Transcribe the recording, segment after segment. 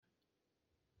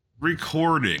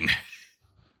recording.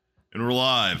 And we're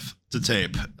live to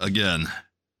tape again.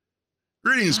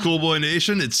 Greetings, Cool Boy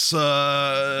Nation. It's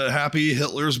happy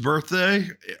Hitler's birthday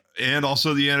and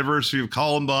also the anniversary of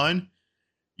Columbine.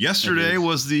 Yesterday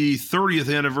was the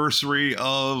 30th anniversary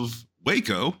of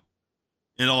Waco.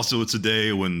 And also it's a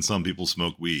day when some people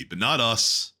smoke weed, but not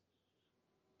us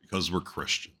because we're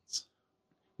Christians.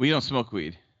 We don't smoke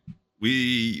weed.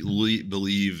 We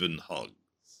believe in hugs,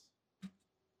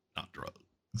 not drugs.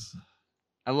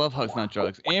 I love hugs, not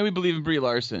drugs. And we believe in Brie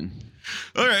Larson.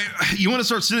 All right. You want to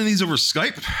start sending these over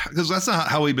Skype? Because that's not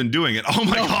how we've been doing it. Oh,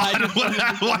 my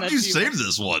God. Why did you save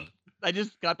this one? I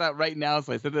just got that right now,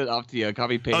 so I sent it off to you.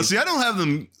 Copy paste. See, I don't have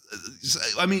them.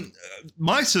 I mean,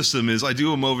 my system is I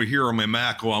do them over here on my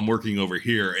Mac while I'm working over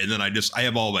here. And then I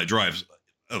have all my drives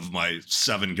of my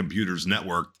 7 computers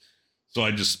networked. So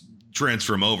I just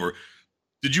transfer them over.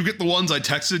 Did you get the ones I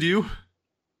texted you?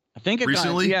 I think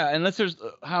recently, yeah. Unless there's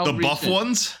how the recent? buff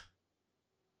ones.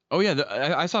 Oh yeah,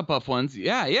 I saw buff ones.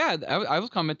 Yeah. I was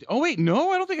commenting. Oh wait,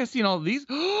 no, I don't think I've seen all of these.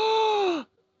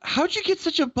 How'd you get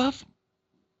such a buff?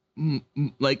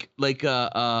 Like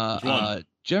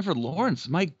Jennifer Lawrence?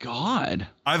 My God,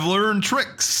 I've learned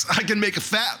tricks. I can make a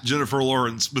fat Jennifer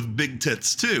Lawrence with big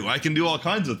tits too. I can do all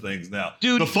kinds of things now.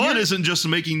 Dude, the fun isn't just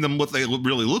making them what they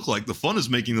really look like. The fun is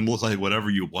making them look like whatever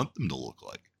you want them to look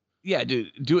like. Yeah, dude.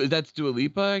 That's Dua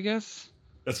Lipa, I guess.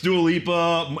 That's Dua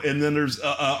Lipa, and then there's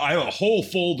I have a whole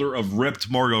folder of ripped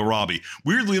Margot Robbie.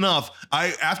 Weirdly enough,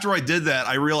 after I did that,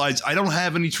 I realized I don't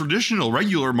have any traditional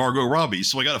regular Margot Robbie,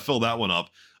 so I got to fill that one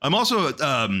up. I'm also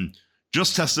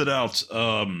just tested out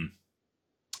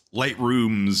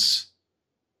Lightroom's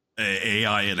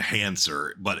AI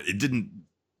enhancer, but it didn't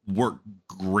work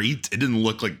great. It didn't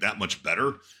look like that much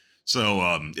better.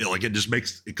 So it just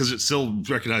makes, because it still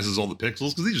recognizes all the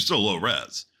pixels because these are still low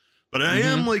res. But I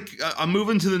am I'm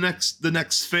moving to the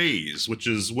next phase, which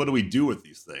is what do we do with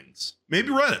these things? Maybe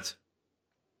Reddit.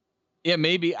 Yeah,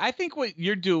 maybe. I think what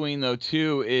you're doing though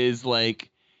too is like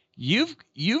you've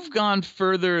gone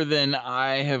further than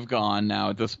I have gone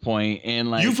now at this point, and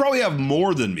like you probably have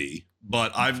more than me,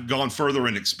 but I've gone further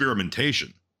in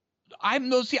experimentation. I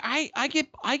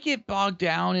get bogged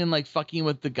down in like fucking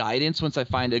with the guidance once I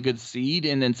find a good seed,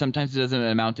 and then sometimes it doesn't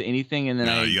amount to anything, and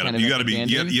then you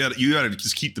gotta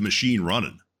just keep the machine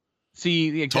running.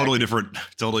 See, exactly.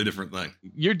 totally different thing.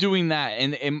 You're doing that,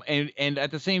 and at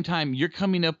the same time, you're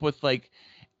coming up with like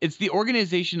it's the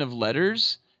organization of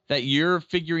letters that you're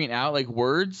figuring out, like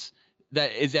words.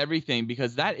 That is everything,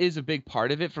 because that is a big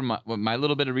part of it. From my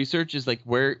little bit of research is like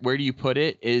where do you put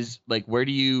it, is like where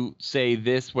do you say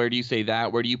this, where do you say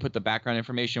that, where do you put the background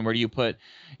information, where do you put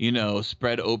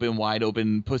spread open, wide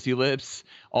open pussy lips,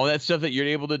 all that stuff that you're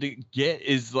able to get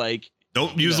is like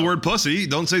don't use the word pussy.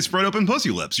 Don't say spread open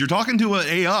pussy lips. You're talking to an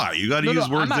AI. You got to use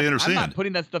words they understand. I'm not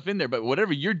putting that stuff in there, but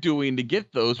whatever you're doing to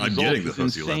get those results is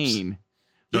insane. Lips.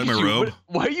 Like my robe.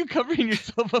 Why are you covering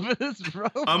yourself up in this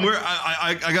robe?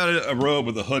 I got a robe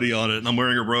with a hoodie on it, and I'm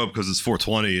wearing a robe because it's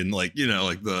 420, and like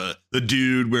the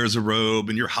dude wears a robe,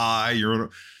 and you're high, you're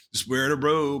just wearing a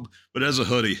robe, but as a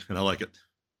hoodie, and I like it.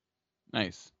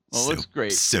 Nice. Well, it looks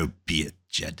great. So be it,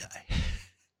 Jedi.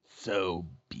 So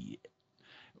be it.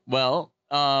 Well,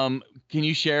 can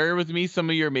you share with me some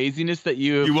of your amazingness that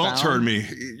you have You won't found? turn me,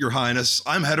 Your Highness.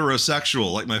 I'm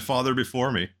heterosexual, like my father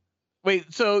before me.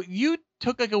 Wait, so you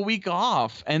took like a week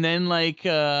off and then like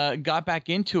got back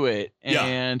into it,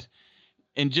 and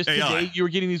just AI. Today you were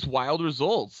getting these wild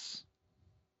results.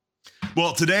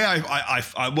 Well, today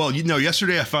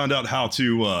yesterday I found out how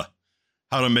to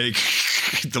make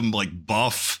them like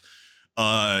buff.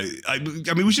 I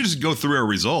mean, we should just go through our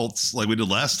results like we did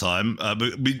last time,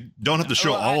 but we don't have to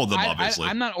show all of them. Obviously,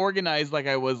 I'm not organized like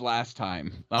I was last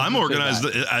time. I'm organized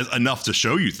enough to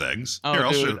show you things. Oh,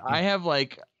 Here, dude, I have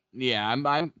like. Yeah,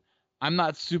 I'm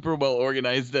not super well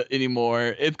organized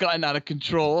anymore. It's gotten out of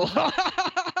control.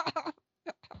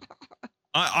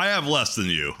 I have less than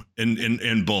you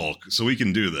in bulk, so we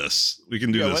can do this. We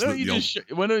can do this.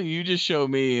 Why don't you just show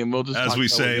me, and we'll just as we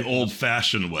say,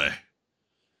 old-fashioned way.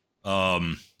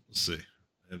 Let's see.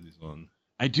 I have these on.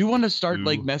 I do want to start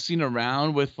like messing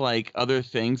around with like other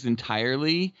things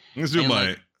entirely. Let's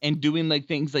do and doing like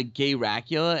things like gay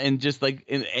Racula and just like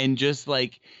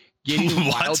getting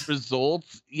wild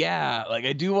results. Yeah, like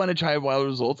I do want to try wild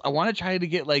results. I want to try to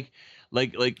get like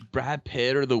Brad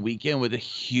Pitt or The Weeknd with a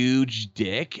huge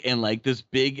dick and like this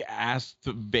big ass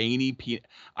veiny penis.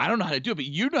 I don't know how to do it, but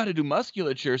you know how to do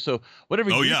musculature. So whatever.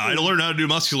 Oh yeah, I learned how to do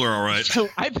muscular. All right. So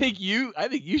I think you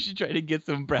should try to get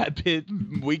some Brad Pitt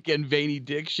Weeknd veiny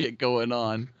dick shit going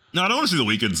on. No, I don't want to see The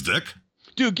Weeknd's dick.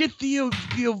 Dude, get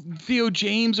Theo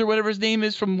James or whatever his name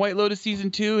is from White Lotus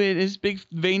season 2. His big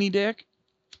veiny dick.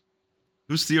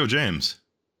 Who's Theo James?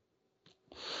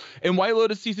 In White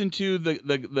Lotus season 2,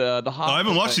 the hot. I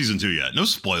haven't watched season 2 yet. No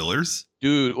spoilers.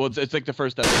 Dude, well, it's like the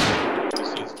first episode. You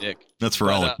see his dick. That's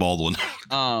for Alec Baldwin.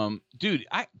 Dude,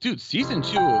 season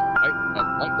 2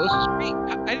 White Lotus is great.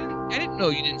 I didn't know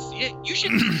you didn't see it.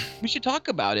 We should talk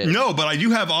about it. No, but I do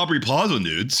have Aubrey Plaza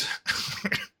nudes.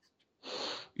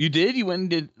 You did? You went and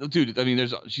did, dude. I mean,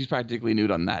 she's practically nude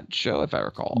on that show, if I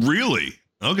recall. Really?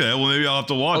 Okay, well maybe I'll have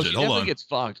to watch it. Hold on.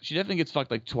 She definitely gets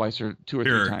fucked like twice or two or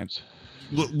Here. three times.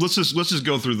 Let's just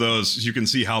go through those so you can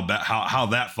see how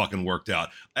that fucking worked out.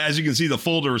 As you can see, the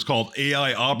folder is called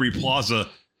AI Aubrey Plaza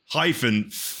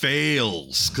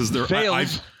 -fails because they're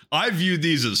Fails. I viewed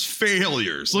these as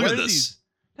failures. Look at this.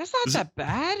 That's not that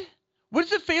bad. What's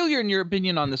the failure in your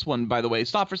opinion on this one, by the way?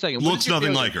 Stop for a second. Looks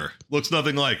nothing like her. Looks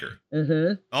nothing like her.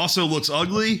 Mm-hmm. Also looks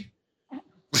ugly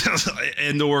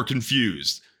and or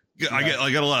confused. Yeah. I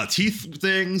got a lot of teeth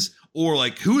things, or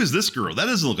like, who is this girl? That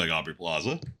doesn't look like Aubrey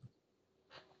Plaza.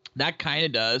 That kind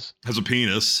of does. Has a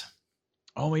penis.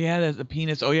 Oh yeah, there's a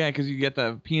penis. Oh yeah, because you get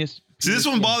the penis. See, this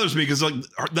one bothers me because like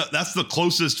that's the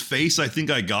closest face I think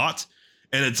I got,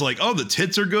 and it's like, oh, the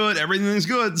tits are good, everything's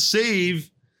good, save,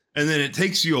 and then it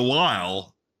takes you a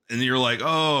while, and you're like,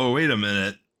 oh, wait a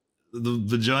minute, the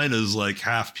vagina's like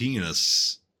half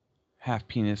penis. Half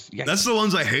penis. Yeah. That's the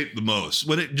ones I hate the most.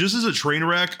 When it just is a train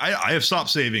wreck, I have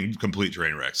stopped saving complete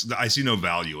train wrecks. I see no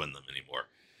value in them anymore.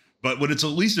 But when it's at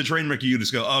least a train wreck, you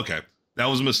just go, okay, that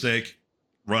was a mistake,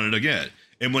 run it again.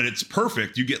 And when it's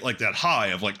perfect, you get like that high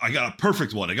of like, I got a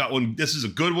perfect one. I got one. This is a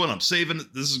good one. I'm saving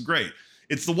it. This is great.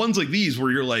 It's the ones like these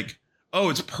where you're like, oh,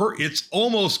 it's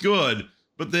almost good.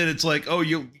 But then it's like, oh,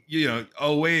 you know,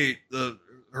 oh, wait,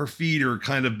 her feet are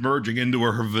kind of merging into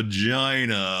her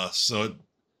vagina. So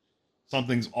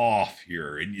something's off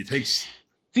here. And it takes...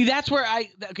 See, that's where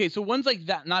so ones like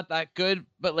that, not that good,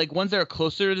 but like ones that are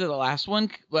closer to the last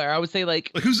one, where I would say like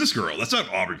who's this girl? That's not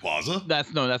Aubrey Plaza.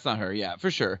 That's not her. Yeah,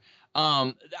 for sure.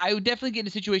 I would definitely get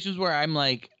into situations where I'm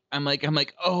like,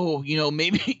 oh, you know,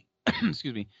 maybe,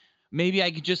 excuse me, maybe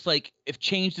I could just like, if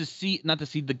change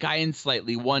the guidance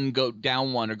slightly, one go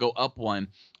down one or go up one,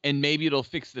 and maybe it'll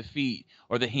fix the feet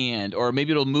or the hand, or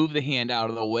maybe it'll move the hand out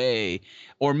of the way,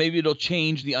 or maybe it'll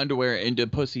change the underwear into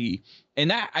pussy. And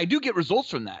that I do get results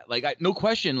from that. Like, no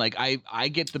question. Like, I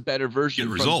get the better version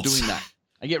from doing that.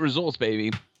 I get results,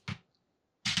 baby.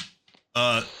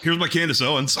 Here's my Candace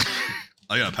Owens.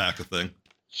 I got a pack of thing.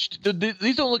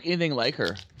 These don't look anything like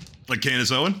her. Like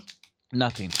Candace Owen?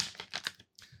 Nothing.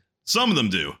 Some of them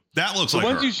do. That looks like her.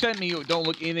 The ones you sent me don't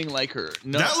look anything like her.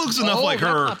 No. That looks enough like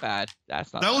her. That's not bad.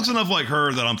 That's not. That looks enough like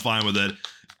her that I'm fine with it.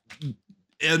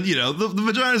 And you know, the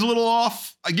vagina's a little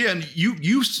off. Again, you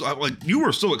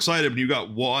were so excited when you got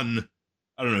one.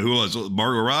 I don't know who it was.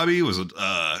 Margot Robbie? Was it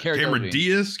Cameron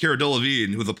Diaz? Cara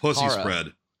Delevingne with a pussy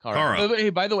spread. Cara.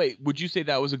 Hey, by the way, would you say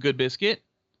that was a good biscuit?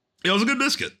 It was a good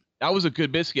biscuit. That was a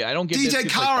good biscuit. I don't get DJ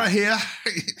Cara like here.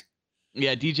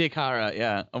 Yeah, DJ Cara.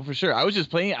 Yeah, oh for sure. I was just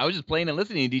playing and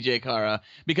listening to DJ Cara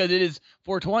because it is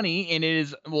 420 and it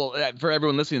is for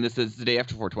everyone listening. This is the day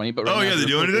after 420. But right now, they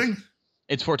do anything?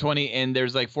 It's 420 and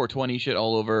there's like 420 shit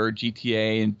all over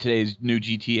GTA and today's new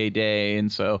GTA day. And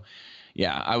so,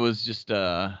 yeah, I was just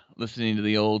listening to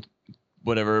the old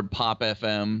whatever pop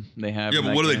FM they have. Yeah,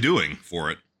 but what are they doing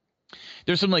for it?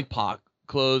 There's some like pop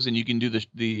clothes and you can do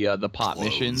the pop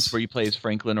missions where you play as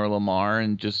Franklin or Lamar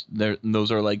and just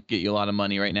those are like get you a lot of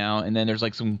money right now. And then there's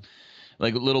like some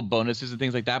like little bonuses and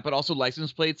things like that, but also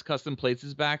license plates, custom plates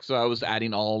is back. So I was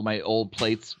adding all my old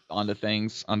plates onto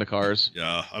cars.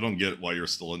 Yeah, I don't get why you're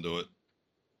still into it.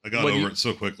 I got over it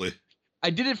so quickly.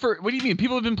 I did it for, what do you mean?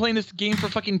 People have been playing this game for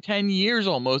fucking 10 years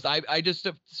almost. I just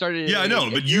started. Yeah, I know,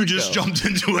 but you just jumped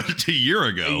into it a year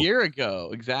ago. A year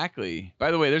ago, exactly. By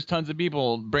the way, there's tons of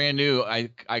people brand new I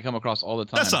come across all the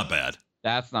time. That's not bad.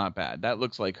 That's not bad. That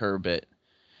looks like her bit.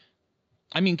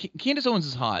 I mean, Candace Owens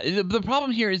is hot. The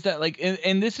problem here is that, like,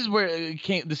 and this is where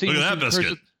the same issue occurs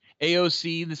with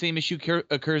AOC, the same issue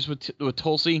occurs with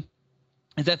Tulsi,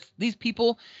 is that these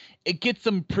people, it gets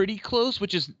them pretty close,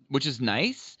 which is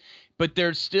nice, but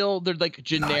they're like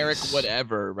generic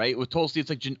whatever, right? With Tulsi, it's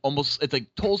like it's like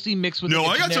Tulsi mixed with. No,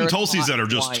 I got some Tulsis that are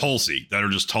just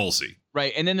Tulsi,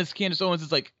 Right, and then this Candace Owens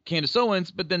is like Candace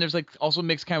Owens, but then there's like also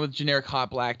mixed kind of with generic hot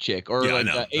black chick, or like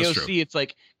AOC. It's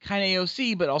like kind of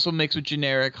AOC, but also mixed with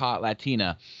generic hot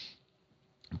Latina.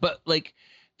 But like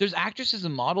there's actresses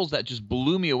and models that just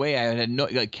blew me away. I had no,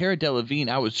 like Cara Delevingne.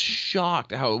 I was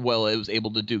shocked how well it was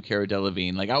able to do Cara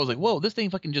Delevingne. Like I was like, whoa, this thing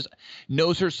fucking just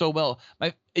knows her so well.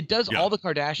 It does all the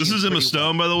Kardashians. This is Emma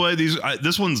Stone, by the way.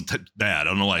 This one's bad. I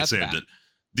don't know why I saved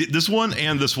it. This one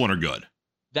and this one are good.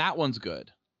 That one's good.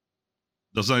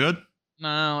 That's not good?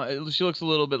 No, she looks a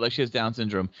little bit like she has Down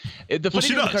syndrome. The funny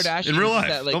she thing with does Kardashians in real life.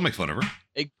 Is that, like, don't make fun of her.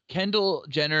 Kendall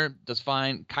Jenner does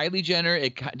fine. Kylie Jenner,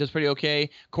 it does pretty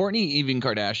okay. Kourtney, even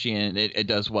Kardashian, it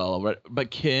does well. But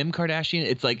Kim Kardashian,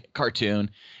 it's like cartoon.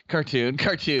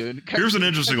 Here's an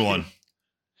interesting one.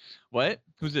 What?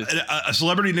 Who's this? A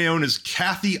celebrity known as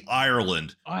Kathy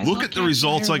Ireland. Look at the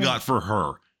results I got for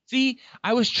her. See,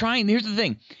 I was trying. Here's the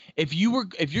thing. If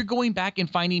you're going back and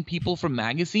finding people from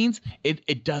magazines,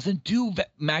 it doesn't do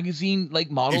magazine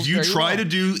like models. If you try to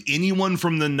do anyone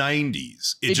from the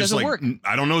 90s, it just like work.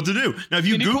 I don't know what to do. Now, if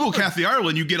you Google Kathy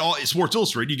Ireland, you get all Sports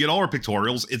Illustrated, you get all her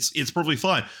pictorials. It's perfectly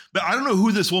fine. But I don't know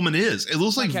who this woman is. It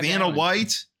looks like Vanna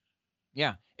White.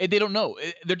 Yeah. They don't know.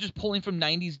 They're just pulling from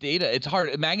 90s data. It's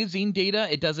hard. Magazine data,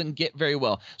 it doesn't get very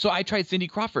well. So I tried Cindy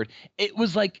Crawford. It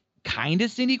was like kind of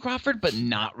Cindy Crawford, but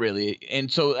not really.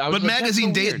 And so I was but like,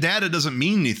 magazine data doesn't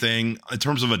mean anything in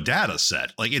terms of a data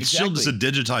set. Like it's still just a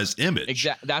digitized image.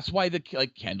 Exactly. That's why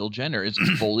Kendall Jenner is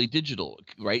fully digital,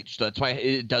 right? So that's why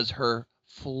it does her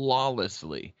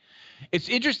flawlessly. It's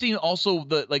interesting also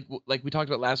like we talked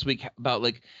about last week about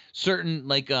like certain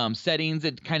settings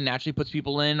it kind of naturally puts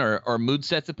people in or mood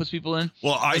sets it puts people in.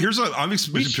 Well, I'm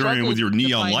experimenting with your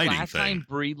neon lighting last thing. Time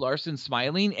Brie Larson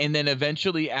smiling, and then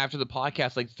eventually after the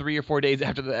podcast, like 3 or 4 days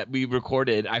after that we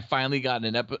recorded, I finally got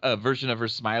a version of her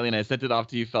smiling. I sent it off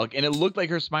to you, Felk, and it looked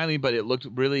like her smiling, but it looked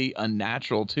really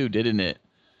unnatural too, didn't it?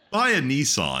 Buy a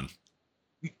Nissan.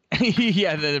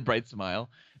 Yeah, the bright smile.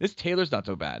 This Taylor's not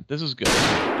so bad. This is good.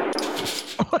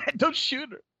 Don't shoot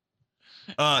her.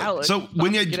 Alex, so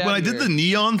when I did the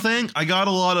neon thing, I got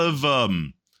a lot of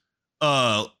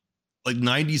like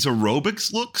 90s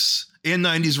aerobics looks and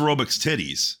 90s aerobics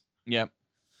titties. Yep.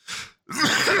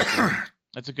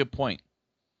 That's a good point.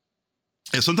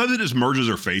 Yeah, sometimes it just merges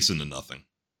her face into nothing.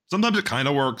 Sometimes it kind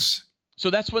of works.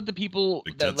 So that's what the people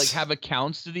that like have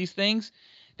accounts to these things.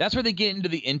 That's where they get into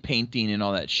the in painting and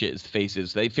all that shit is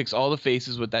faces. They fix all the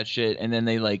faces with that shit, and then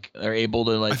they like are able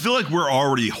to like. I feel like we're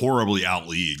already horribly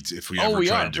outleagued if we ever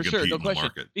try to compete in the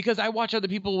market. Because I watch other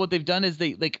people. What they've done is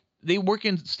they work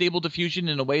in Stable Diffusion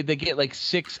in a way they get like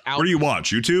 6 out. Where do you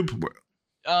watch? YouTube?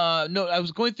 No, I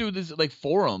was going through this like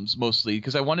forums mostly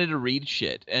because I wanted to read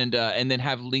shit and then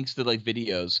have links to like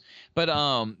videos. But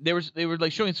they were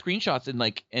like showing screenshots and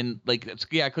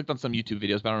I clicked on some YouTube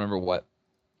videos, but I don't remember what.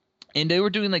 And they were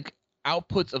doing like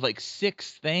outputs of like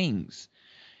 6 things.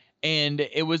 And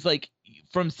it was like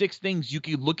from 6 things, you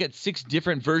could look at 6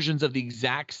 different versions of the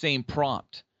exact same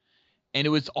prompt. And it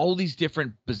was all these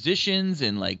different positions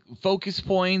and like focus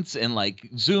points and like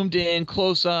zoomed in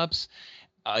close ups,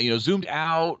 zoomed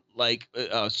out, like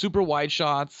super wide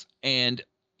shots. And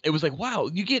it was like, wow,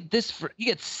 you get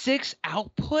 6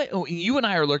 output. Oh, you and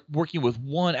I are working with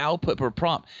 1 output per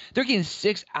prompt. They're getting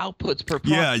 6 outputs per prompt.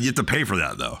 Yeah, you have to pay for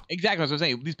that though. Exactly what I was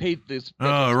saying. These paid this.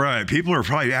 Oh, right. People are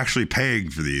probably actually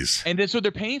paying for these. And then so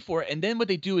they're paying for it. And then what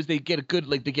they do is they get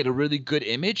a really good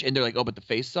image, and they're like, oh, but the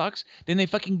face sucks. Then they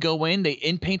fucking go in, they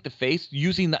in-paint the face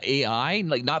using the AI,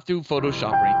 like not through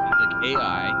Photoshop or anything, like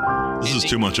AI. This is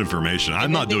too much information.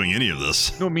 I'm not doing any of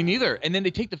this. No, me neither. And then they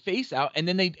take the face out, and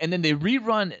then they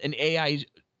rerun an AI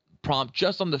prompt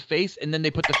just on the face, and then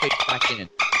they put the face back in.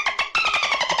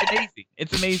 It's amazing.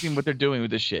 It's amazing what they're doing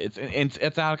with this shit.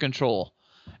 It's out of control.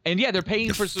 And yeah, they're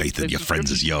paying for faith in your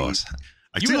friends is yours.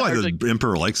 I see why the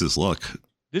Emperor likes this look.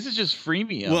 This is just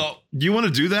freemium. Well, do you want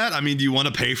to do that? I mean, do you want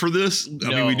to pay for this?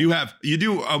 No. I mean, you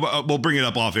do. We'll bring it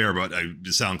up off air, but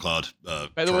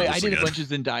SoundCloud. By the way, I did a bunch of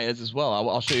Zendayas as well.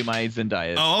 I'll show you my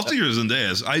Zendayas. Oh, I'll see your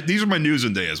Zendayas. These are my new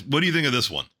Zendayas. What do you think of this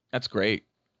one? That's great.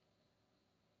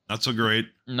 Not so great.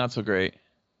 Not so great.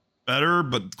 Better,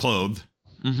 but clothed.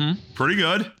 Mm-hmm. Pretty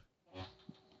good.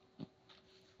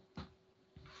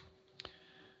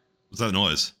 What's that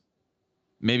noise?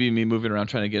 Maybe me moving around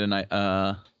trying to get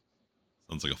a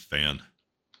Sounds like a fan.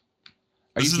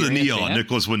 Are this you is the Neon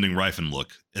Nicholas Winding Refn look.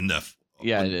 NF.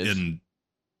 Yeah, it is.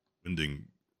 Winding.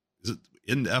 Is it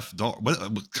NF?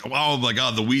 Oh my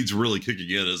God, the weed's really kicking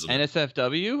in, isn't it?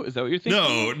 NSFW? Is that what you're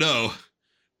thinking? No.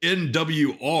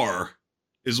 NWR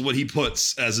is what he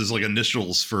puts as his like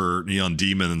initials for Neon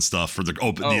Demon and stuff for the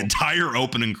entire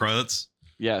opening credits.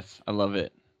 Yes, I love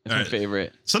it. It's my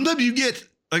favorite. Sometimes you get,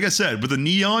 like I said, with a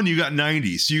neon, you got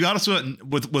 90s. So you got to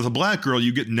with a black girl,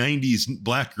 you get 90s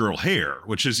black girl hair,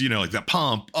 which is, like that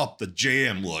pump up the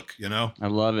jam look, I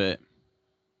love it.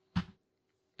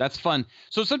 That's fun.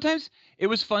 So sometimes it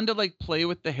was fun to like play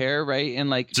with the hair, right? And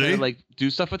like try to, like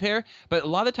do stuff with hair. But a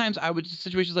lot of times I would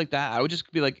situations like that, I would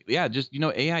just be like, yeah, just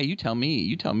AI, you tell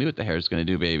me what the hair is gonna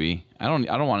do, baby. I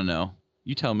don't want to know.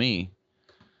 You tell me.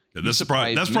 Yeah,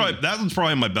 that was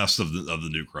probably my best of the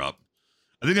new crop.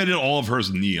 I think I did all of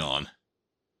hers neon.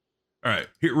 All right,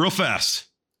 here, real fast.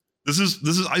 This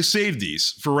is I saved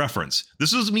these for reference.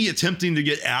 This is me attempting to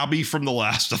get Abby from The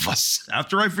Last of Us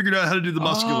after I figured out how to do the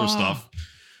muscular stuff.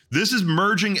 This is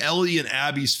merging Ellie and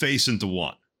Abby's face into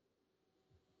one.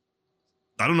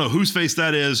 I don't know whose face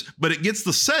that is, but it gets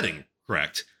the setting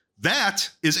correct. That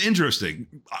is interesting.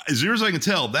 As near as I can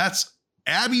tell, that's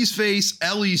Abby's face,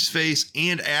 Ellie's face,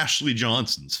 and Ashley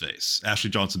Johnson's face. Ashley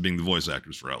Johnson being the voice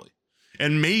actors for Ellie.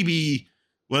 And maybe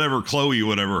whatever Chloe,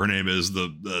 whatever her name is,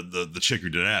 the chick who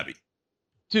did Abby.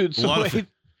 Dude,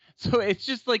 so it's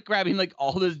just like grabbing like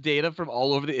all this data from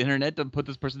all over the internet to put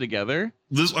this person together.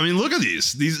 I mean, look at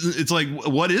these. It's like,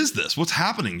 what is this? What's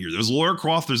happening here? There's Lara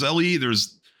Croft, there's Ellie,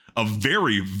 there's a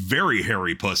very, very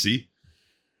hairy pussy.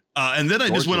 And then I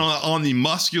just went on the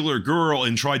muscular girl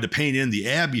and tried to paint in the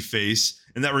Abby face,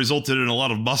 and that resulted in a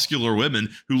lot of muscular women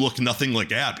who look nothing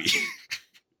like Abby.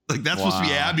 Like that's supposed to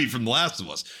be Abby from The Last of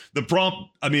Us. The prompt,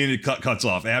 I mean, it cuts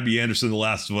off Abby Anderson, The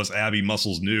Last of Us, Abby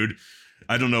muscles nude.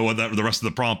 I don't know what the rest of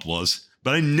the prompt was,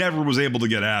 but I never was able to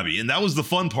get Abby, and that was the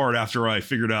fun part after I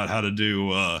figured out how to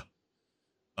do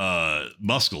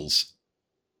muscles.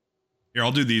 Here,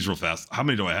 I'll do these real fast. How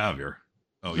many do I have here?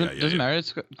 Oh yeah, doesn't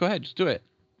matter. Go ahead, just do it.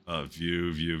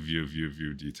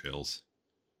 View details,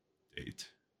 date.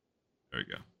 There you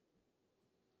go.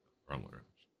 Wrong one.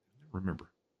 Remember.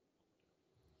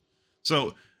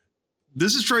 So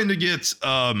this is trying to get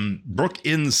Brooke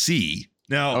NC.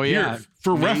 Now, here,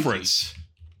 for reference.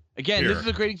 Again, this is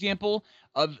a great example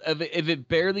of it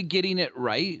barely getting it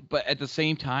right, but at the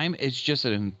same time, it's just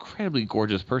an incredibly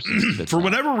gorgeous person. For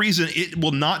whatever reason, it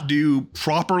will not do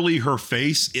properly her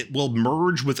face. It will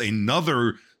merge with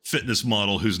another fitness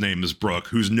model whose name is Brooke,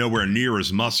 who's nowhere near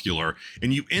as muscular,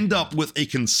 and you end up with a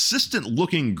consistent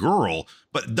looking girl,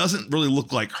 but doesn't really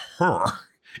look like her.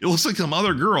 It looks like some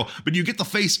other girl, but you get the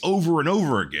face over and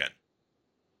over again.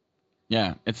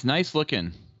 Yeah, it's nice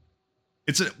looking.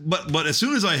 But as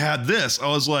soon as I had this, I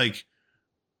was like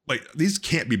these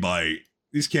can't be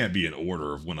in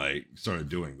order of when I started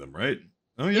doing them, right?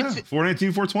 Oh yeah,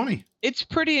 419, 420. It's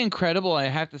pretty incredible, I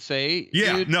have to say.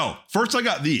 Yeah, dude. No. First I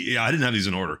got these. Yeah, I didn't have these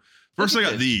in order. First I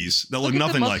got these that look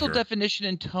nothing like her. Muscle definition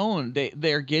and tone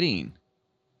they're getting.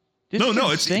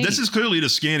 This is clearly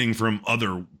just scanning from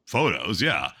other photos.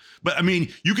 Yeah. But I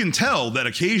mean, you can tell that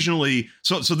occasionally.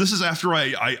 So this is after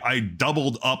I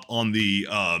doubled up on the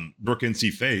Brooke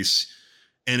NC face,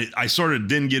 and I started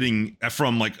then getting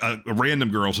from like a random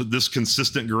girl to this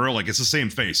consistent girl. Like it's the same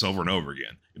face over and over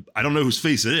again. I don't know whose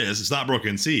face it is. It's not Brooke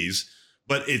NC's,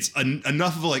 but it's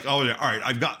enough of like, oh, all right,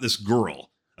 I've got this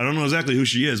girl. I don't know exactly who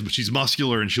she is, but she's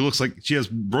muscular and she looks like she has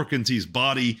Brooke NC's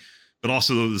body, but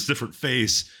also this different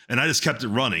face. And I just kept it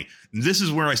running. And this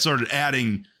is where I started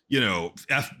adding,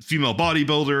 female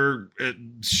bodybuilder,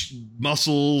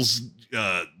 muscles,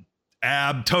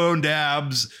 toned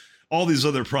abs, all these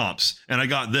other prompts. And I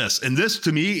got this. And this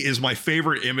to me is my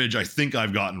favorite image I think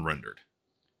I've gotten rendered.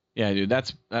 Yeah, dude,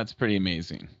 that's pretty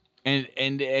amazing. And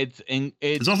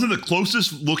it's also the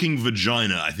closest looking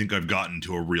vagina I think I've gotten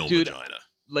to a real vagina.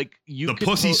 Like the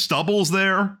pussy stubble's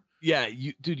there. Yeah,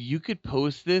 you could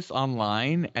post this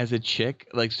online as a chick,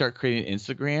 like start creating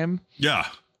Instagram. Yeah.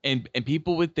 And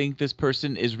people would think this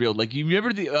person is real. Like you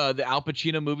remember the Al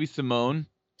Pacino movie Simone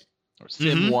or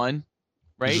Sim 1,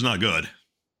 right? Which is not good.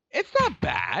 It's not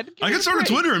bad. I can start on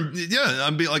Twitter and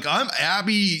I'd be like, I'm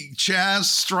Abby Chazzie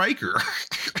Stryker.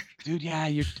 Dude, yeah,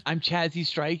 I'm Chazzie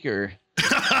Stryker.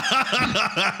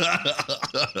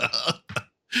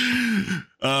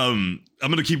 I'm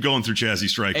gonna keep going through Chazzie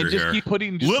Stryker here. Keep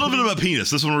putting a little bit of a penis.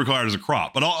 This one requires a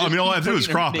crop, but all I have to do is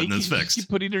crop it and it's fixed. Keep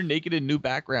putting her naked in new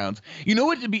backgrounds. You know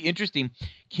what would be interesting?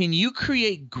 Can you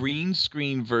create green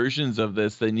screen versions of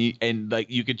this?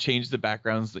 You could change the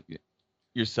backgrounds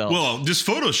yourself. Well, just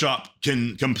Photoshop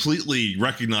can completely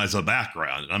recognize a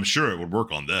background, and I'm sure it would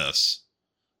work on this.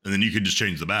 And then you could just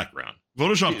change the background.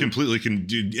 Photoshop completely can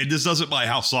do. It just does it by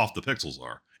how soft the pixels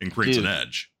are and creates an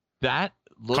edge. That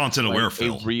looks content like aware a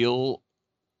fill. Real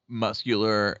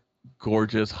muscular,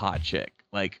 gorgeous hot chick.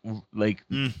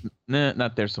 Nah,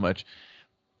 not there so much.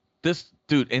 This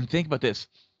dude, and think about this.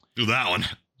 Do that one.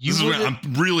 I'm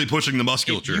really pushing the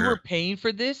musculature. If you were paying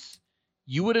for this,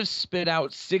 you would have spit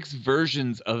out 6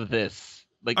 versions of this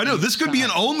like I know this could be an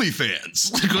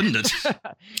OnlyFans, couldn't it?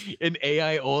 An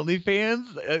AI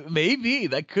OnlyFans? Maybe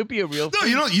that could be a real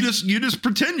thing. No, you just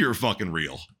pretend you're fucking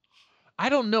real. I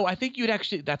don't know. I think you'd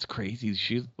actually. That's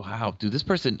crazy. Wow, dude. This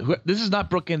person. This is not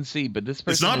Brooke NC, but this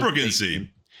person. It's not Brooke NC.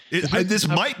 This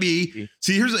might be.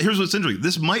 See, here's what's interesting.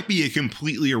 This might be a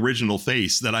completely original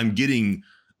face that I'm getting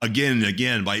again and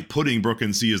again by putting Brooke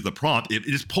NC as the prompt. It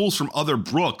just pulls from other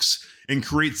Brooks and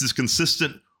creates this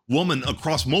consistent woman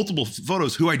across multiple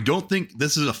photos who I don't think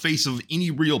this is a face of any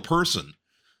real person,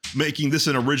 making this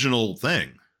an original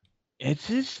thing. It's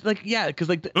just like, yeah, because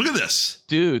like look at this,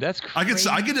 dude. That's crazy.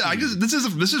 I could. This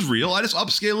is real. I just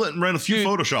upscale it and run a few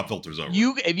Photoshop filters over.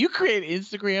 If you create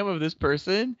Instagram of this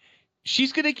person,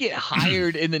 she's gonna get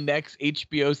hired in the next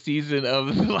HBO season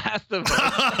of The Last of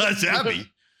Us. Abby.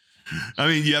 I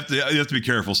mean, you have to be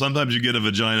careful. Sometimes you get a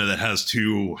vagina that has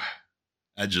two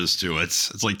edges to it.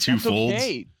 It's like two folds.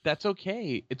 Okay. That's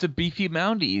okay. It's a beefy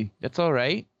mountie. That's all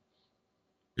right.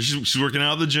 She's working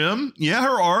out at the gym. Yeah,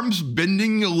 her arm's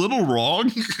bending a little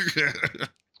wrong.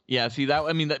 Yeah, see that.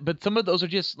 I mean, but some of those are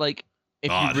just like,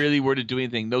 if you really were to do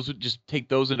anything, those would just take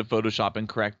those into Photoshop and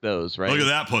correct those, right? Look at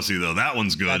that pussy though. That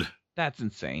one's good. That's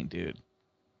insane, dude.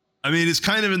 I mean, it's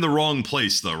kind of in the wrong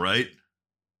place though, right?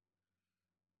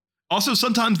 Also,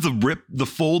 sometimes the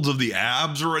folds of the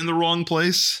abs are in the wrong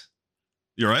place.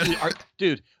 You're right.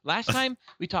 Dude, last time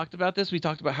we talked about this, we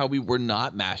talked about how we were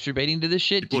not masturbating to this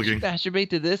shit. Did you masturbate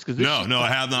to this? No, I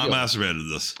have not masturbated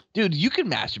to this. Dude, you can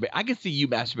masturbate. I can see you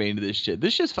masturbating to this shit.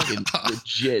 This shit's fucking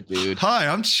legit, dude. Hi,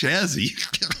 I'm Chazzie.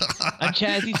 I'm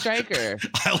Chazzie Stryker.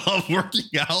 I love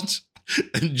working out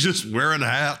and just wearing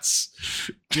hats.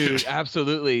 Dude,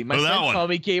 absolutely. My friends call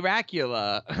me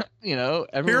K-Racula. You know,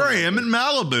 here I am in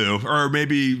Malibu, or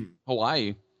maybe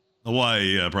Hawaii.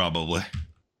 Hawaii, probably.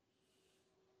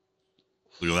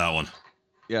 Look at that one.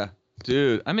 Yeah.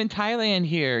 Dude, I'm in Thailand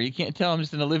here. You can't tell I'm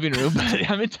just in the living room, but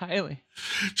I'm in Thailand.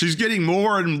 She's getting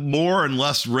more and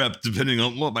less ripped depending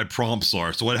on what my prompts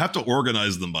are. So I'd have to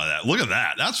organize them by that. Look at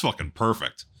that. That's fucking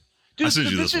perfect. Dude, I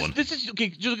sent you this one. This is okay.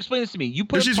 Just explain this to me. You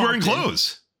put she's wearing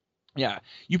clothes. Yeah.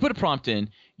 You put a prompt in.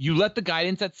 You let the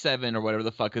guidance at 7 or whatever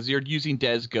the fuck, because you're using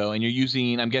Desgo and you're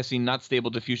using, I'm guessing, not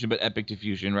Stable Diffusion, but Epic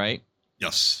Diffusion, right?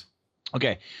 Yes.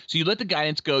 Okay, so you let the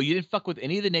guidance go. You didn't fuck with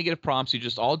any of the negative prompts. You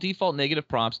just all default negative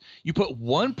prompts. You put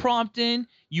one prompt in.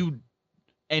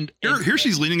 Here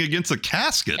she's leaning against a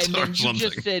casket and or then something. You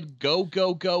just said go,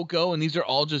 and these are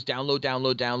all just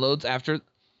downloads after.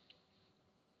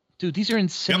 Dude, these are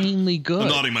insanely good. I'm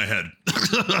nodding my head.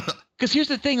 Because here's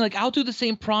the thing, like I'll do the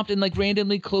same prompt and like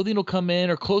randomly clothing will come in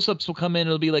or close-ups will come in.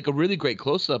 It'll be like a really great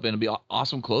close-up and it'll be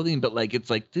awesome clothing. But like it's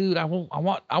like, dude, I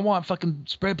want fucking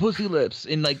spread pussy lips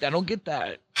and like I don't get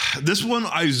that. This one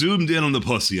I zoomed in on the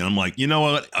pussy and I'm like, you know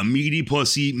what? A meaty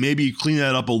pussy. Maybe clean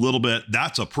that up a little bit.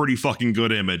 That's a pretty fucking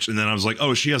good image. And then I was like,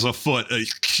 oh, she has a foot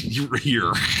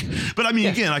here. But I mean,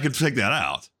 again, I could take that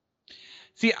out.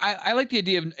 See, I like the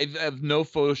idea of no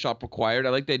Photoshop required. I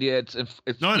like the idea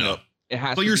it's no, I know. It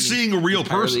has but to you're be seeing a real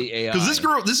person. Because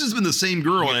this has been the same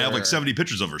girl and I have like 70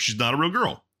 pictures of her. She's not a real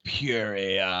girl. Pure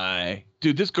AI.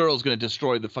 Dude, this girl is going to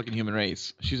destroy the fucking human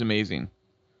race. She's amazing.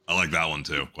 I like that one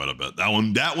too, quite a bit. That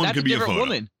one could be a photo.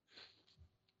 Woman.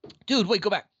 Dude, wait, go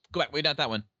back. Wait, not that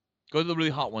one. Go to the really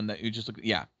hot one that you just look at.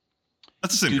 Yeah.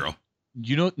 That's the same girl.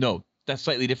 You know, no, that's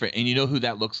slightly different. And you know who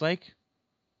that looks like?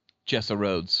 Jessa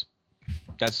Rhodes.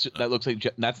 That looks like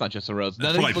that's not Jessa Rhodes.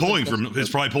 It's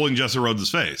probably pulling Jessa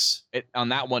Rhodes' face. On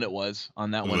that one it was.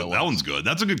 That one's good.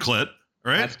 That's a good clit,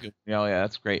 right? That's good. Yeah,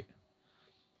 that's great.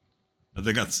 I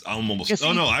think I'm almost. Yeah, see,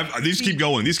 oh no! These keep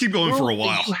going. These keep going for a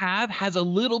while. You has a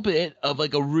little bit of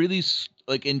like a really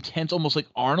like intense, almost like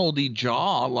Arnold-y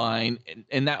jaw line,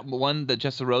 and that one, the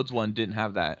Jessa Rhodes one, didn't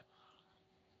have that.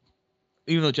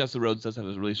 Even though Jessa Rhodes does have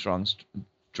a really strong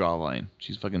jawline.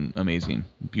 She's fucking amazing,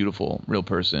 beautiful, real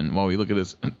person. While we look at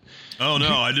this. Oh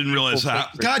no, I didn't realize how.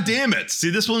 God damn it! See,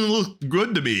 this one looked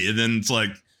good to me, and then it's like,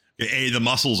 the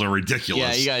muscles are ridiculous.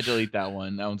 Yeah, you gotta delete that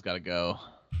one. That one's gotta go.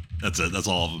 That's it. That's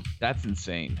all of them. That's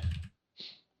insane.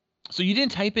 So you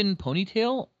didn't type in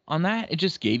ponytail on that? It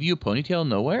just gave you a ponytail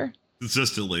nowhere?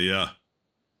 Consistently, yeah.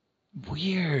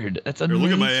 Weird. That's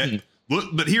amazing. Look at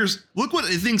but look what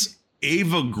it thinks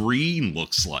Ava Green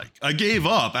looks like. I gave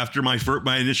up after my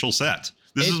initial set.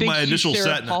 This is my initial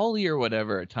Sarah set. Polly or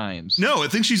whatever at times. No, I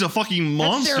think she's a fucking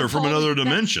monster from another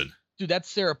dimension. Dude, that's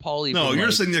Sarah Polly. No, you're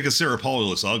saying like a Sarah Polly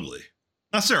looks ugly.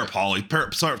 Not Sarah Polly.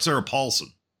 Sarah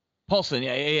Paulson. Paulson,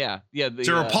 yeah.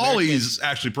 Sarah Polly is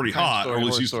actually pretty hot, or at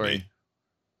least used to be.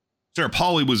 Sarah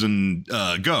Polly was in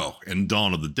Go and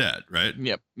Dawn of the Dead, right?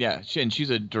 Yep. Yeah, and she's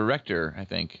a director, I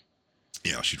think.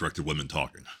 Yeah, she directed Women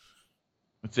Talking.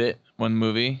 That's it. One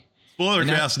movie. Spoiler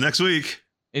cast next week.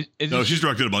 No, she's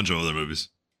directed a bunch of other movies.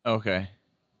 Okay.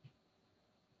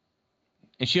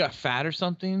 And she got fat or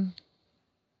something?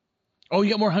 Oh, you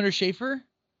got more Hunter Schafer?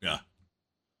 Yeah.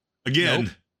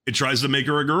 Again, It tries to make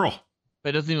her a girl. But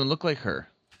it doesn't even look like her.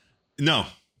 No.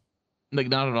 Like,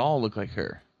 not at all look like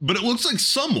her. But it looks like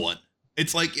someone.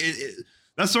 It's like,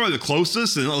 that's probably the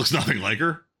closest, and it looks nothing like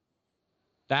her.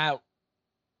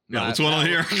 What's going on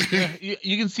here?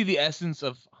 You can see the essence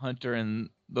of Hunter and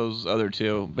those other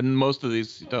two, but most of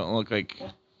these don't look like.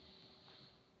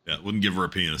 Yeah, wouldn't give her a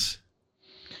penis.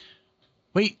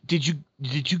 Wait, did you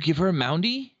give her a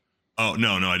Mountie? Oh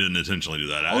no, I didn't intentionally do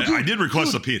that. I did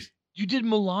request a penis. You did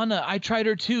Milana. I tried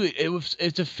her too.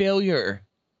 It's a failure.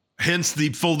 Hence the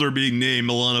folder being named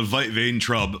Milana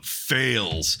Vaintrub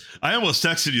fails. I almost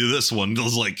texted you this one. It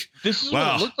was like, this is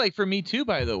what it looked like for me too,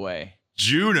 by the way.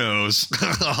 Junos.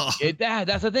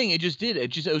 That's the thing. It just did.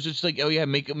 It was just like, oh yeah,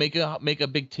 make a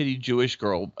big titty Jewish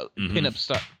girl, pinup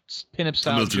style. I'm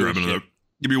going to grab another.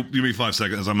 Give me 5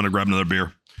 seconds. I'm going to grab another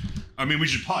beer. I mean, we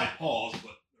should probably pause, but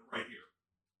they're right here.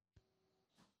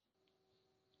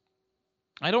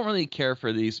 I don't really care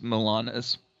for these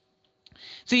Milanas.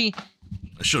 See,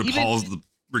 I should have paused the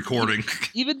recording.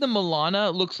 Even the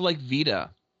Milana looks like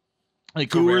Vita. Like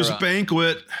Coors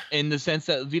Banquet, in the sense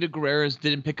that Vita Guerrera's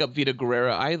didn't pick up Vita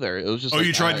Guerrera either. It was just. Oh, like,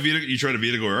 you tried a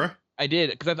Vita Guerrera? I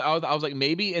did, because I was like,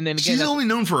 maybe, and then again, she's only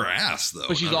known for her ass though.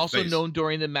 But she's also known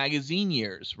during the magazine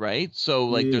years, right? So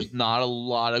like, there's not a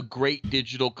lot of great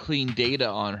digital clean data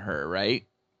on her, right?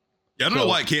 Yeah, I don't know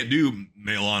why I can't do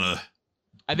Milana.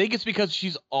 I think it's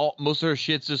because most of her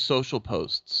shit's just social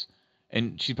posts,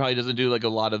 and she probably doesn't do like a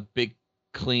lot of big,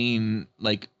 clean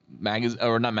like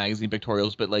not magazine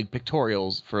pictorials, but like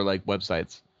pictorials for like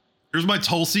websites. Here's my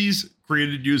Tulsi's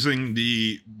created using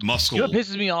the muscle. You know what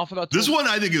pisses me off about this one?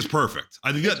 I think is perfect.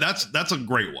 I think that's a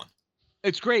great one.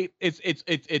 It's great.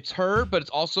 It's her, but it's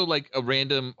also like a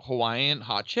random Hawaiian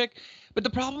hot chick. But the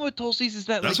problem with Tulsi's is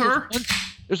that that's her.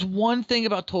 There's one thing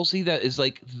about Tulsi that is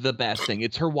like the best thing.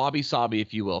 It's her wabi sabi,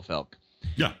 if you will, Felk.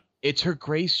 Yeah. It's her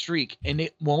gray streak, and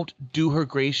it won't do her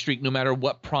gray streak no matter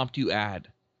what prompt you add.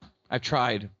 I've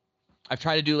tried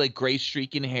to do like gray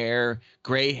streak in hair,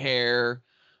 gray hair,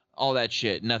 all that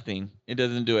shit. Nothing. It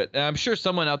doesn't do it. And I'm sure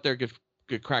someone out there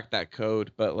could crack that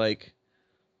code, but like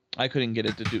I couldn't get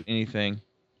it to do anything.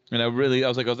 And I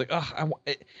was like, oh,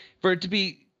 for it to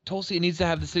be Tulsi, it needs to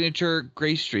have the signature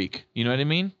gray streak. You know what I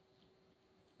mean?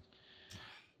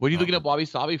 What are you looking up wabi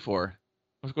sabi for?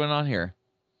 What's going on here?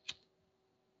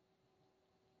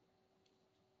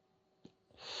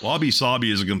 Wabi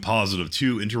sabi is a composite of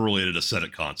two interrelated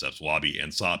aesthetic concepts, wabi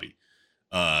and sabi.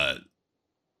 I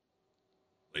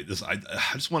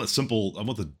just want I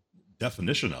want the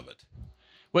definition of it.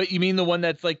 What, you mean the one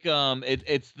that's like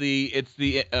it's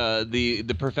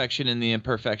the perfection and the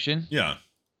imperfection? Yeah.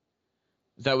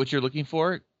 Is that what you're looking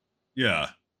for? Yeah.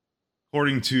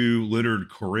 According to Littered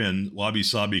Corinne, wabi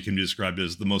sabi can be described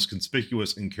as the most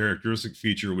conspicuous and characteristic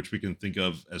feature which we can think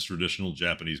of as traditional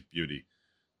Japanese beauty.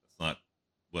 That's not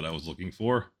what I was looking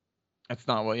for. That's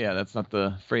not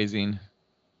the phrasing.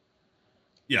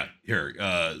 Yeah, here.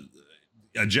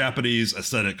 A Japanese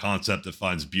aesthetic concept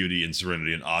defines beauty and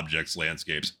serenity in objects,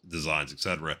 landscapes, designs,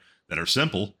 etc. that are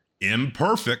simple,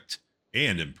 imperfect,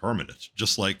 and impermanent,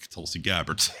 just like Tulsi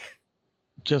Gabbard's.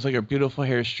 Just like her beautiful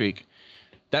hair streak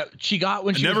that she got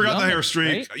when she never got young, the hair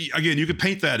streak. Right? Again, you could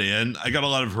paint that in. I got a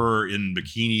lot of her in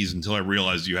bikinis until I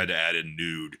realized you had to add in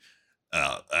nude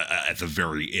at the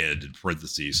very end in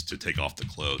parentheses to take off the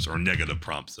clothes, or negative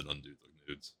prompts that undo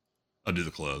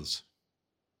the clothes.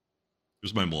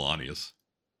 Here's my Melanias.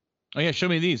 Oh yeah, show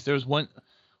me these. There's one.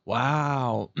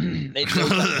 Wow, it knows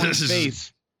that one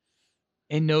face.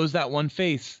 It knows that one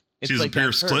face. She's like a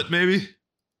pierced clit, maybe.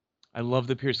 I love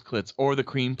the pierced clits or the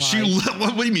cream pie.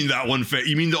 What do you mean that one face?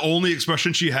 You mean the only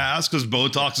expression she has because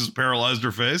Botox has paralyzed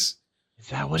her face? Is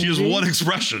that what she has? One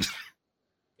expression.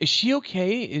 Is she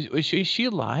okay? Is she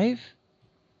alive?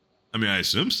 I mean, I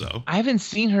assume so. I haven't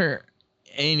seen her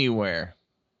anywhere.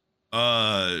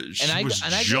 She was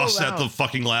just at the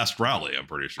fucking last rally, I'm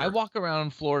pretty sure. I walk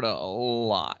around Florida a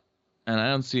lot, and I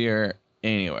don't see her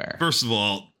anywhere. First of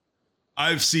all,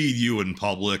 I've seen you in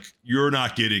public. You're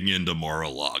not getting into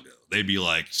Mar-a-Lago. They'd be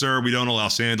like, sir, we don't allow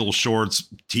sandals, shorts,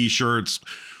 t-shirts,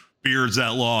 beards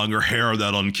that long, or hair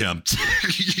that unkempt.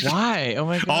 Why? Oh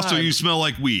my God. Also, you smell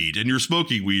like weed, and you're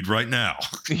smoking weed right now.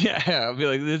 Yeah, I'll be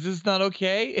like, this is not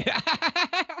okay.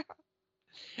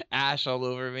 Ash all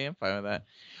over me. I'm fine with that.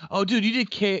 Oh, dude, you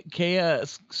did Kea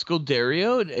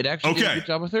Scuderio. It actually did a good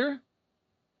job with her.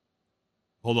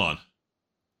 Hold on.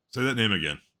 Say that name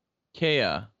again.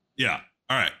 Kea. Yeah.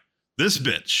 All right. This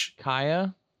bitch.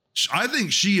 Kaya? I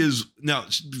think she is now.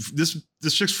 This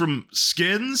chick's from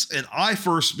Skins, and I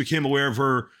first became aware of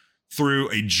her through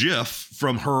a GIF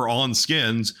from her on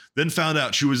Skins. Then found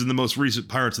out she was in the most recent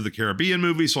Pirates of the Caribbean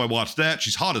movie, so I watched that.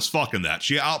 She's hot as fuck in that.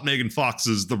 She out Megan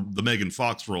Fox's the Megan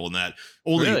Fox role in that.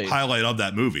 Only highlight of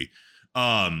that movie.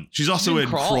 She's also in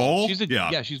Crawl.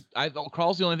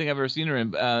 Crawl's the only thing I've ever seen her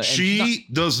in. She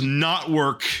does not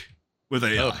work with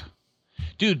AI. Ugh.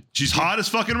 Dude, she's hot as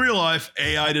fucking real life.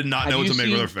 AI did not know what to make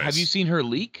with her face. Have you seen her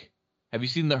leak? Have you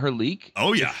seen her leak?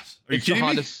 Oh yeah. Are you kidding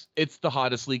me? It's the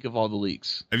hottest leak of all the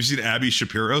leaks. Have you seen Abby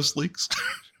Shapiro's leaks?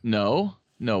 No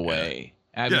way.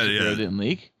 Abby Shapiro didn't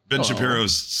leak. Ben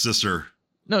Shapiro's sister.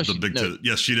 No,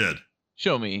 yes, she did.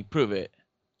 Show me, prove it.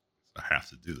 I have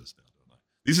to do this now, don't I?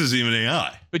 This isn't even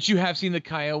AI. But you have seen the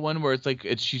Kaya one where it's like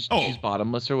she's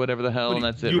bottomless or whatever the hell, and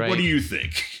that's it, right? What do you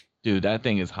think? Dude, that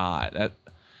thing is hot.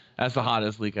 That's the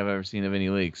hottest leak I've ever seen of any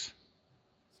leaks.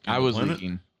 I was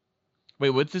leaking. Wait,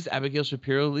 what's this Abigail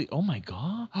Shapiro leak? Oh my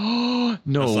god!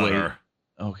 No way. Her.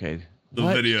 Okay. The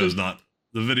video is not.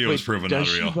 The video is proven not real.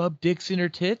 Does she rub dicks in her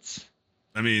tits?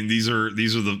 I mean, these are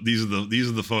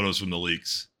the photos from the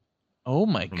leaks. Oh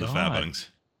my god. From the fappings.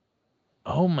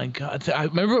 Oh my god! I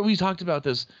remember we talked about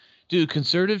this, dude.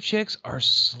 Conservative chicks are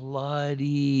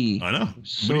slutty. I know.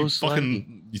 So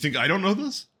slutty. You think I don't know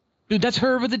this? Dude, that's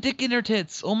her with a dick in her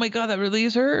tits. Oh my god, that really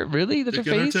is her? Really? That's dick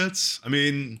her face? In her tits? I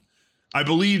mean, I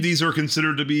believe these are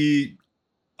considered to be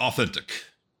authentic.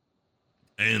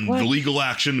 And the legal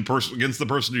action against the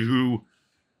person who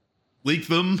leaked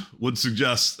them would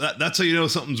suggest that's how you know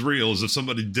something's real, is if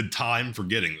somebody did time for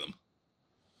getting them.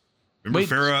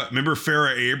 Remember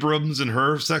Farrah Abrams and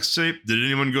her sex tape? Did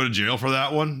anyone go to jail for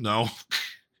that one? No.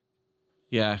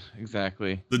 Yeah,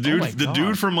 exactly. The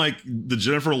dude from like the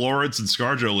Jennifer Lawrence and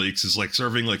ScarJo leaks is like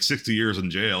serving like 60 years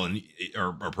in jail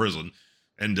or prison,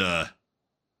 and that's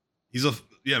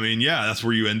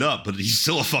where you end up. But he's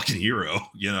still a fucking hero,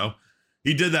 you know.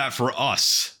 He did that for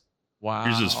us. Wow.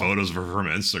 Here's his photos from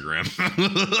Instagram.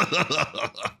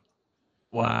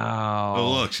 Wow.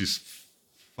 Oh look, she's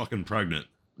fucking pregnant.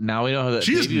 Now we know that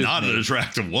she is not an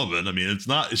attractive woman. I mean, it's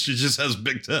not. She just has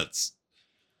big tits.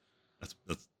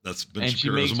 That's Ben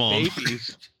Shapiro's mom. And she makes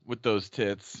babies with those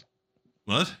tits.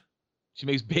 What? She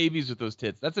makes babies with those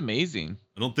tits. That's amazing.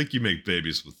 I don't think you make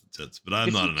babies with the tits, but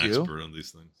I'm not an expert on these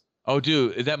things. Oh,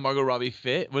 dude, is that Margot Robbie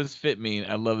fit? What does fit mean?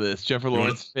 I love this. Jennifer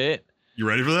Lawrence fit. You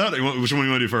ready for that? Which one do you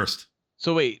want to do first?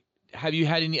 So wait, have you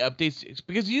had any updates?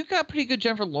 Because you got pretty good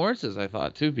Jennifer Lawrences, I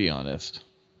thought, to be honest.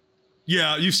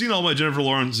 Yeah, you've seen all my Jennifer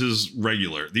Lawrences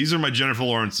regular. These are my Jennifer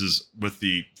Lawrences with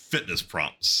the fitness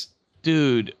prompts.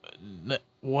 Dude,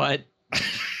 what?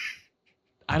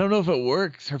 I don't know if it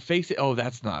works. Her face. Oh,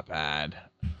 that's not bad.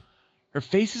 Her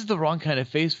face is the wrong kind of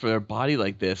face for her body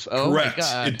like this. Oh correct. My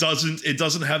god. It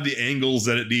doesn't have the angles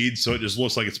that it needs, so it just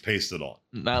looks like it's pasted on.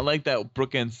 Not like that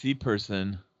Brooke NC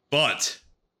person. But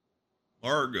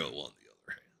Margot, on the other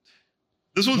hand,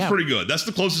 this one's pretty good. That's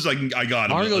the closest I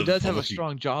got. Margot does have a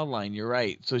strong jawline. You're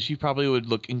right. So she probably would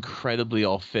look incredibly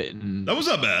all fit. And that was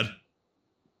not bad.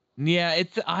 Yeah,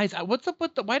 it's the eyes. What's up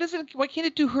with why can't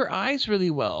it do her eyes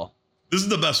really well? This is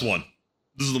the best one.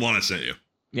 This is the one I sent you.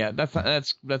 Yeah,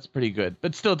 that's pretty good.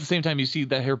 But still, at the same time, you see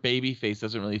that her baby face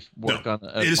doesn't really work on.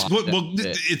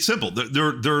 It's simple.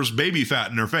 There's baby fat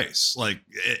in her face,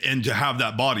 and to have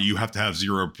that body, you have to have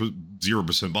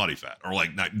 0% body fat, or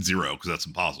like not zero because that's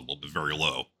impossible, but very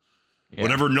low. Yeah.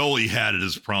 Whatever Noli had at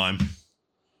his prime.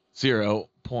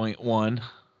 0.1. What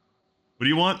do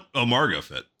you want? Oh, Margot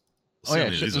fit.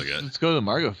 Let's go to the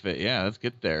Margot fit. Yeah, let's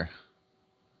get there.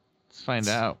 Let's find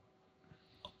out.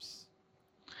 Let's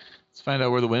find out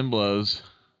where the wind blows.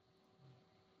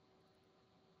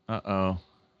 Uh-oh.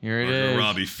 Here it is.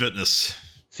 Robbie Fitness.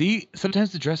 See,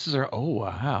 sometimes the dresses are, oh,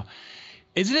 wow.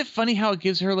 Isn't it funny how it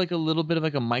gives her like a little bit of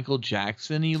like a Michael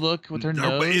Jackson-y look with her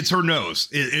nose? It's her nose.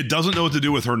 It doesn't know what to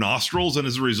do with her nostrils, and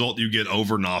as a result, you get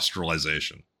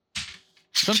over-nostralization.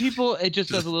 Some people, it just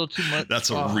does a little too much. That's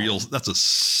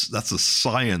a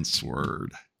science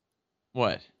word.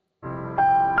 What?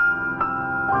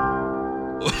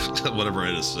 Whatever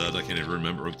I just said, I can't even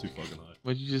remember. I'm too fucking high.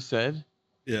 What you just said?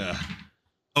 Yeah.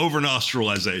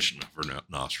 Over-nostralization of her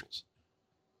nostrils.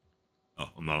 Oh,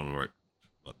 I'm not on the right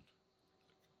button.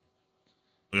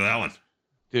 Look at that one.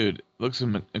 Dude, looks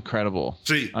incredible.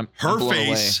 See, her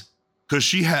face, because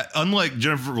she had, unlike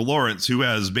Jennifer Lawrence, who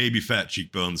has baby fat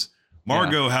cheekbones,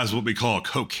 Margot has what we call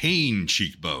cocaine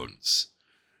cheekbones.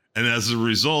 And as a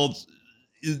result,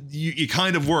 it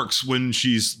kind of works when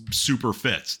she's super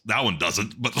fit. That one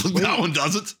doesn't, but that one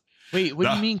doesn't. Wait, what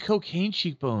do you mean cocaine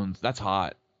cheekbones? That's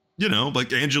hot. You know,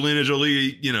 like Angelina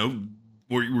Jolie,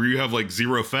 where you have like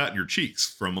zero fat in your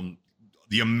cheeks from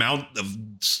the amount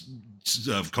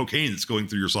of cocaine that's going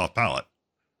through your soft palate.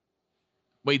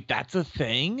 Wait, that's a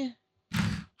thing?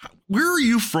 Where are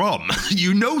you from?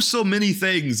 You know so many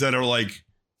things that are like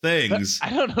things. I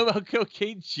don't know about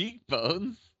cocaine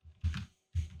cheekbones.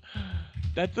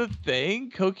 That's a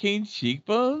thing? Cocaine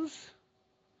cheekbones?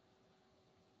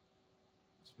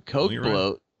 Coke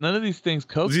bloat. Right. None of these things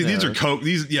coke. These are coke.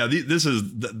 This is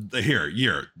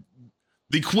here.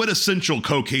 The quintessential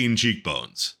cocaine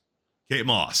cheekbones. Kate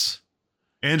Moss.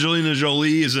 Angelina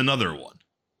Jolie is another one.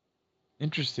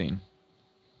 Interesting.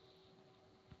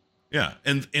 Yeah,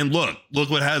 and look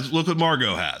what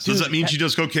Margot has. Does that mean she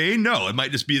does cocaine? No, it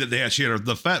might just be that she had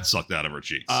the fat sucked out of her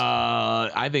cheeks.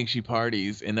 I think she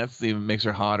parties, and that's even makes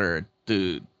her hotter.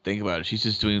 Dude, think about it. She's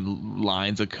just doing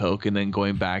lines of coke and then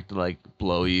going back to like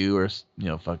blow you or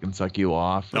fucking suck you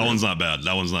off. That one's not bad.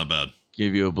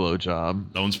 Give you a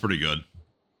blowjob. That one's pretty good.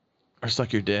 Or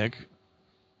suck your dick.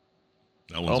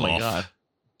 That one's off. God,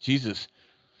 Jesus,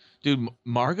 dude,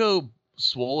 Margot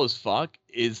swole as fuck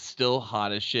is still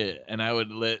hot as shit, and I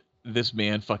would let this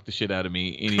man fuck the shit out of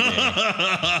me any day.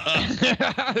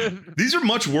 These are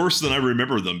much worse than I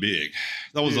remember them being.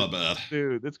 That was not bad.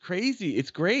 Dude, that's crazy. It's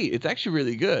great. It's actually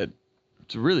really good.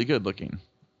 It's really good looking.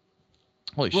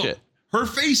 Holy shit. Her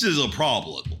face is a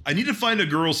problem. I need to find a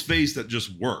girl's face that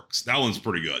just works. That one's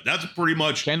pretty good. That's pretty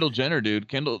much Kendall Jenner, dude.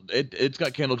 It's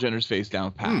got Kendall Jenner's face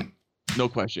down pat. No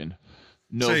question.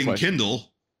 Saying question.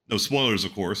 Kindle. No spoilers,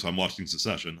 of course. I'm watching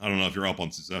Succession. I don't know if you're up on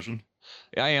Succession.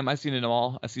 Yeah, I am. I've seen it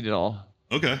all.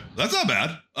 Okay, that's not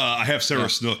bad. I have Sarah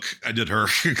Snook. I did her.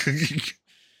 Who?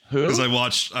 Because I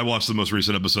watched the most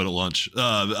recent episode at lunch.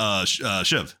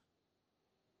 Shiv.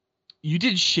 You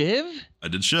did Shiv? I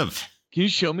did Shiv. Can you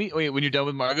show me? Wait, when you're done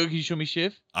with Margot, can you show me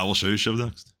Shiv? I will show you Shiv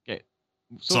next. Okay.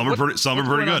 So some are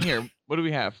pretty good. Here? What do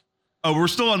we have? Oh, we're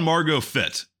still on Margot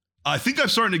Fit. I think I'm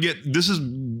starting to get. This is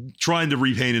trying to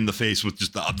repaint in the face with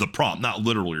just the prompt, not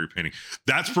literally repainting.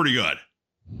 That's pretty good.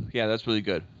 Yeah, that's really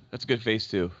good. That's a good face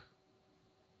too.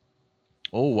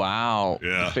 Oh wow.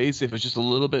 Yeah. The face, if it's just a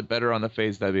little bit better on the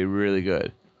face, that'd be really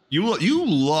good. You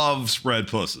love spread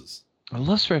pussies. I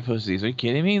love spread pussies. Are you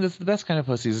kidding me? That's the best kind of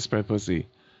pussy is a spread pussy.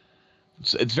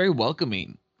 It's very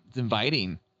welcoming. It's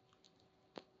inviting.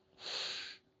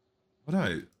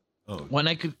 Anytime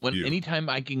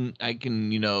I can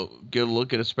get a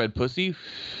look at a spread pussy,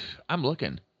 I'm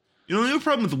looking. The only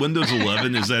problem with Windows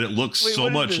 11 is that it looks so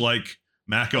much like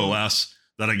Mac OS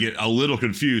that I get a little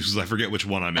confused because I forget which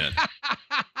one I'm in. It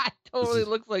totally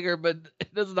looks like her, but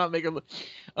it does not make her look.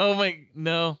 Oh my,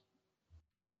 no.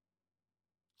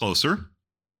 Closer.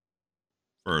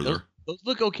 Further. Those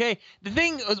look okay. The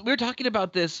thing we were talking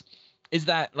about this is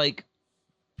that like.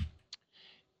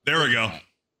 There we go.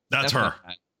 That's her.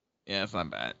 Yeah, it's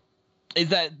not bad. Is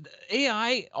that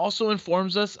AI also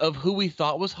informs us of who we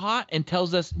thought was hot and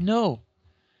tells us no,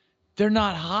 they're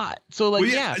not hot. So like,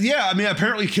 yeah. I mean,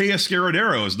 apparently Kaya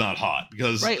Scaradero is not hot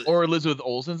because or Elizabeth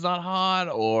Olsen's not hot,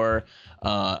 or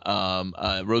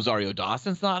Rosario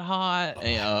Dawson's not hot.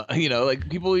 Like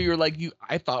people you're like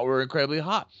I thought were incredibly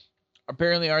hot,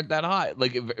 apparently aren't that hot.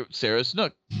 Like Sarah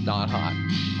Snook, not hot.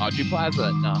 Audrey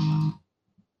Plaza, not hot.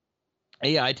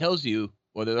 AI tells you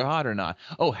whether they're hot or not.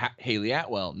 Oh, Haley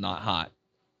Atwell, not hot.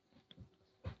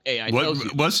 AI tells you.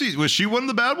 Was she one of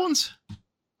the bad ones?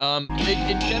 In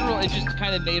general, it just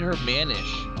kind of made her mannish,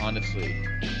 honestly.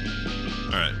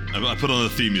 All right, I put on the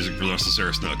theme music for the rest of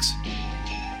Sarah Snooks.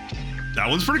 That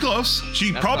one's pretty close.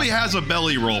 She probably has a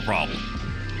belly roll problem.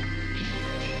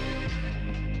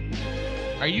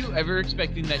 Are you ever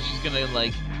expecting that she's gonna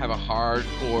like have a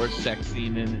hardcore sex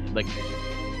scene in like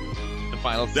the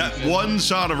final season? That one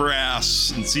shot of her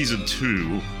ass in season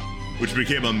 2, which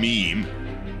became a meme.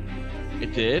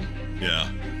 It did? Yeah.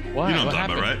 Why? You know what I'm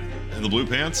talking about, right? In the blue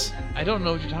pants? I don't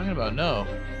know what you're talking about, no.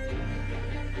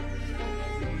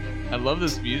 I love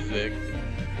this music.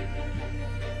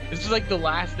 This is like the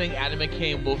last thing Adam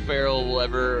McKay and Will Ferrell will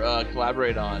ever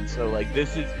collaborate on. So like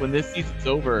this is when this season's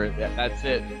over, that's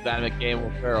it. Adam McKay and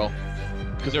Will Ferrell.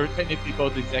 Because they were technically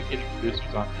both executive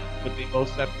producers on it, but they both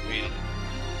separated.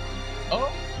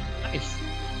 Oh, nice.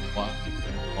 Wow.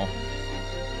 Oh.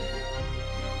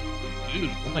 Dude,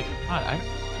 oh my god.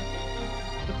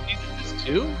 What season is this,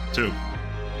 2? 2.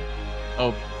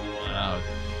 Oh, wow.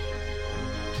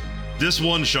 This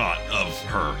one shot of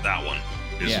her, that one,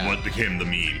 is what became the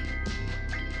meme.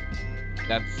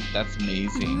 That's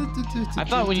amazing. I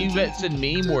thought when you said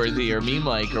meme worthy or meme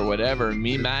like or whatever,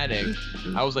 meme-matic,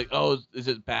 I was like, oh, is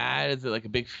it bad? Is it like a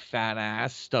big fat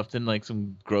ass stuffed in like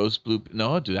some gross blue?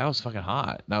 No, dude, that was fucking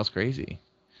hot. That was crazy.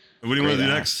 What do you want to do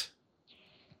next?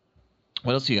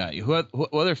 What else you got?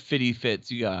 What other fitty fits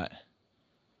you got?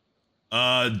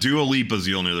 Dua Lipa's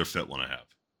the only other fit one I have.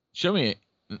 Show me it.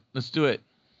 Let's do it.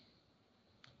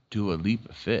 Dua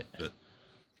Lipa fit. Fit.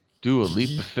 Dua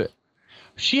Lipa fit.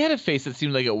 She had a face that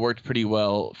seemed like it worked pretty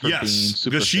well for being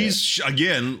super because fit. she's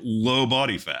again low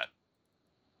body fat,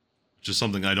 which is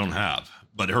something I don't have,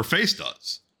 but her face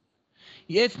does.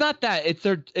 Yeah, it's not that.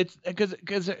 It's because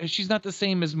she's not the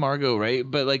same as Margot, right?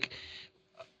 But like,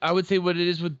 I would say what it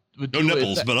is with No Dua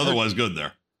nipples, but otherwise good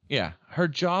there. Yeah, her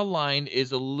jawline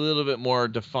is a little bit more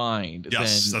defined.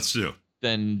 Yes, that's true.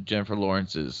 Than Jennifer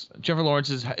Lawrence's. Jennifer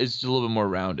Lawrence's is a little bit more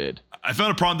rounded. I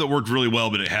found a problem that worked really well,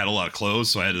 but it had a lot of clothes,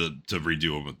 so I had to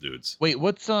redo them with dudes. Wait,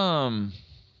 what's her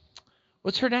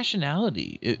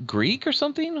nationality? Greek or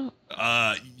something?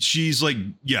 She's like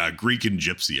Greek and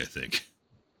Gypsy, I think.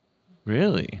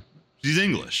 Really? She's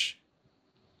English.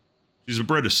 She's a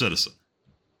British citizen.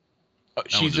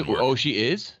 She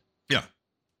is? Yeah.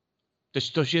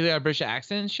 Does she have a British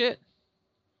accent and shit?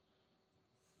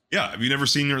 Yeah, have you never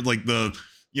seen her like the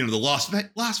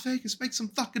Las Vegas make some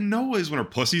fucking noise when her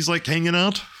pussy's like hanging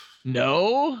out?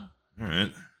 No. All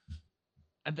right.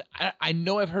 I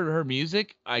know I've heard her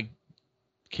music. I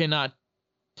cannot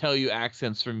tell you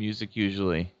accents for music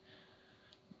usually.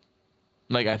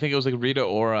 Like I think it was like Rita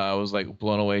Ora. I was like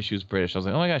blown away. She was British. I was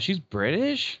like, oh my gosh, she's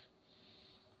British.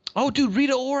 Oh, dude,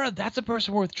 Rita Ora. That's a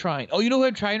person worth trying. Oh, you know who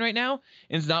I'm trying right now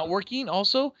and it's not working.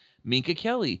 Also, Minka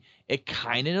Kelly. It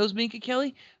kind of knows Minka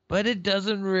Kelly, but it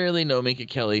doesn't really know Minka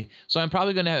Kelly. So I'm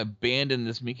probably going to abandon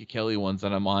this Minka Kelly ones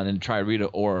that I'm on and try Rita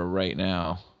Ora right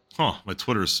now. Huh, my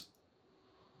Twitter's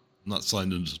not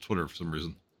signed into Twitter for some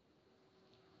reason.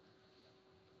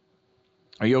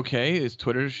 Are you okay? Is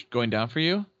Twitter going down for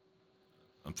you?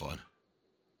 I'm fine.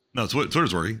 No,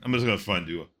 Twitter's working. I'm just going to find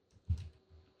Dua.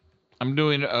 I'm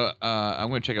doing, I'm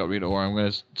going to check out Rita Ora. I'm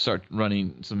going to start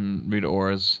running some Rita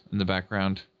Oras in the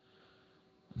background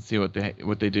and see what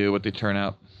they do, what they turn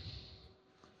out.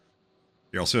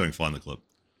 Yeah, I'll see if I can find the clip.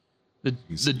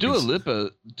 The Dua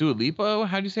Lipa,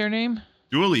 how do you say her name?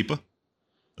 Dua Lipa.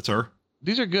 That's her.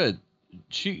 These are good.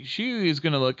 She is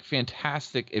going to look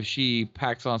fantastic if she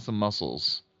packs on some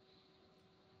muscles.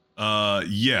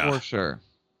 Yeah. For sure.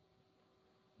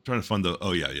 I'm trying to find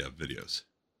videos.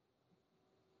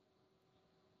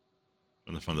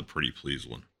 Trying to find the Pretty Please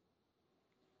one.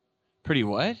 Pretty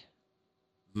what?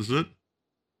 Is this it?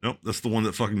 Nope, that's the one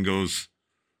that fucking goes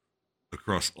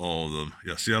across all of them.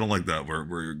 Yeah, see, I don't like that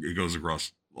where it goes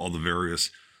across all the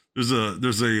various. There's a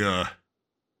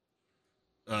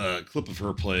clip of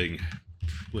her playing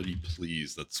Pretty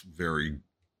Please that's very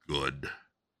good.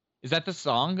 Is that the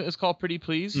song? It's called Pretty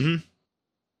Please? Mm-hmm.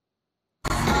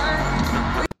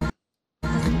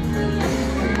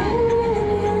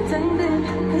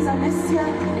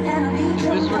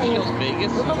 This is where she goes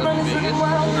Vegas? Vegas?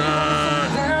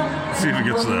 Let's see if it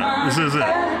gets to that. This is it.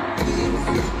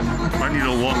 I need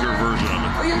a longer version of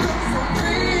it.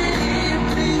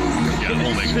 Yeah, it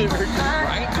won't make it.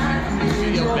 Right?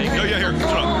 Oh, yeah, here.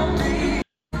 Shut up.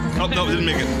 Oh, no, it didn't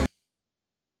make it.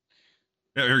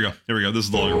 Yeah, here we go. Here we go. This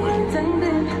is the longer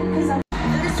version.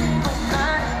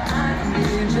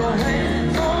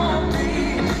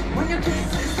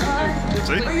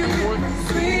 See?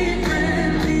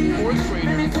 Fourth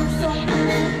graders.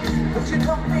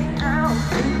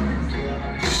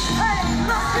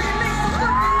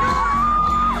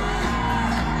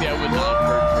 Yeah, it would not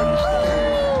hurt British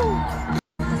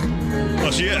though.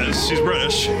 Well, she is. She's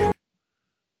British.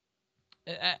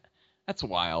 That's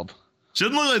wild. She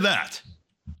doesn't look like that.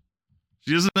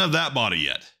 She doesn't have that body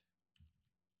yet.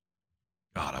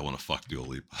 God, I want to fuck Dua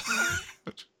Lipa.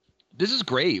 This is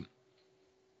great.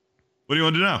 What do you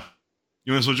want to do now?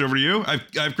 You want to switch over to you? I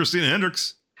have Christina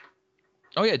Hendricks.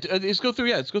 Oh yeah, let's go through.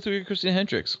 Yeah, let's go through Christina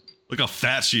Hendricks. Look how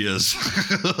fat she is.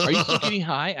 Are you still getting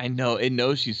high? I know. It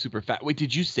knows she's super fat. Wait,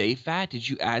 did you say fat? Did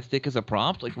you add thick as a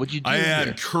prompt? Like, what'd you do? I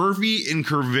had curvy and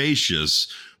curvaceous,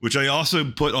 which I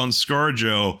also put on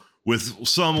ScarJo with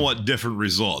somewhat different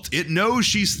results. It knows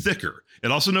she's thicker.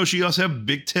 It also knows she also have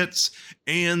big tits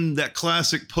and that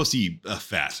classic pussy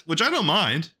fat, which I don't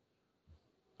mind.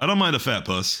 I don't mind a fat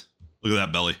puss. Look at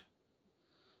that belly.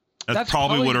 That's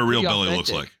probably what her real belly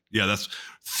looks like. Yeah, that's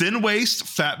thin waist,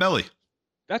 fat belly.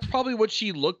 That's probably what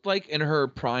she looked like in her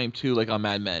prime too, like on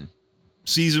Mad Men.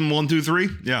 Season 1, 2, 3.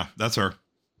 Yeah, that's her.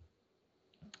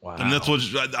 Wow. And that's what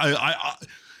I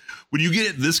when you get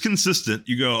it this consistent,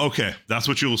 you go, okay, that's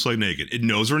what she looks like naked. It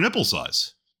knows her nipple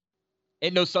size.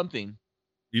 It knows something.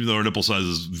 Even though her nipple size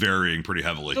is varying pretty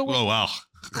heavily. So oh, wow.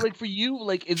 Like for you,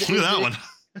 like is Look at that one.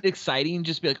 exciting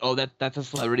just be like, oh, that's a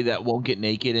celebrity that won't get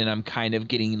naked, and I'm kind of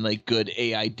getting like good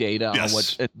AI data on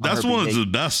what that's one of the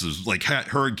best is like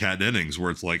her and Kat Dennings,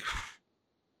 where it's like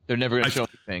they're never gonna show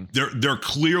anything. They're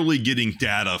clearly getting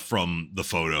data from the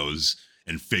photos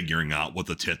and figuring out what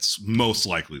the tits most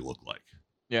likely look like.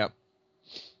 Yeah.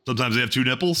 Sometimes they have 2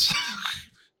 nipples.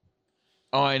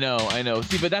 Oh, I know.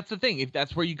 See, but that's the thing. If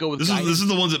that's where you go with this is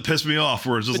the ones that piss me off,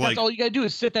 where it's just that's all you gotta do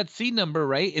is set that seed number,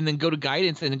 right? And then go to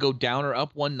guidance and then go down or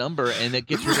up 1 number, and it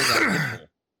gets rid of that nipple.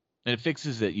 And it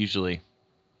fixes it usually.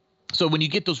 So when you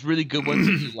get those really good ones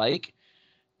that you like,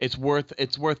 it's worth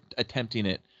attempting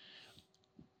it.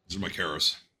 These are my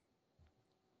Caras.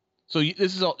 So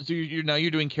this is all. So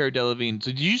you're doing Cara Delevingne.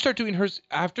 So did you start doing hers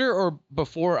after or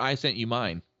before I sent you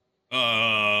mine?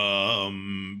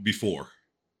 Before.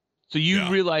 So you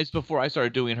realized before I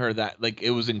started doing her that like it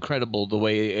was incredible the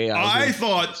way AI. I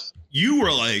thought you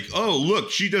were like, oh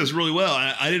look, she does really well.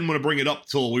 I didn't want to bring it up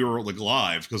till we were like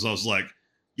live because I was like,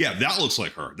 yeah, that looks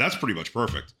like her. That's pretty much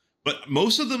perfect. But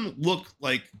most of them look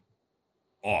like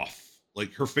off.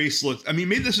 Like her face looks. I mean,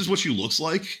 maybe this is what she looks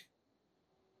like.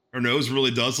 Her nose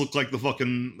really does look like the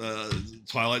fucking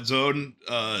Twilight Zone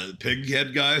pig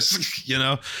head guys. You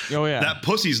know? Oh yeah. That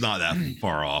pussy's not that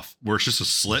far off. Where it's just a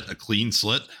slit, a clean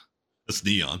slit. That's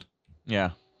neon.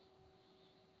 Yeah.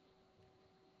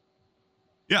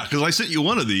 Yeah, because I sent you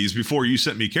one of these before you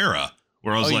sent me Cara,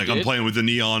 where I was like, I'm playing with the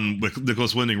neon with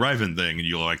Nicholas Winding Refn thing, and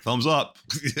you were like, thumbs up.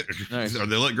 Nice. They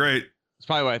look great. That's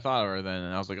probably what I thought of her then,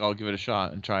 and I was like, I'll give it a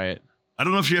shot and try it. I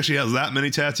don't know if she actually has that many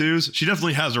tattoos. She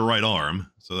definitely has her right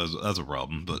arm, so that's a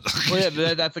problem. But well,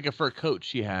 yeah, that's like a fur coat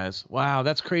she has. Wow,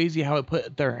 that's crazy how it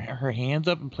put her hands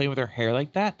up and play with her hair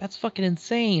like that. That's fucking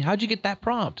insane. How'd you get that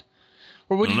prompt?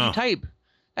 Or what did you type?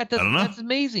 I don't know. That's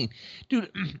amazing. Dude,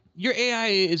 your AI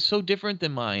is so different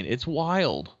than mine. It's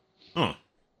wild. Huh.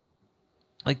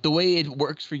 Like the way it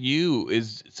works for you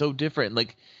is so different.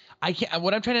 Like I can't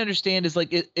what I'm trying to understand is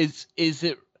like is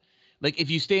it like if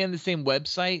you stay on the same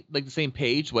website, like the same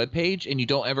web page, and you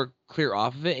don't ever clear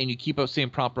off of it and you keep a same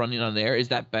prompt running on there, is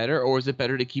that better? Or is it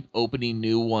better to keep opening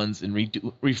new ones and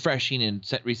refreshing and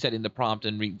resetting the prompt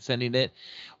and resending it?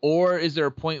 Or is there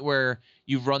a point where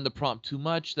you've run the prompt too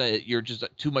much that you're just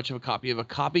too much of a copy of a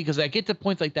copy? Because I get to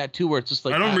points like that too, where it's just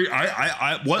like I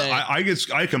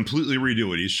completely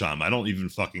redo it each time. I don't even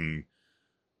fucking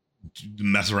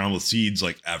mess around with seeds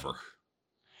like ever.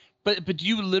 But do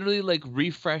you literally like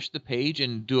refresh the page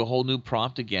and do a whole new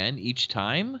prompt again each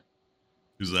time?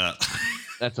 Who's that?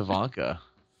 That's Ivanka.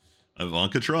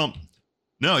 Ivanka Trump.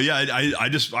 No, yeah, I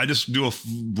just do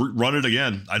run it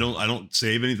again. I don't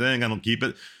save anything. I don't keep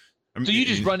it. So you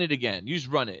just run it again. You just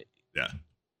run it. Yeah.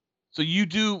 So you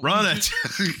do run it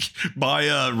by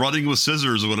running with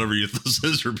scissors or whatever the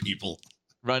scissor people.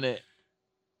 Run it.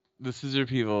 The scissor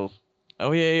people.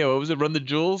 Oh yeah. What was it? Run the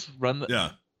jewels.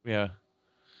 Yeah.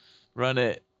 Run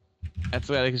it. That's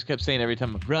what I just kept saying every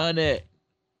time. Run it.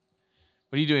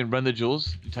 What are you doing? Run the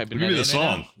jewels? You type in Give me the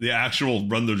song. The actual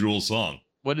Run the Jewels song.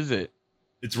 What is it?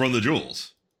 It's Run the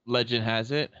Jewels. Legend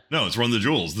has it? No, it's Run the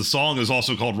Jewels. The song is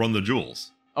also called Run the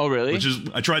Jewels. Oh, really? Which is,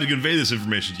 I tried to convey this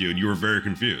information to you, and you were very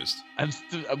confused. I was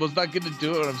not going to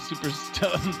do it. I'm super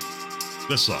stunned.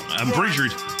 This song. I'm pretty sure.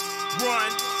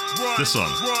 This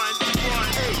song.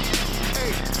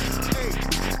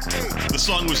 This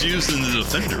song was used in The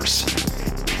Defenders.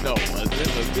 No,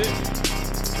 was it?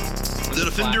 The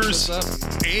Defenders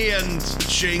and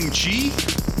Shang-Chi,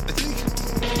 I think.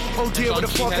 Oh dear, what the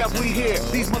fuck have we here?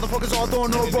 These motherfuckers all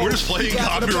throwing no rope. We're just playing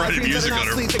copyrighted music on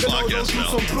our podcast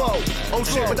now. Oh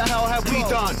shit, what the hell have we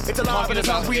done? It's alive and it's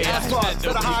not we ass fuck.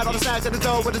 Better hide on the sides of the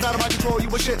door, but it's out of my control. You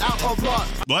was shit out of luck.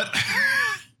 What?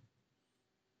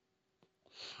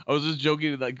 I was just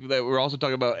joking like that we're also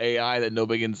talking about AI that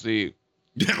nobody can see.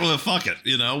 Yeah, well, fuck it.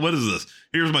 You know, what is this?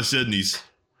 Here's my Sydney's.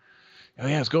 Oh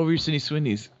yeah, let's go over your Sydney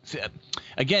Swindy's.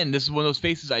 Again, this is one of those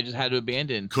faces I just had to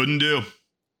abandon. Couldn't do.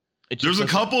 There's a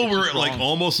couple where it like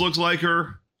almost looks like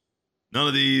her. None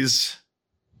of these.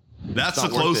 That's the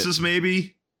closest, maybe.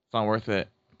 It's not worth it.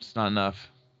 It's not enough.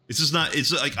 It's just not.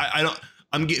 It's like I don't.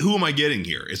 Who am I getting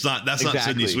here? It's not. That's not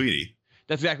Sydney Sweetie.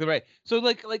 That's exactly right. So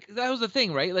like that was the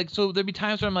thing, right? Like so there'd be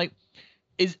times where I'm like,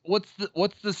 what's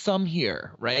the sum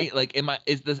here, right? Like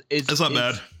that's not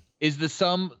bad. Is the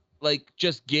sum like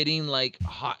just getting like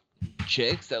hot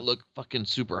chicks that look fucking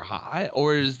super hot,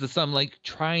 or is the sum like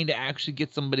trying to actually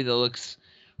get somebody that looks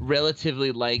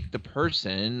relatively like the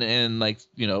person and like,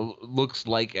 you know, looks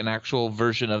like an actual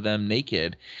version of them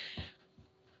naked?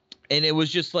 And it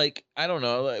was just like, I don't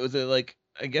know, was it like,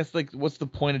 I guess like what's the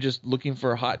point of just looking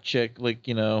for a hot chick, like,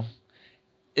 you know,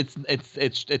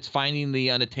 it's finding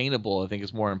the unattainable. I think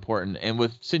is more important. And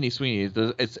with Sydney Sweeney,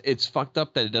 it's fucked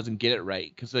up that it doesn't get it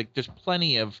right, because like there's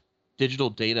plenty of digital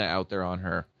data out there on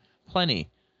her, plenty.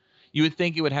 You would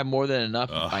think it would have more than enough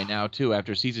by now too,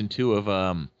 after season 2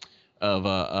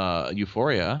 of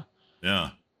Euphoria. Yeah.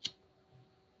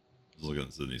 Look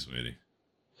at Sydney Sweeney.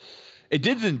 It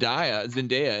did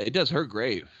Zendaya. It does her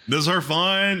great. Does her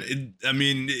fine.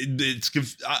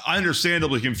 I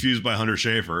understandably confused by Hunter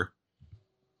Schafer.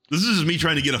 This is me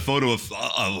trying to get a photo of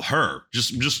her.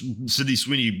 Just Sydney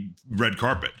Sweeney red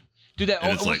carpet. Dude, that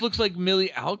almost looks like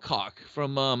Millie Alcock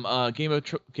from Game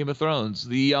of Thrones,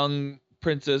 the young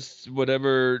princess,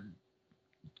 whatever,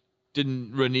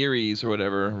 Rhaenyra,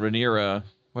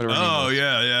 whatever. Oh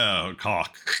yeah,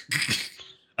 cock.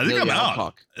 I think Millie I'm out.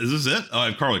 Alcock. Is this it? Oh, I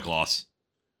have Carly Kloss.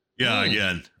 Yeah,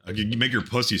 again, I could make her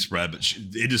pussy spread, but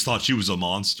they just thought she was a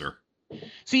monster.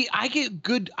 See, I get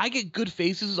good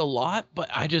faces a lot, but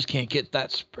I just can't get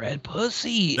that spread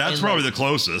pussy. That's probably the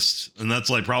closest, and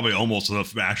that's like probably almost an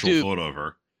actual photo of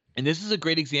her. And this is a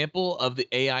great example of the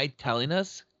AI telling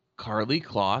us Carly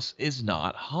Kloss is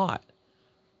not hot.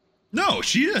 No,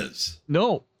 she is.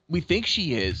 No, we think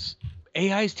she is.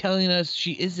 AI is telling us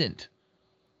she isn't.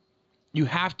 You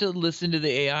have to listen to the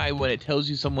AI when it tells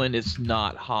you someone is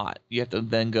not hot. You have to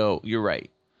then go, you're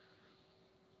right.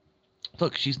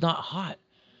 Look, she's not hot.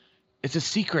 It's a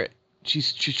secret.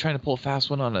 She's trying to pull a fast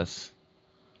one on us.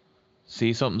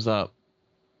 See, something's up.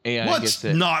 AI What's gets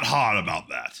it. not hot about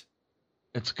that?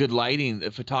 It's good lighting,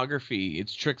 the photography.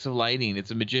 It's tricks of lighting.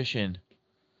 It's a magician.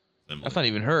 Emily. That's not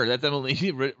even her. That's Emily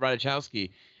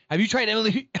Ratajkowski. Have you tried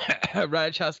Emily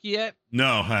Ratajkowski yet?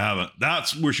 No, I haven't.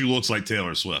 That's where she looks like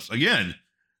Taylor Swift. Again,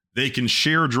 they can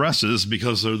share dresses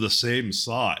because they're the same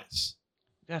size.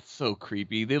 That's so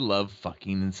creepy. They love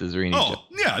fucking and scissoring each other. Oh,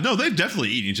 yeah. No, they've definitely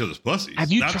eaten each other's pussies.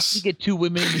 Have you tried to get 2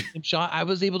 women in the same shot? I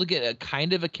was able to get a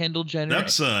kind of a Kendall Jenner.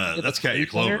 That's Katya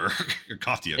Clover.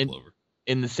 Katya Clover.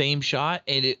 In the same shot,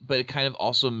 but it kind of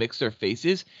also mixed their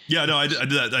faces. Yeah, no, I did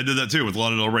that. I did that too with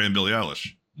Lana Del Rey and Billie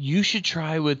Eilish. You should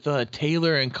try with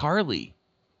Taylor and Carly.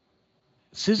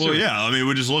 Scissor. Well, yeah. I mean, it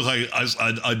would just look like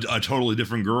a totally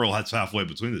different girl that's halfway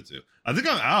between the two. I think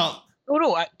I'm out. Oh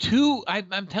no,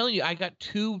 I'm telling you, I got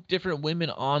 2 different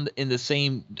women in the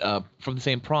same from the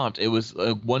same prompt. It was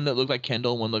one that looked like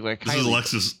Kendall, one looked like Kylie.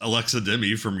 This is Alexa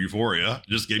Demi from Euphoria.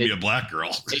 Just gave me a black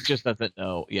girl. It just doesn't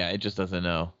know. Yeah, it just doesn't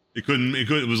know. It couldn't.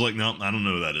 It was like, no, I don't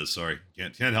know who that is. Sorry,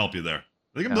 can't help you there.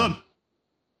 I think I'm done.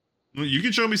 Well, you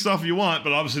can show me stuff if you want,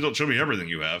 but obviously don't show me everything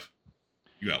you have.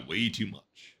 You got way too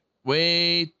much.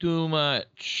 Way too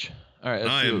much. All right,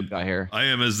 let's see what we got here. I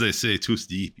am, as they say, too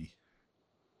sleepy.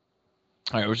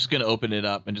 All right, we're just gonna open it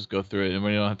up and just go through it, and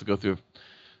we don't have to go through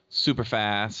super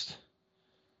fast.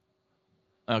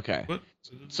 Okay. What?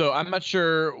 So I'm not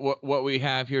sure what we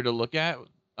have here to look at.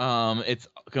 It's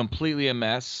completely a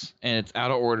mess and it's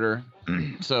out of order.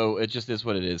 So it just is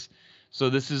what it is. So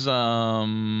this is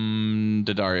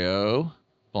Daddario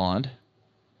blonde.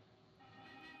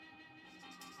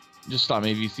 Just stop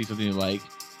me if you see something you like,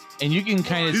 and you can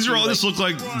kind of. These are all just look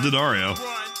like Daddario.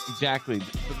 Exactly.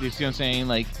 You see what I'm saying?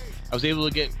 Like, I was able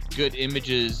to get good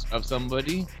images of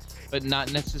somebody, but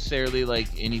not necessarily like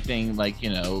anything like,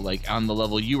 like on the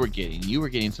level you were getting. You were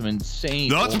getting some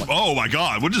insane. Oh my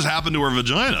God. What just happened to her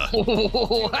vagina?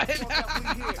 What?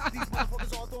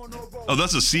 Oh,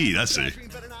 that's a C. That's C.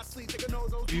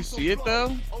 Do you see it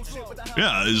though?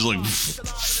 Yeah, it's like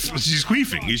she's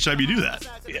queefing each time you do that.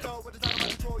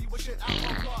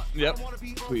 Yep.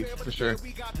 Queef, for sure.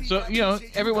 So,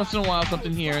 every once in a while,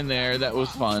 something here and there that was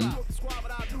fun.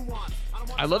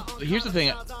 Here's the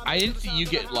thing. I didn't see you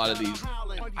get a lot of these.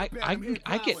 I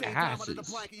get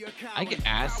asses. I get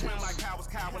asses.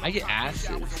 I get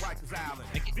asses.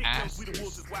 I get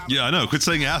asses. Yeah, I know. Quit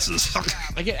saying asses.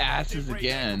 I get asses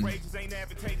again.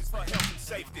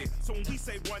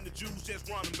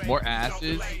 More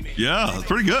asses. Yeah, it's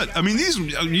pretty good. I mean, these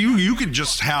you could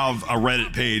just have a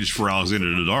Reddit page for Alexander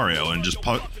Daddario and just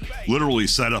literally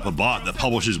set up a bot that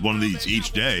publishes one of these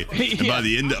each day. And by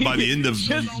the end of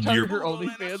just your her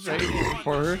OnlyFans right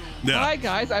for her. Yeah. Hi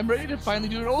guys, I'm ready to finally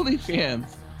do an OnlyFans.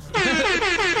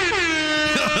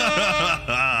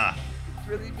 It's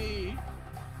really me.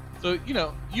 So,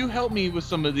 you helped me with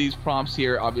some of these prompts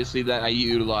here, obviously, that I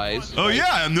utilize. Oh, right? Yeah,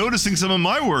 I'm noticing some of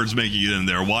my words making it in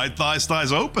there. Wide thighs,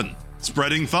 thighs open.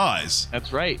 Spreading thighs.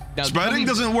 That's right. Now, spreading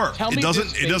doesn't work. It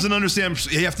doesn't understand.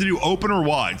 You have to do open or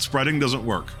wide. Spreading doesn't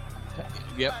work.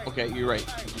 Yep, okay, you're right.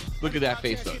 Look at that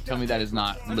face, though. Tell me that is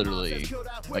not literally,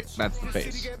 like, that's the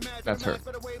face. That's her.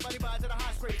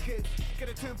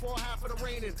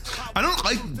 I don't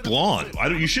like blonde.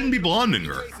 You shouldn't be blonding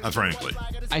her, frankly.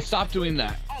 I stopped doing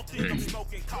that.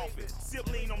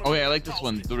 Oh yeah, I like this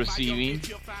one. The receiving.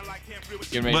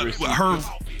 But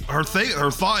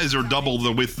her thighs are double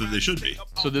the width that they should be.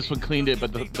 So this one cleaned it,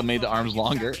 but they made the arms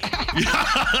longer.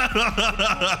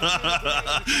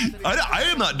 I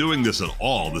am not doing this at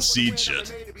all. The seed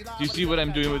shit. Do you see what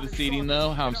I'm doing with the seeding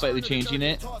though? How I'm slightly changing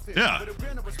it? Yeah.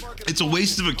 It's a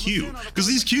waste of a cue because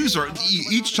these cues are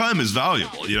each time is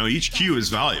valuable. You know, each cue is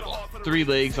valuable. 3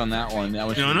 legs on that one. That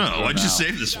was. No. I just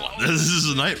saved this one. This is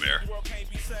a nightmare.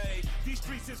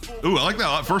 Ooh, I like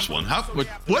that first one.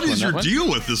 What is your deal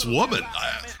with this woman?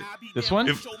 This one?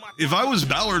 If I was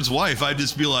Ballard's wife, I'd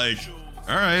just be like,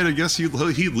 all right, I guess he'd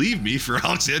leave me for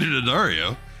Alexander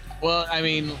Daddario. Well, I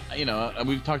mean, you know,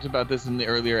 we've talked about this in the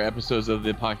earlier episodes of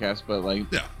the podcast, but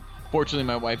like, yeah. Fortunately,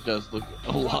 my wife does look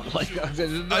a lot like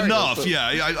Alexander Daddario. Enough, so.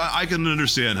 Yeah. I can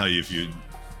understand how you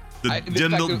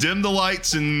dim the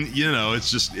lights, and you know,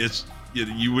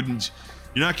 you wouldn't.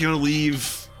 You're not gonna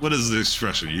leave. What is the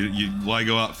expression? You why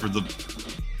go out for the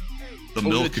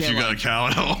milk if you got a cow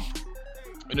at home?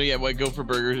 No, yeah. Why go for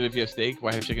burgers if you have steak?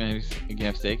 Why have chicken if you can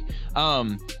have steak?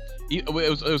 It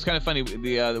was kind of funny.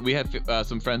 We had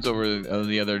some friends over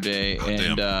the other day,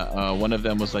 one of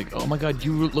them was like, "Oh my God,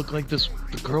 you look like the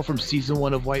girl from season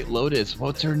 1 of White Lotus.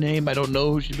 What's her name? I don't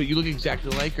know who she, but you look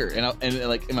exactly like her." And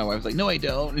my wife was like, "No, I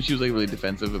don't," and she was like really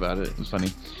defensive about it. It was funny.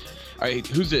 All right,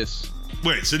 who's this?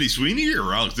 Wait, Sydney Sweeney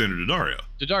or Alexander Daddario?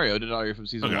 Daddario from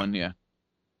season 1, yeah.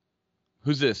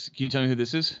 Who's this? Can you tell me who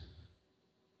this is?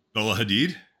 Bella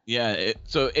Hadid? Yeah,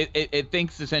 it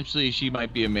thinks essentially she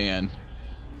might be a man.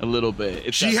 A little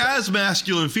bit. She has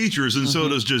masculine features, and so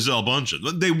does Gisele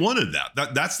Bündchen. They wanted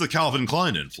that. That's the Calvin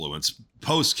Klein influence.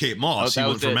 Post Kate Moss, he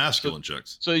went for masculine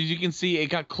chicks. So as you can see, it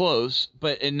got close,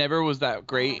 but it never was that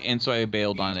great, and so I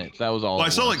bailed on it. That was all. Well, I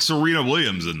saw like Serena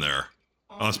Williams in there.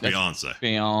 Oh, that's Beyonce.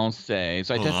 Beyonce.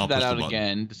 So I tested that out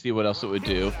again to see what else it would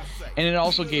do, and it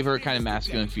also gave her kind of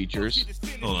masculine features.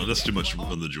 Oh no, that's too much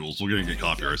from the jewels. We're gonna get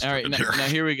copyrights. All right, now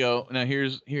here we go. Now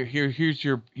here's your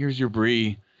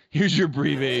Brie. Here's your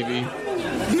Brie, baby. You know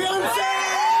what I'm saying?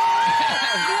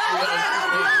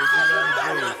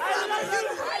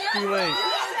 Too late.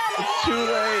 It's too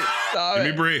late. Stop Give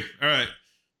me Brie. All right.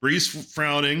 Brie's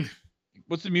frowning.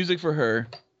 What's the music for her?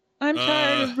 I'm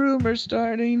tired of rumors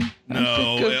starting.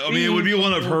 I mean, it would be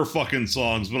one of her fucking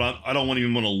songs, but I don't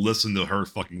even want to listen to her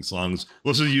fucking songs.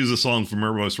 Let's just use a song from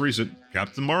her most recent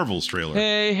Captain Marvel's trailer.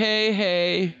 Hey, hey,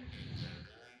 hey.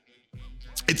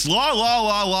 It's la la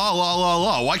la la la la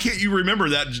la. Why can't you remember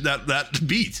that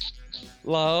beat?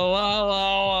 La la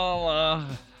la la la.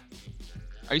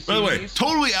 Are you By the way,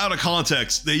 totally out of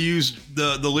context, they used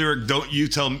the lyric "Don't you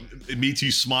tell me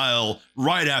to smile"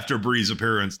 right after Brie's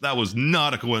appearance. That was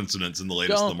not a coincidence in the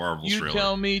latest The Marvels trailer. You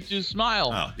tell me to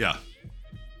smile. Oh yeah.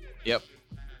 Yep.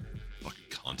 Fucking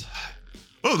cunt.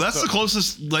 Oh, that's the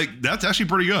closest. Like, that's actually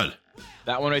pretty good.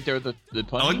 That one right there with the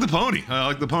pony. I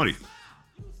like the pony.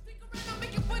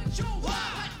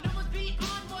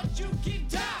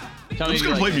 I'm just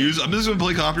gonna play music. I'm just gonna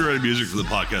play copyrighted music for the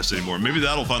podcast anymore. Maybe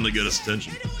that'll finally get us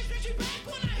attention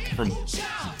from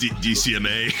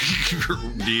DCMA,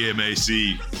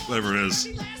 DMAC, whatever it is,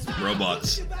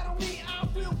 robots.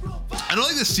 I don't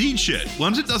like the seed shit.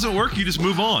 Once it doesn't work, you just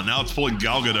move on. Now it's pulling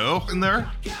Gal Gadot in there.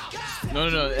 No,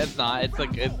 it's not. It's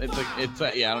like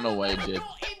yeah, I don't know what it did.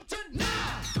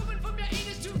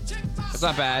 It's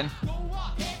not bad.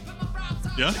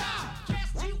 Yeah.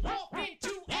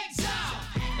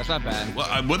 That's not bad.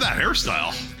 Well, with that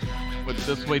hairstyle. With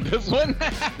this one?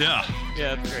 Yeah.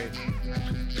 Yeah, that's great.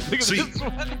 Look at this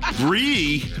one.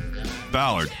 Brie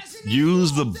Ballard,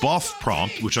 use the buff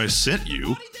prompt, which I sent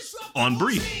you, on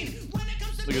Brie.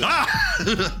 Look at that.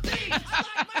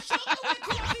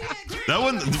 That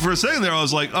one, for a second there, I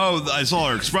was like, oh, I saw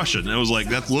her expression. And it was like,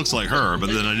 that looks like her, but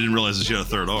then I didn't realize that she had a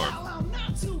third arm.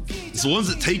 It's the ones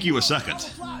that take you a second.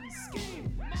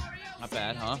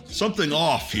 Bad, huh? Something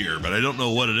off here, but I don't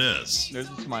know what it is. There's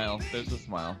a smile.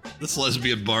 This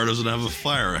lesbian bar doesn't have a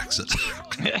fire exit.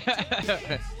 Look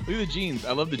at the jeans.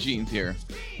 I love the jeans here.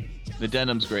 The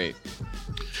denim's great.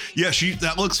 Yeah,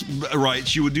 that looks right.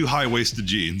 She would do high-waisted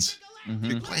jeans.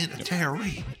 Mm-hmm.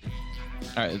 Planetary.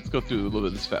 All right, let's go through a little bit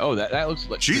of this. Oh, that looks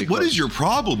like. What is your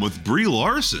problem with Brie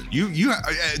Larson? Do you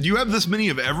have this many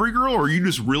of every girl, or are you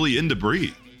just really into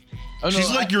Brie? Oh, no,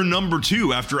 she's like your number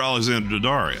 2 after Alexander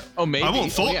Daddario. Oh, maybe. I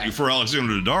won't fault you for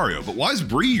Alexander Daddario, but why is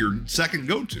Brie your second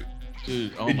go-to?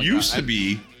 Dude, it used to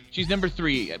be. She's number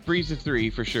 3. Brie's a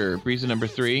 3 for sure. Brie's a number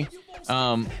 3.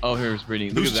 Here's Brittany.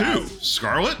 Who's 2?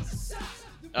 Scarlett?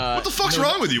 What the fuck's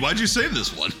wrong with you? Why'd you save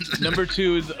this one? Number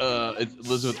 2 is it's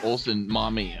Elizabeth Olsen,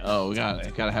 Mommy. Oh,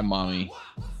 gotta have Mommy.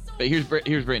 But here's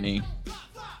Britney.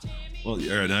 Well,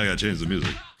 all right, now I gotta change the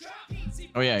music.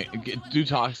 Oh yeah, do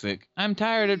Toxic. I'm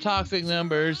tired of toxic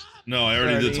numbers. No, I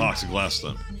already did Toxic last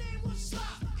time.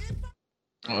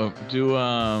 Oh, do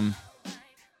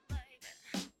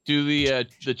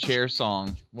the chair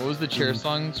song. What was the chair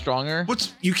song? Stronger?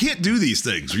 You can't do these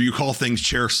things where you call things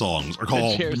chair songs or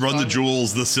call Run the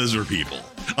Jewels the Scissor People.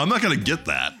 I'm not gonna get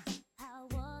that.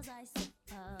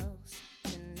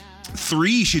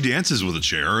 3, she dances with a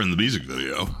chair in the music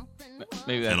video.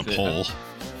 Maybe that's and a pole.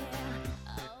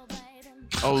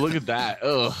 Oh, look at that.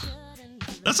 Ugh.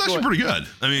 That's actually pretty good.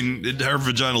 I mean, her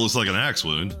vagina looks like an axe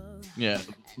wound. Yeah,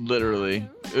 literally.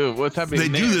 Ew, what's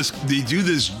happening? They do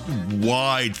this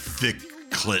wide, thick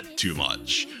clit too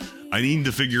much. I need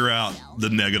to figure out the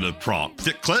negative prompt.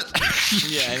 Thick clit?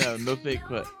 Yeah, I know. No thick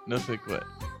clit. No thick clit.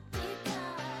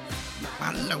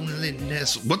 My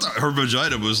loneliness. Her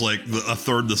vagina was like a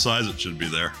third the size it should be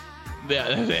there.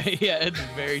 Yeah, yeah, it's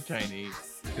very tiny.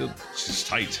 She's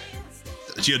tight.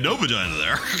 She had no vagina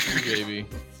there. Baby.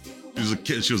 She was a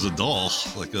kid. She was a doll,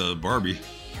 like a Barbie.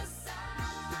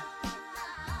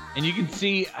 And you can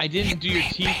see I didn't do your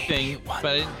teeth thing, but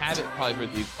I didn't have it probably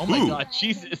for these. Oh my god,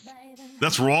 Jesus.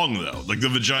 That's wrong though. Like the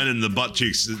vagina and the butt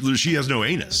cheeks. She has no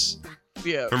anus.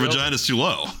 Yeah. Her vagina's too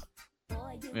low.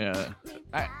 Yeah.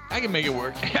 I can make it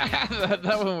work.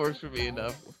 that one works for me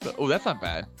enough. Oh, that's not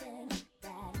bad.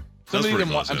 Some of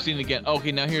these I'm seeing again.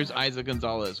 Okay, now here's Isaac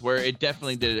Gonzalez, where it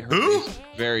definitely did her face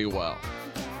very well.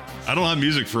 I don't have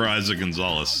music for Isaac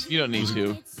Gonzalez. You don't need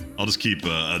to. I'll just keep.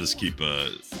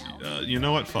 You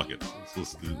know what? Fuck it.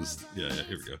 Let's do this. Yeah.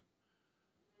 Here we go.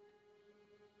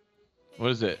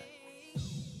 What is it?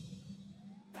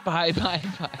 Bye.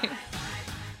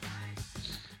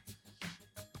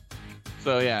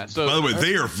 So yeah. So by the way,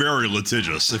 they are very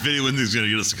litigious. If anyone is going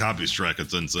to get us a copy strike,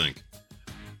 it's NSYNC.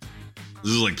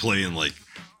 This is like playing like.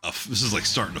 This is like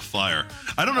starting a fire.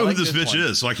 I don't know who this bitch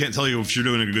is, so I can't tell you if you're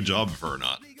doing a good job of her or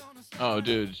not. Oh,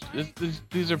 dude,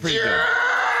 these are pretty good.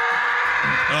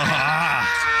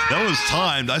 That was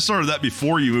timed. I started that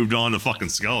before you moved on to fucking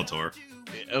Skeletor.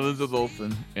 Elizabeth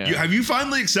Olsen. Yeah. Have you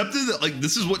finally accepted that? Like,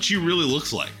 this is what she really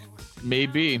looks like.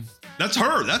 Maybe. That's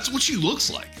her. That's what she looks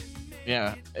like.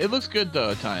 Yeah, it looks good though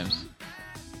at times.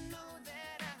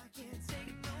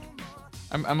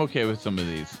 I'm okay with some of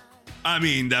these. I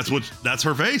mean, that's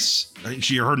her face.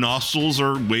 Her nostrils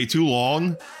are way too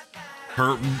long.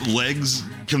 Her legs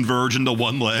converge into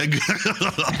one leg.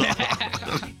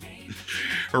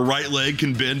 Her right leg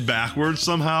can bend backwards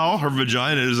somehow. Her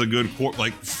vagina is a good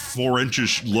 4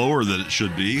 inches lower than it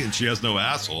should be, and she has no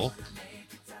asshole.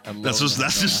 That's just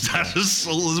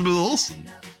Elizabeth Olsen.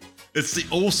 It's the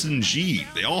Olsen gene.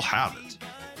 They all have it.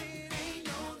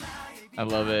 I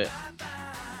love it.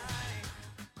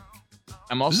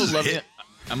 I'm also loving it.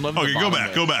 I'm loving. Okay,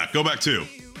 go back too.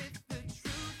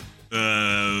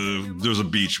 There's a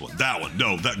beach one. That one.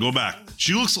 No, go back.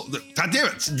 She looks. God damn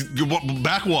it!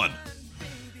 Back one.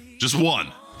 Just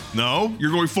one. No,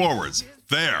 you're going forwards.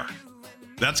 There.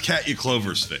 That's Katya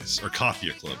Clover's face, or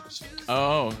Katya Clover's face.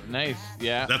 Oh, nice.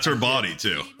 Yeah. That's her body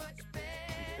too.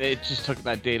 It just took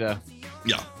that data.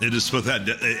 Yeah, it just put that.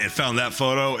 It found that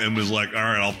photo and was like, all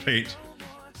right, I'll paint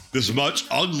this much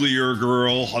uglier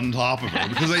girl on top of her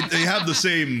because they have the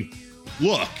same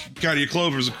look. Katya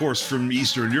Clover's, of course, from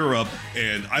Eastern Europe,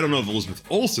 and I don't know if Elizabeth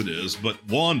Olsen is, but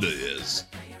Wanda is.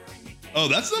 Oh,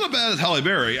 that's not a bad Halle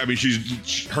Berry. I mean,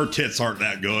 her tits aren't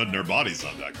that good, and her body's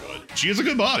not that good. She has a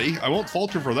good body. I won't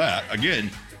fault her for that.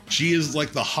 Again, she is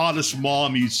like the hottest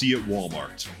mom you see at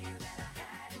Walmart.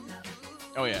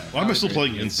 Oh yeah. Why am I still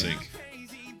playing NSYNC?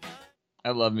 I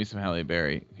love me some Halle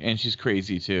Berry, and she's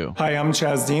crazy too. Hi, I'm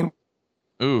Chazzie.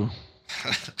 Ooh.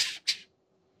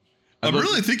 I'm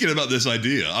really thinking about this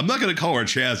idea. I'm not going to call her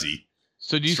Chazzie.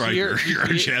 So do you Stryker, see her? or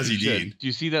Chazzie Dean. Do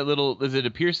you see that little? Is it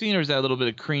a piercing or is that a little bit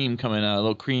of cream coming out? A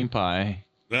little cream pie.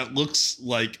 That looks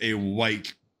like a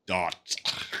white dot.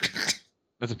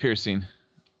 That's a piercing.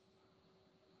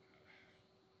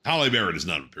 Halle Berry does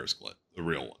not have a pierced clit. The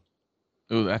real one.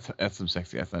 Ooh, that's some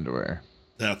sexy ass underwear.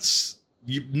 That's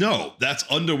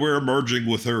underwear merging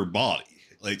with her body.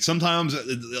 Like sometimes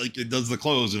it does the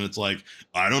clothes and it's like,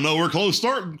 I don't know where clothes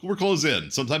start, where clothes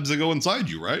end. Sometimes they go inside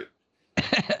you, right?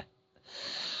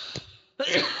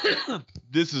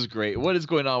 This is great. What is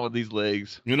going on with these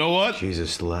legs? You know what? She's a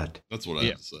slut. That's what I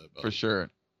have to say about for it. sure.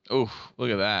 Oh,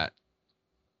 look at that.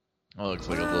 Oh, looks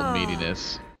like a little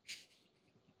meatiness.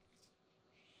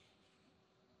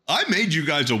 I made you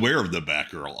guys aware of the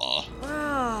Batgirl.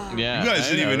 Yeah, You guys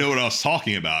I didn't even know what I was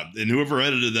talking about, and whoever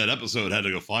edited that episode had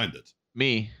to go find it.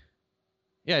 Me.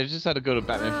 Yeah, I just had to go to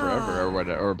Batman Forever or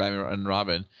whatever, or Batman and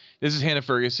Robin. This is Hannah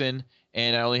Ferguson,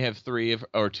 and I only have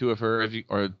two of her.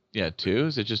 Two.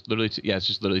 Is it just literally two? Yeah, it's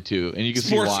just literally two, and you can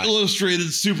Sports see why. Illustrated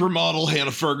supermodel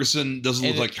Hannah Ferguson doesn't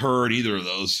look like her in either of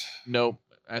those. Nope,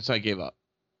 that's why I gave up.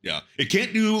 Yeah, it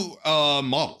can't do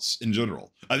models in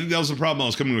general. I think that was the problem I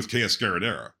was coming with K.S.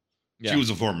 Scaradera. Yeah. She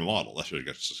was a former model. That should have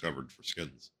got discovered for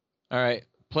skins. All right,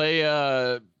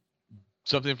 play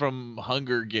something from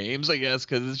Hunger Games, I guess,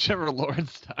 because it's Trevor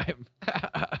Lawrence time.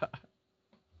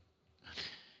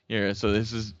 Here, so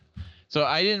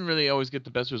I didn't really always get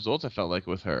the best results. I felt like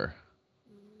with her,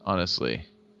 honestly,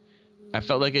 I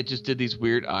felt like it just did these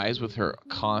weird eyes with her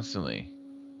constantly.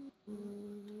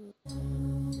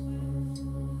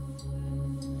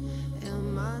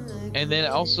 And then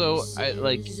also, I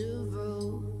like.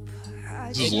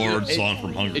 This is Lawrence's song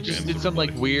from Hunger Games. It just did some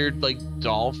like weird like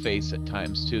doll face at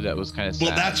times too. That was kind of sad.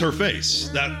 Well, that's her face.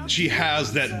 That she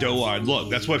has that doe-eyed look.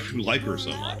 That's why people like her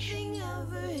so much.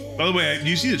 By the way, do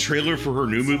you see the trailer for her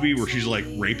new movie where she's like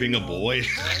raping a boy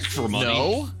for money?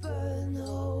 No.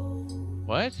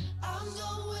 What?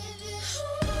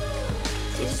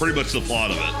 That's pretty much the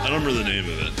plot of it. I don't remember the name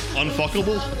of it.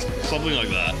 Unfuckable? Something like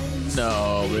that.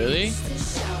 No, really?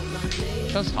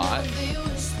 Sounds hot.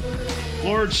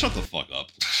 Lord, shut the fuck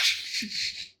up.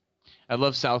 I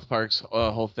love South Park's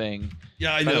whole thing.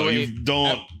 Yeah, I By the know. way, You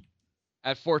don't.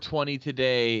 At 4:20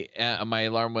 today, my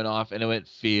alarm went off and it went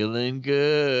feeling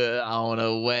good on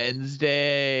a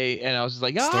Wednesday, and I was just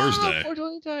like, Thursday.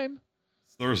 4:20 time.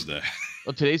 It's Thursday.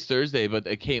 Well, today's Thursday, but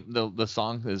it came. The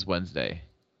song is Wednesday.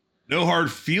 No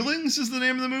Hard Feelings is the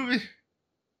name of the movie.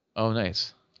 Oh,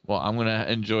 nice. Well, I'm gonna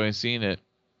enjoy seeing it.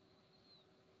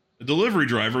 A delivery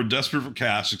driver, desperate for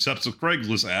cash, accepts a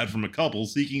Craigslist ad from a couple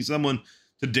seeking someone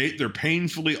to date their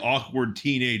painfully awkward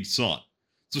teenage son.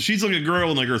 So she's like a girl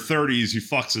in like her 30s who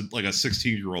fucks like a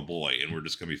 16-year-old boy, and we're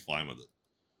just gonna be fine with it.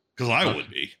 Because I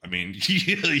would be. I mean,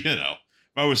 you know, if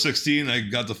I was 16, I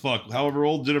got to fuck however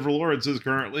old Jennifer Lawrence is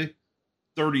currently.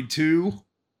 32.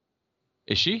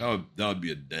 Is she? That would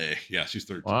be a day. Yeah, she's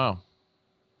 32. Wow.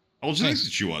 How old do you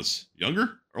think she was?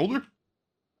 Younger? Older?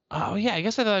 Oh yeah, I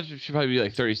guess I thought she'd probably be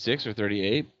like 36 or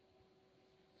 38.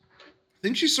 I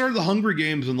think she started the Hunger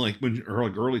Games in like her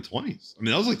like early 20s. I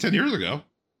mean, that was like 10 years ago.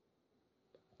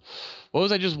 What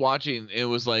was I just watching? It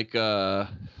was like I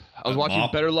was watching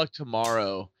Better Luck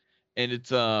Tomorrow, and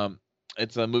it's a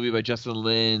movie by Justin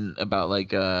Lin about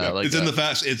like it's in the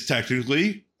Fast. It's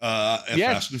technically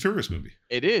Fast and Furious movie.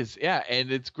 It is, yeah, and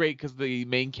it's great because the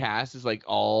main cast is like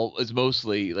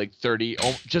mostly like 30.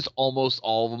 Just almost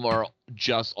all of them are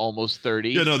just almost 30.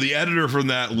 Yeah, no, the editor from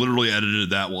that literally edited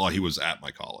that while he was at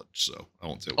my college. So I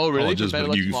won't say. Oh, really? Colleges,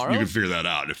 but you can figure that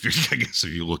out if I guess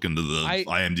if you look into the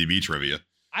IMDb trivia.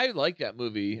 I like that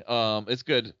movie. It's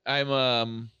good.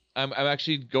 I'm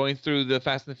actually going through the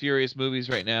Fast and the Furious movies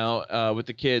right now with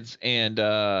the kids, and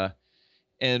I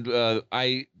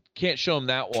can't show them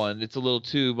that one. It's a little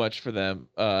too much for them.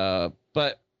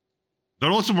 But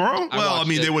Better Luck Tomorrow? Well, I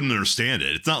mean, it. they wouldn't understand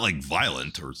it. It's not like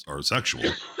violent or sexual.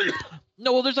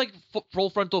 No, well, there's like full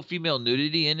frontal female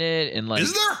nudity in it, and like.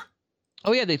 Is there?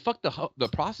 Oh yeah, they fucked the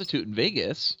prostitute in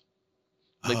Vegas.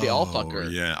 Like they all fuck her.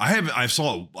 Yeah, I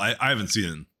haven't seen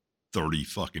it in 30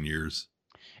 fucking years.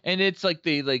 And it's like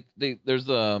there's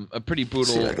a pretty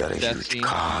brutal death scene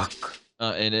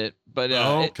in it, but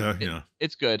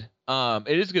it's good.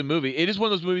 It is a good movie. It is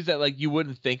one of those movies that like you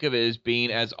wouldn't think of it as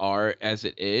being as R as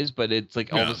it is, but it's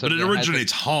like all of a sudden. But it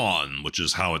originates Han, which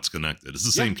is how it's connected. It's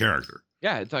the same character.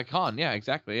 Yeah, it's like Han. Yeah,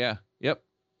 exactly. Yeah, yep.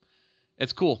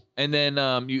 It's cool. And then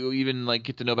you even like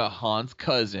get to know about Han's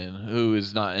cousin, who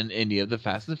is not in any of the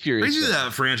Fast and Furious. Crazy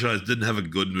that franchise didn't have a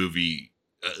good movie.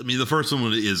 I mean, the first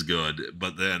one is good,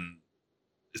 but then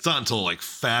it's not until like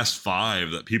Fast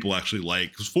 5 that people actually like,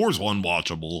 because 4 is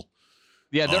unwatchable.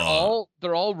 Yeah,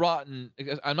 they're all rotten.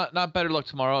 I'm not Better Luck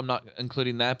Tomorrow. I'm not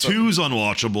including that. 2's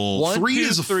unwatchable. 3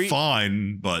 is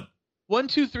fine, but 1,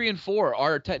 2, 3, and 4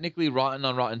 are technically rotten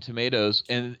on Rotten Tomatoes,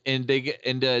 and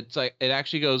it's like it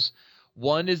actually goes.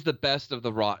 1 is the best of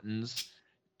the Rottens.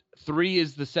 3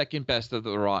 is the second best of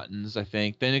the Rottens, I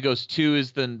think. Then it goes 2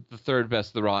 is the third best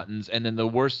of the Rottens, and then the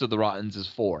worst of the Rottens is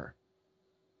 4.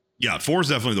 Yeah, 4 is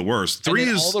definitely the worst. 3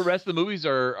 is all the rest of the movies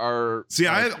are. See,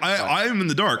 I am in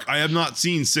the dark. I have not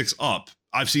seen 6 up.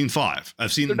 I've seen 5.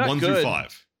 I've seen 1 through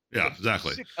 5. Yeah,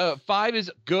 exactly. 5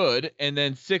 is good, and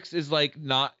then 6 is like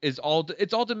it's all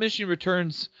diminishing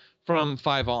returns from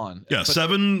 5 on. Yeah,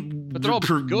 7 but they're all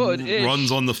good.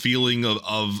 Runs on the feeling of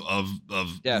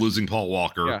losing Paul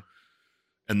Walker. Yeah.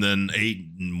 And then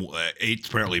 8's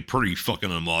apparently pretty fucking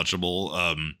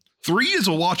unwatchable. 3 is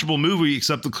a watchable movie,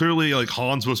 except that clearly like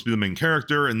Han's supposed to be the main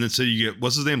character, and then so you get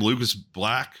what's his name, Lucas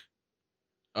Black.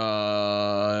 You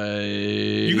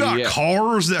got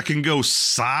cars that can go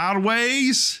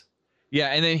sideways. Yeah,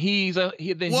 and then he comes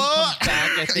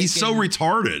back. I think he's so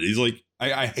retarded. He's like,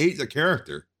 I hate the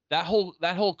character. That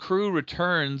whole crew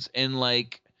returns in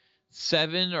like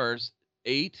 7 or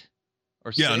 8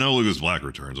 or 6. Yeah, I know Lucas Black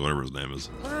returns, whatever his name is.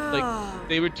 Like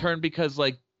they return because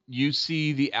like you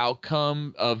see the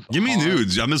outcome of. Give me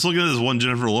nudes. I'm just looking at this one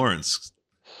Jennifer Lawrence.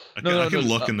 I can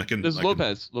look and I can. There's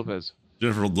Lopez.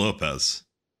 Jennifer Lopez.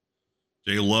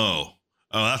 J Lo.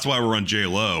 Oh, that's why we're on J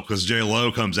Lo, because J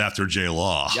Lo comes after J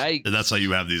Law. Yikes. And that's how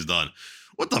you have these done.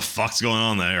 What the fuck's going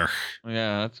on there?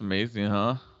 Yeah, that's amazing,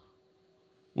 huh?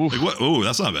 Oof. Like what? Oh,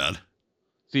 that's not bad.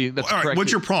 See, that's all right. correct.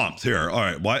 What's your prompt here? All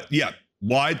right. Why? Yeah.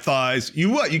 Wide thighs.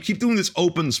 You what? You keep doing this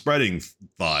open spreading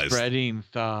thighs. Spreading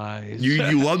thighs.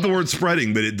 You love the word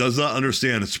spreading, but it does not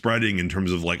understand spreading in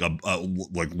terms of like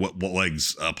like what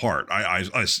legs apart.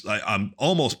 I'm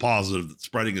almost positive that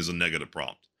spreading is a negative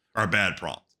prompt or a bad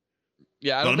prompt.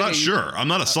 Yeah, but I'm not sure. I'm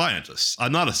not a scientist.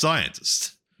 I'm not a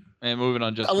scientist. And moving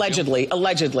on, just allegedly.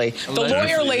 The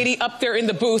lawyer lady up there in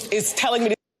the booth is telling me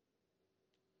to.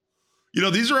 You know,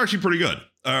 these are actually pretty good.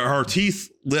 Her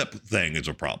teeth lip thing is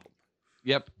a problem.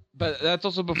 Yep, but that's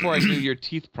also before I knew your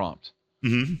teeth prompt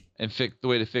and the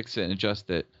way to fix it and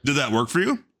adjust it. Did that work for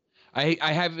you? I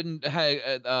haven't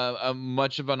had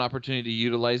much of an opportunity to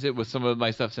utilize it with some of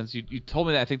my stuff since you told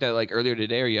me that. I think that like earlier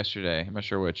today or yesterday. I'm not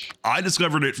sure which. I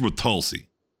discovered it with Tulsi.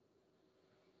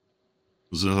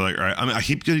 So like, right, I mean, I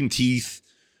keep getting teeth.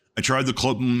 I tried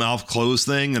the mouth closed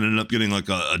thing and ended up getting like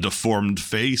a deformed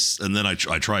face. And then I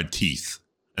tried teeth.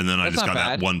 And then I just got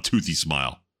that one toothy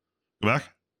smile. Go back.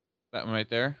 That one right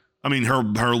there. I mean, her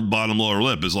bottom lower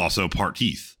lip is also part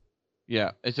teeth.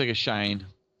 Yeah, it's like a shine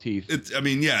teeth.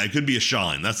 It could be a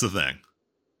shine. That's the thing.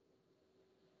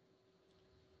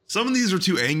 Some of these are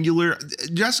too angular.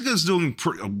 Jessica's doing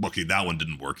pretty. Okay, that one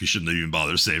didn't work. You shouldn't have even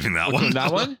bothered saving that one.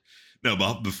 That one? No,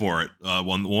 but before it,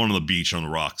 one on the beach on the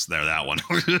rocks. There, that one.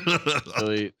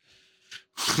 Delete.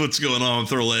 What's going on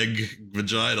with her leg?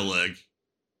 Vagina leg.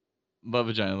 Love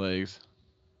vagina legs.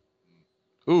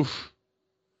 Oof.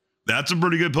 That's a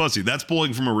pretty good pussy. That's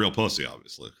pulling from a real pussy,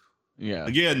 obviously. Yeah.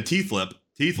 Again, teeth lip.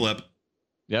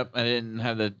 Yep, I didn't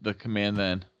have the command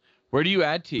then. Where do you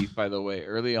add teeth, by the way?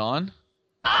 Early on?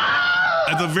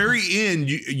 At the very end,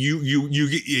 you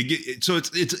get so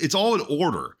it's all in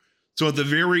order. So at the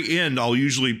very end, I'll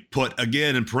usually put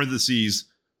again in parentheses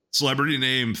celebrity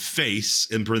name, face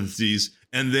in parentheses,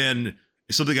 and then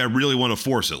something I really want to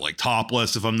force it, like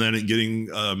topless. If I'm then getting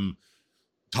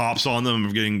tops on them,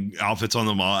 I'm getting outfits on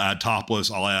them, I'll add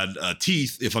topless. I'll add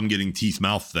teeth if I'm getting teeth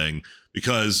mouth thing,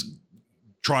 because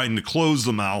trying to close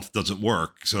the mouth doesn't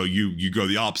work. So you go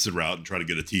the opposite route and try to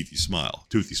get a toothy smile.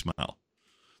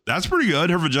 That's pretty good.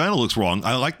 Her vagina looks wrong.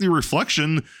 I like the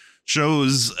reflection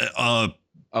shows a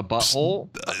butthole,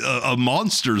 a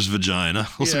monster's vagina.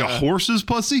 Looks like a horse's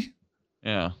pussy.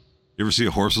 Yeah. You ever see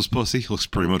a horse's pussy? Looks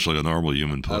pretty much like a normal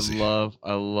human pussy.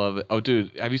 I love it. Oh,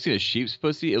 dude, have you seen a sheep's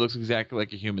pussy? It looks exactly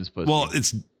like a human's pussy. Well,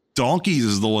 it's donkeys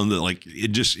is the one that like it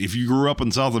just. If you grew up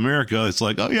in South America, it's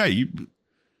like, oh yeah,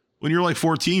 when you're like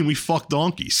 14, we fuck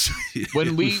donkeys.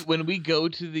 when we go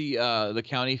to the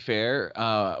county fair,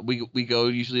 we go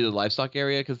usually to the livestock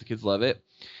area because the kids love it,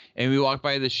 and we walk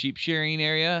by the sheep shearing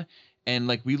area. And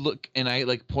like we look, and I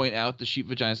like point out the sheep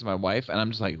vaginas to my wife, and I'm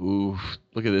just like, "Ooh,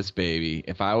 look at this baby!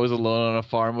 If I was alone on a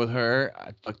farm with her,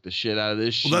 I'd fuck the shit out of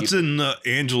this sheep." Well, that's in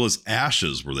Angela's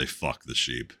Ashes where they fuck the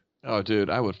sheep. Oh,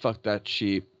 dude, I would fuck that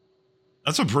sheep.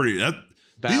 That's a pretty.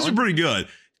 These are pretty good.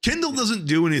 Kendall doesn't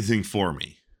do anything for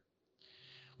me.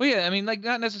 Well, yeah, I mean, like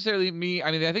not necessarily me. I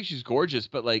mean, I think she's gorgeous,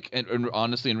 but like, and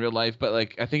honestly, in real life, but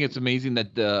like, I think it's amazing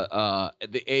that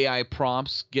the AI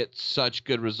prompts get such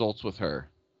good results with her.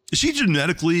 Is she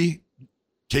genetically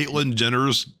Caitlyn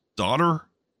Jenner's daughter?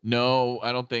 No,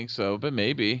 I don't think so, but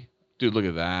maybe. Dude, look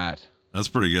at that. That's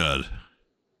pretty good.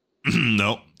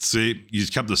 Nope. See, you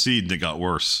kept the seed and it got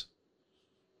worse.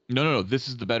 No. This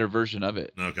is the better version of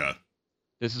it. Okay.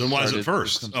 Then why is it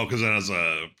first? Oh, because it has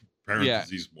a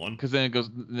parentheses one. Because then it goes.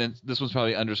 Then this one's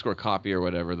probably underscore copy or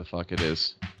whatever the fuck it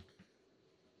is.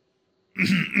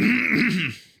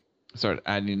 Start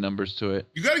adding numbers to it.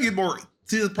 You got to get more.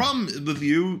 See, the problem with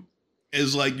you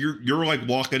is like you're like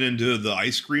walking into the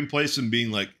ice cream place and being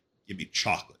like, "Give me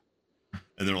chocolate,"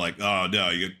 and they're like, "Oh no,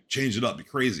 you got to change it up, be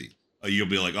crazy." You'll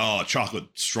be like, "Oh, chocolate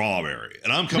strawberry,"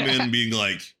 and I'm coming in being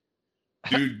like,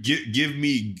 "Dude, give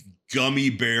me gummy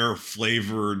bear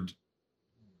flavored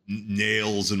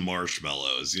nails and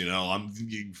marshmallows. You know,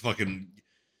 you fucking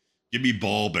give me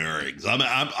ball bearings. I'm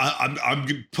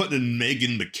putting in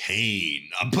Megan McCain.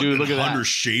 I'm putting in Hunter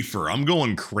Schafer. I'm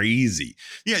going crazy.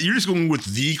 Yeah, you're just going with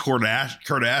the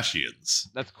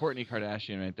Kardashians. That's Kourtney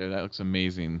Kardashian right there. That looks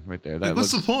amazing right there.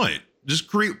 What's the point? Just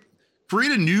create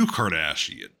a new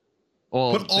Kardashian.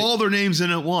 Put all their names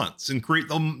in at once and create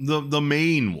the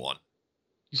main one.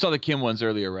 You saw the Kim ones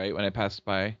earlier, right? When I passed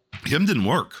by. Kim didn't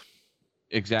work.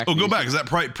 Exactly. Oh, go back. Is that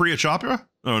Priya Chopra?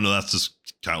 Oh no, that's just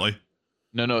Kylie.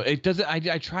 No, it doesn't.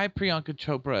 I tried Priyanka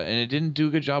Chopra and it didn't do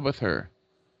a good job with her.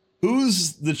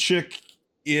 Who's the chick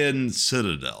in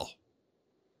Citadel?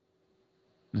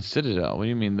 In Citadel? What do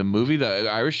you mean? The movie, the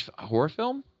Irish horror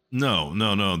film? No.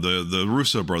 The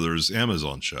Russo brothers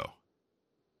Amazon show.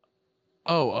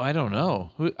 Oh, I don't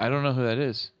know. I don't know who that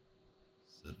is.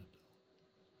 Citadel.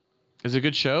 Is it a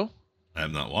good show? I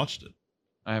have not watched it.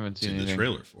 I haven't seen the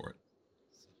trailer for it.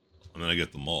 And then I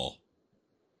get them all.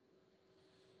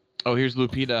 Oh, here's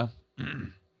Lupita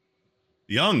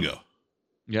Nyong'o.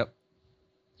 Yep.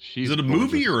 Is it a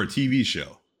movie or a TV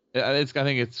show? I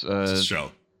think it's a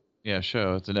show. Yeah,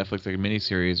 show. It's a Netflix like a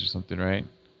miniseries or something, right?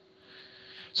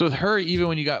 So with her, even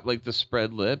when you got like the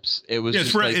spread lips, it was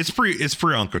it's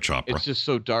Priyanka Chopra. It's just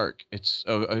so dark. It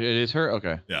is her.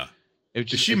 Okay. Yeah. Is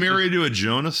she married to a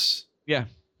Jonas? Yeah.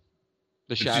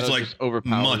 The shadow she's like just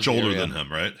overpowers much older than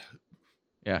him, right?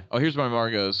 Yeah. Oh, here's my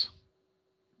Margot's.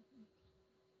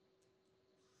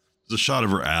 There's a shot of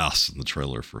her ass in the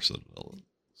trailer for Citadel.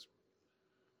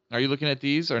 Are you looking at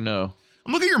these or no?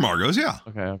 I'm looking at your Margot's, yeah.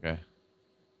 Okay.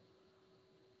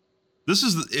 This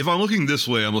is if I'm looking this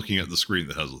way, I'm looking at the screen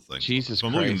that has the thing. Jesus If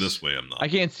I'm Christ. looking this way, I'm not. I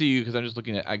can't see you because I'm just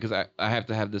looking at because I have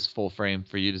to have this full frame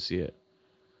for you to see it.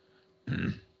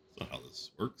 That's not how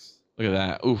this works. Look at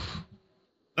that. Oof.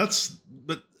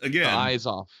 But again, the eyes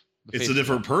off. It's a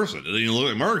different person. It doesn't even look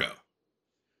like Margot.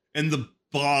 And the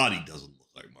body doesn't look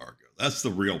like Margot. That's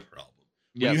the real problem.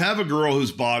 When you have a girl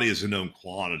whose body is a known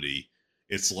quantity,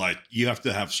 it's like you have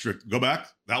to have strict. Go back.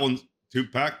 That one's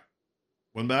 2-pack.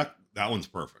 One back. That one's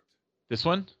perfect. This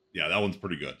one? Yeah, that one's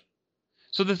pretty good.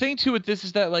 So the thing too with this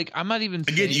is that like I'm not even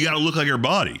again. You got to look like your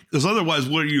body because otherwise,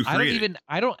 what are you creating?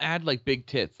 I don't add like big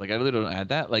tits. Like I really don't add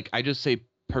that. Like I just say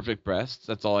perfect breasts.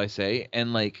 That's all I say.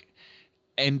 And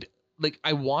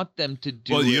I want them to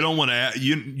do. Well, you don't want to add.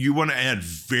 You want to add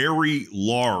very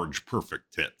large,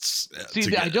 perfect tits.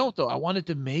 See, I don't though. I wanted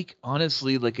to make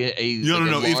honestly like a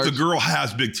no. If the girl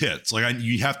has big tits, like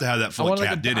you have to have that for like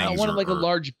Kat Dennings. I wanted like a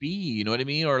large B. You know what I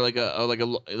mean? Or like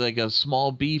a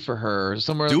small B for her. Or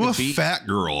somewhere. Do like a fat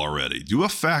girl already. Do a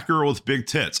fat girl with big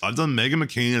tits. I've done Megan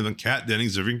McCain. I've done Kat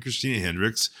Dennings. I've done Christina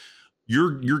Hendricks.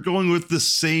 You're going with the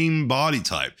same body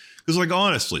type. Because like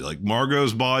honestly, like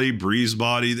Margot's body, Bree's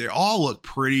body, they all look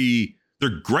pretty. They're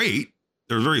great.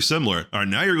 They're very similar. All right,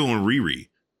 now you're going Riri.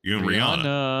 You're going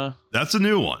Rihanna. That's a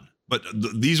new one. But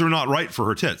these are not right for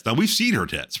her tits. Now we've seen her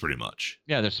tits pretty much.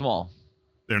 Yeah, they're small.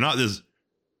 They're not this.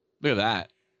 Look at that.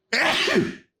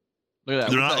 Look at that.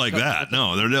 They're not like that.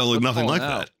 No, they look nothing like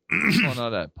that. Oh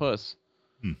no, that puss.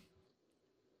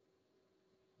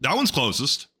 That one's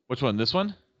closest. Which one? This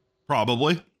one?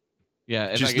 Probably.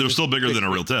 Yeah, they're still bigger than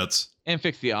her real tits. And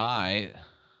fix the eye.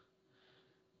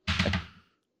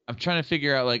 I'm trying to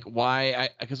figure out like why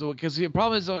because the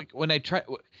problem is like when I try.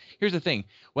 Here's the thing: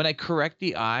 when I correct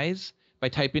the eyes by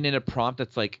typing in a prompt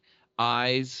that's like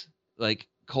eyes like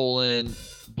colon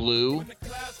blue,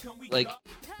 like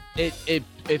it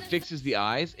fixes the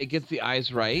eyes. It gets the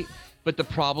eyes right. But the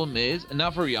problem is, and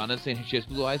not for Rihanna saying she has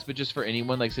blue eyes, but just for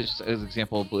anyone like such as an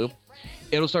example of blue,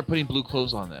 it'll start putting blue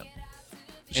clothes on them.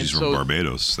 She's from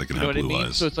Barbados. They can have blue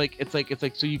eyes. So it's like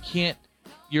so you can't.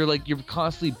 You're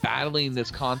constantly battling this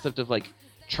concept of like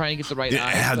trying to get the right. It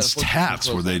adds tats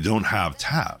where they don't have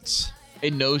tats.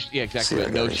 It knows, yeah, exactly.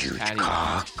 It knows she's tatty.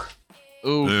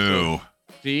 Ooh. So,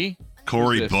 see,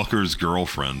 Cory Booker's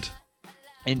girlfriend.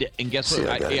 And guess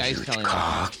what? AI's telling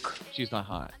her she's not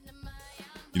hot.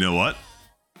 You know what?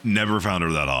 Never found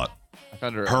her that hot. I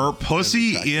found her. Her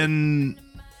pussy in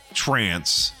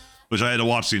Trance. Which I had to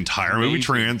watch the entire movie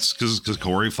Trance because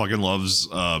Corey fucking loves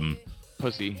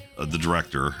pussy. The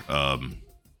director.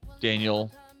 Daniel.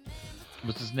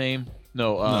 What's his name?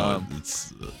 No,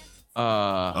 it's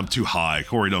I'm too high.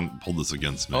 Corey, don't pull this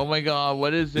against me. Oh my god,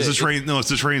 what is it? It's the train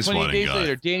spotting 20 days guy.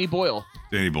 later, Danny Boyle.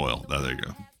 There you go.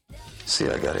 See,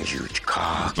 I got a huge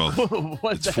cock.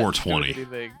 It's 420.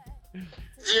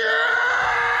 Yeah!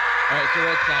 Alright, so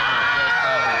that's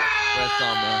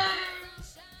Salma.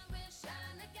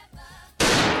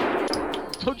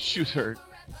 Don't shoot her.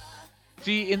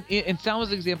 See, in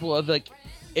Salma's example of like,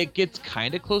 it gets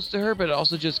kind of close to her, but it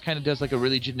also just kind of does like a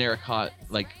really generic hot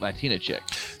like Latina chick.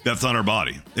 That's on her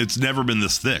body. It's never been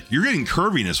this thick. You're getting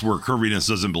curviness where curviness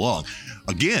doesn't belong.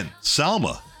 Again,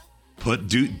 Salma,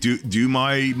 do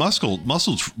my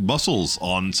muscles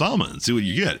on Salma and see what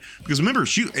you get. Because remember,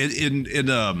 she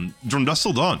in From Dusk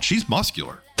Till Dawn, she's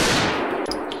muscular.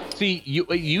 See,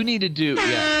 you need to do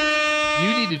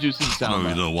you need to do some sound. I don't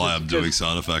even know why I'm doing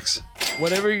sound effects.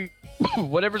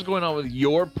 Whatever's going on with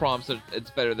your prompts, it's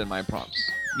better than my prompts.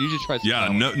 You should try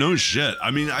some. Yeah, no shit.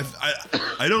 I mean,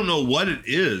 I don't know what it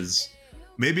is.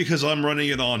 Maybe because I'm running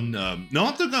it on. No,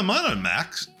 I'm doing mine on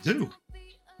Mac too.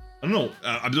 I don't know.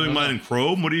 I'm doing mine in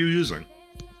Chrome. What are you using?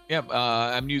 Yeah,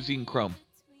 I'm using Chrome.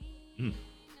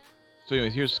 So,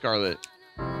 anyways, here's Scarlett.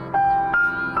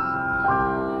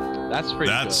 That's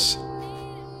pretty. That's good.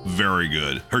 Very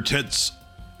good. Her tits,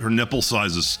 her nipple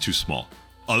size is too small.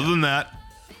 Other than that,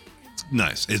 it's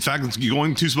nice. In fact, it's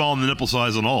going too small in the nipple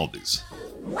size on all of these.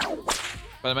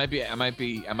 But I might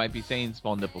be saying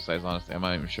small nipple size. Honestly, I'm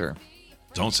not even sure.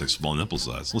 Don't say small nipple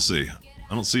size. Let's see.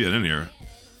 I don't see it in here.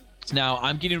 Now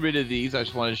I'm getting rid of these. I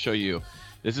just wanted to show you.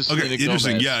 This is okay.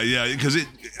 Interesting. Gomez. Yeah. Because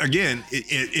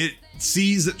it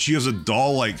sees that she has a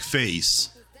doll-like face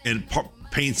and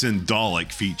paints in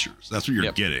doll-like features. That's what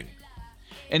you're getting.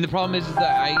 And the problem is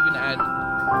that I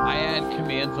add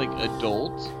commands like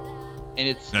adult, and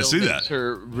it still makes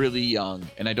her really young,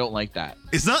 and I don't like that.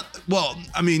 It's not. Well,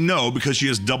 I mean, no, because she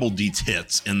has double D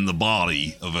tits in the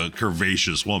body of a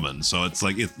curvaceous woman, so it's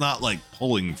like it's not like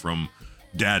pulling from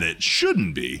data. It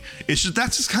shouldn't be. It's just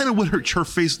that's just kind of what her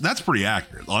face. That's pretty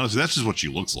accurate. Honestly, that's just what she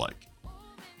looks like.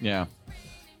 Yeah.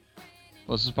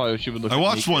 Well, this is probably what she would look like. I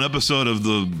watched one episode of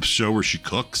the show where she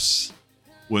cooks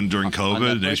during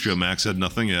COVID and HBO Max had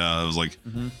nothing. Yeah, I was like,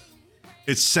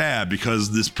 it's sad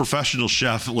because this professional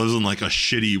chef lives in like a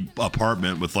shitty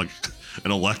apartment with like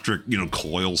an electric,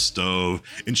 coil stove.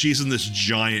 And she's in this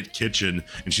giant kitchen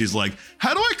and she's like,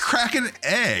 how do I crack an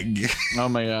egg? Oh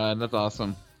my God, that's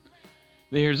awesome.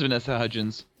 Here's Vanessa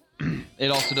Hudgens.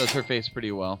 It also does her face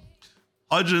pretty well.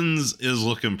 Hudgens is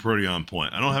looking pretty on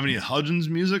point. I don't have any Hudgens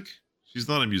music. She's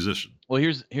not a musician. Well,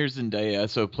 here's Zendaya.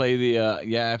 So play the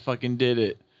Yeah, I Fucking Did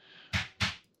It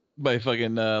by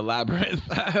fucking Labyrinth,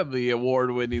 the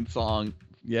award-winning song.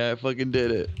 Yeah, I Fucking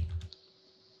Did It.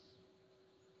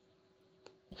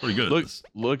 Pretty good.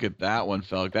 Look at that one,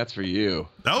 Felk. That's for you.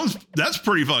 That's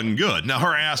pretty fucking good. Now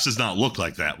her ass does not look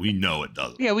like that. We know it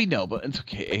doesn't. Yeah, we know, but it's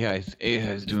okay. AI's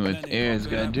doing what AI's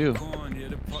gonna do.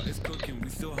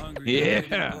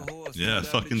 Yeah. Yeah, I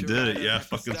fucking did it. Yeah, I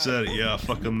fucking said it. Yeah, I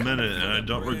fucking meant it, and I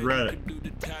don't regret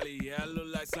it. The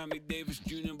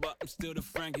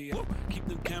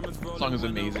song is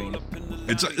amazing.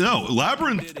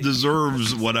 Labyrinth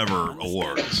deserves whatever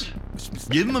awards.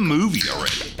 Give him a movie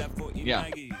already. Yeah.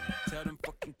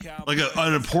 Like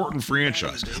an important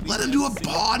franchise. Let him do a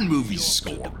Bond movie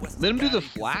score. Let him do The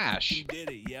Flash.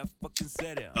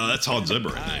 That's Hans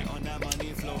Zimmer, I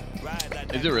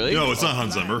think. Is it really? No, it's not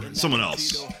Hans Zimmer. It's someone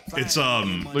else. It's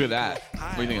Look at that.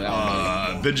 What do you think of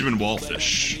that one? Benjamin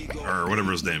Wallfish or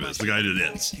whatever his name is. The guy who did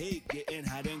it.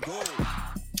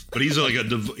 But he's like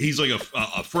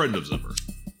a friend of Zimmer,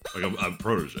 like a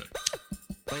protege.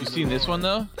 You seen this one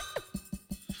though?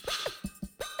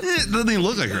 It doesn't even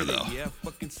look like her though.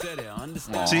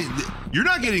 See, you're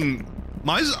not getting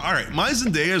my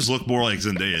Zendayas look more like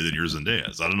Zendaya than your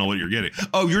Zendayas. I don't know what you're getting.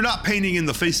 Oh, you're not painting in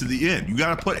the face at the end. You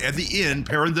got to put at the end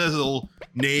parenthetical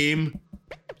name,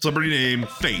 celebrity name,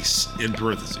 face in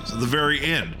parentheses at the very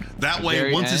end. That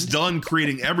way, once it's done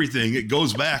creating everything, it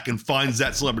goes back and finds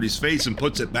that celebrity's face and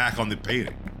puts it back on the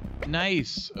painting.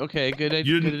 Nice. Okay. Good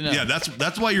enough. Yeah,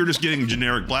 that's why you're just getting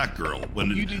generic black girl.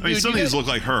 Some of these look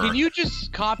like her. Can you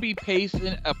just copy paste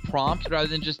in a prompt rather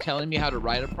than just telling me how to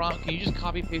write a prompt? Can you just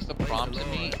copy paste the prompt to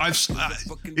me?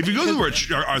 If you go through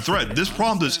our thread, this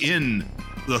prompt is in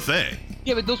the thing.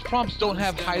 Yeah, but those prompts don't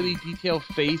have highly detailed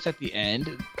face at the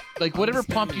end. Like whatever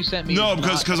prompt you sent me. No,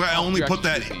 because I only put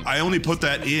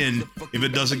that in if it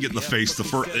doesn't get the face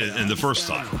in the first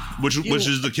time, which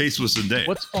is the case with Zendaya.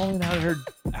 What's falling out of her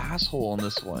asshole on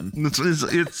this one?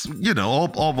 It's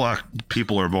all black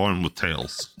people are born with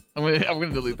tails. I'm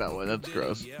gonna delete that one. That's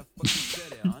gross.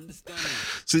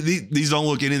 See, these don't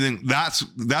look anything. That's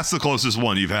the closest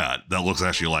one you've had that looks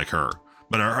actually like her,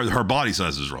 but her body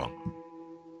size is wrong.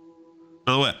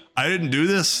 By the way, I didn't do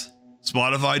this.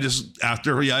 Spotify just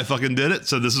after I fucking did it,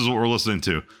 so this is what we're listening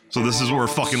to. So this is what we're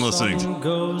fucking listening to.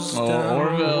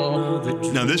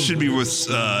 Orville. Now this should be with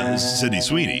Sydney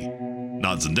Sweeney.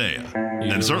 not Zendaya,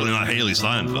 and certainly not Haley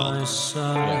Steinfeld.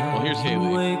 Yeah, well, here's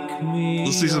Haley.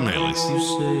 Let's see some Haleys.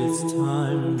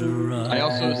 I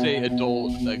also say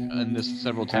adult like on this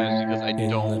several times because I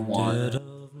don't want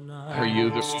her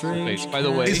youth face. By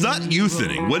the way, It's not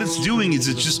youthening. What it's doing is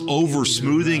it's just over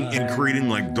smoothing and creating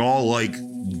like doll-like,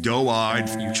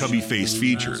 doe-eyed, chubby-faced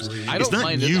features. I It's don't not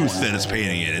mind this youth one. that it's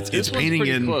painting in. It's this one's painting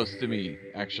pretty in. close to me,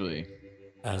 actually.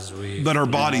 But her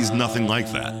body's nothing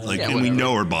like that. Like, Yeah, and we whatever.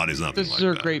 know her body's nothing This like is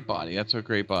her that. great body. That's her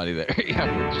great body there.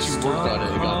 Yeah, she worked on it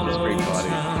and got this great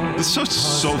body. It's so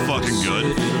fucking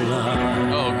good.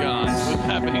 Oh God, what's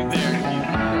happening there?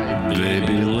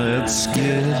 Baby, let's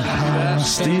get high,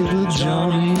 steal the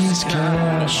Johnny's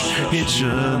cash, hitch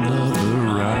another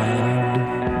ride.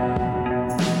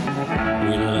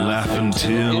 Laugh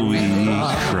until we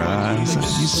cry. You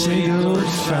say go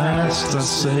fast, I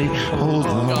say hold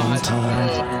on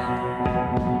tight.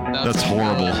 That's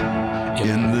horrible.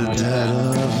 In the dead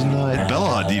of night.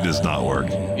 Bella Hadid does not work.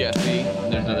 Yeah, see,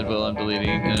 there's another bill I'm deleting.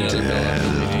 And another bill Dead I'm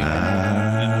of deleting.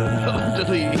 night. I'm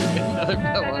deleting. Another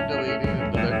bill I'm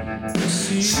deleting.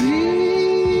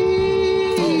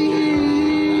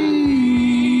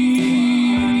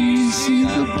 See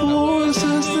the boys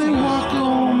as they walk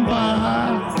on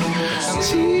by.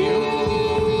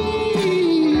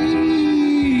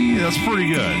 That's pretty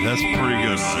good. That's pretty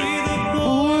good.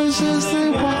 Boys as they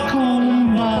walk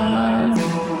on by.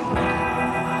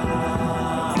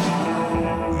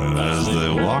 As they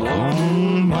walk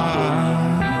on by.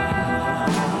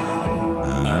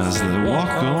 As they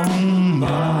walk on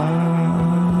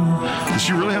by. Does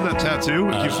she really have that tattoo?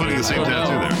 I keep putting the same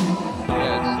tattoo there.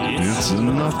 Yeah, It's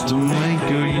enough to make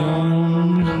a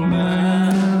young man.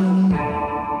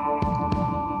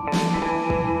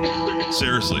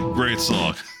 Seriously, great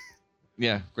song.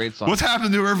 yeah, great song. What's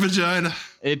happened to her vagina?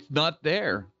 It's not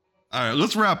there. All right,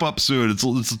 let's wrap up soon. It's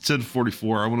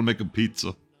 10:44. I want to make a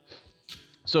pizza.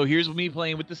 So here's me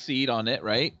playing with the seed on it,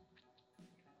 right?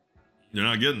 You're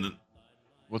not getting it.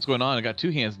 What's going on? I got two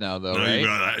hands now, though, No, right? you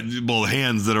got, well,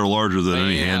 hands that are larger than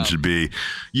any hand Bam. should be.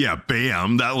 Yeah,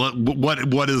 bam. That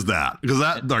what is that? Because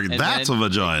that like, And that's a then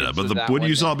vagina. it But gets the to that what one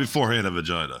you saw then. beforehand, a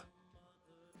vagina.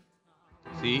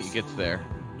 See, it gets there.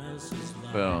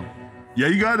 Boom. Yeah,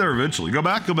 you got there eventually. Go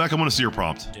back. I want to see your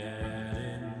prompt.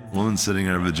 Woman sitting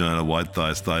in her vagina, wide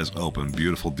thighs open,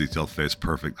 beautiful detailed face,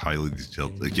 perfect, highly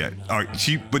detailed. Yeah, all right.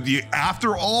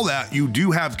 After all that, you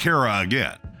do have Kara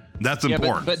again. That's Yeah,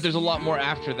 important. but there's a lot more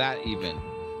after that, even.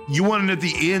 You want it at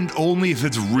the end only if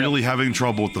it's really having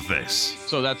trouble with the face.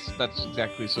 So that's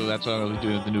exactly. So that's what I was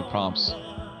doing with the new prompts.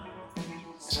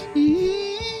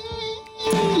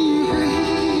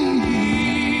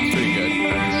 Pretty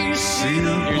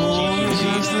good.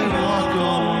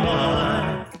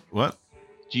 What?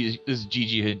 This is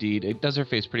Gigi Hadid. It does her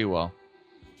face pretty well.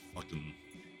 Fucking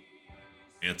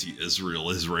anti-Israel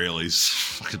Israelis.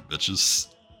 Fucking bitches.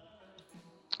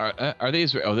 Are they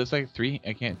Israel? Oh, there's like three.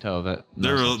 I can't tell that.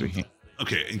 They're No, it's three.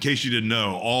 okay. In case you didn't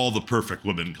know, all the perfect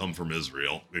women come from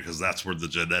Israel because that's where the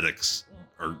genetics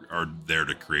are there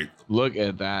to create. Look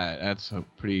at that. That's a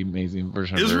pretty amazing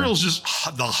version of her. Israel's just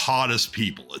the hottest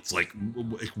people. It's like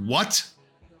what?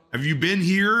 Have you been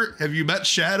here? Have you met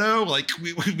Shadow? Like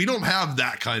we don't have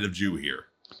that kind of Jew here.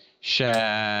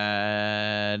 Shadow.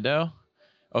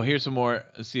 Oh, here's some more.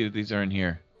 Let's see if these are in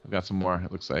here. I've got some more.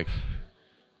 It looks like.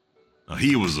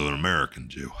 He was an American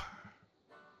Jew.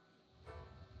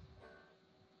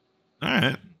 All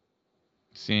right.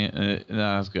 See, no,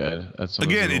 that's good. That's some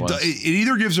Again, of the ones. it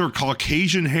either gives her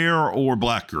Caucasian hair or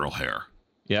black girl hair.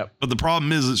 Yep. But the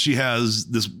problem is that she has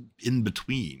this in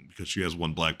between because she has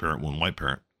one black parent, one white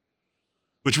parent,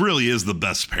 which really is the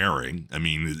best pairing. I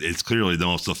mean, it's clearly the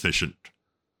most efficient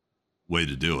way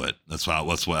to do it. That's why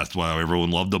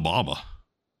everyone loved Obama.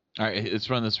 All right, let's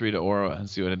run this Rita Ora and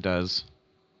see what it does.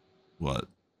 What?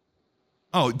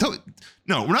 Oh,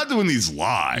 no, we're not doing these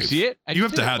live. You see it? You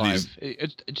have to have these.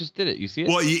 It just did it. You see it?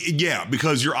 Well, yeah,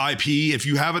 because your IP, if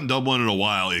you haven't done one in a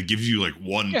while, it gives you like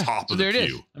one top so of the there it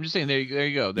queue. is. I'm just saying, there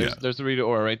you go. There's the Rita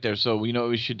Ora right there. So you know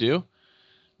what we should do?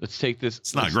 Let's take this.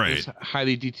 It's not great. This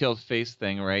highly detailed face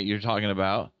thing, right? You're talking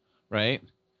about, right?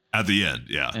 At the end,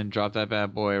 yeah. And drop that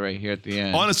bad boy right here at the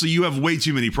end. Honestly, you have way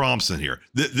too many prompts in here.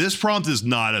 This prompt is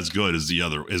not as good as the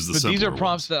other. But these are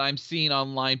prompts that I'm seeing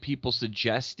online, people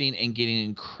suggesting and getting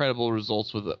incredible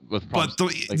results with prompts.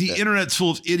 But the internet's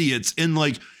full of idiots, and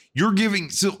like you're giving.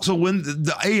 So when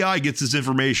the AI gets this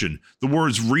information, the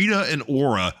words Rita and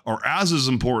Aura are as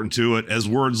important to it as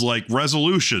words like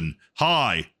resolution,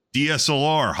 high,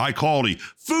 DSLR, high quality.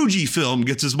 Fujifilm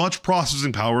gets as much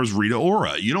processing power as Rita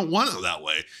Ora. You don't want it that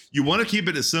way. You want to keep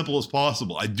it as simple as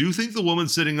possible. I do think the woman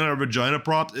sitting on her vagina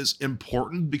prompt is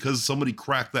important because somebody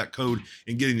cracked that code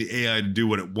in getting the AI to do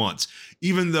what it wants.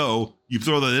 Even though you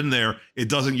throw that in there, it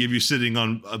doesn't give you sitting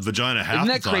on a vagina half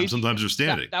the time. Crazy? Sometimes you're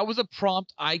standing. That was a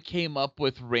prompt I came up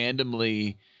with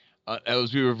randomly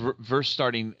as we were first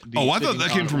starting. I thought that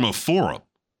came from a forum.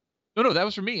 No, that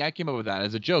was for me. I came up with that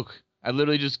as a joke. I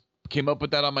literally just came up with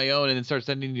that on my own and then started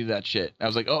sending you that shit. I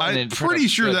was like, I'm pretty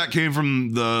sure that came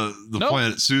from the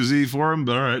Planet Susie forum,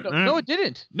 but all right. No, it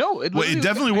didn't. No, it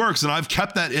definitely works, and I've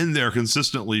kept that in there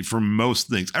consistently for most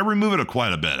things. I remove it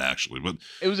quite a bit actually, but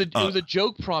it was a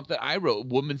joke prompt that I wrote.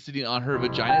 Woman sitting on her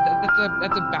vagina.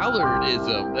 That's a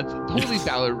Ballardism. That's totally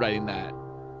Ballard writing that.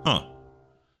 Huh?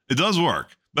 It does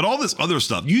work. But all this other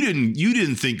stuff, you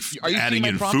didn't think adding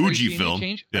in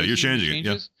Fujifilm. Yeah, you're changing it.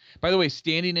 Yeah. By the way,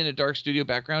 standing in a dark studio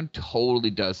background totally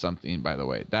does something. By the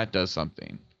way, that does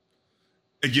something.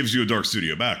 It gives you a dark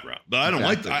studio background, but I don't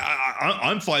like that.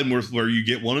 I'm fine with where you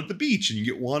get one at the beach and you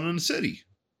get one in the city.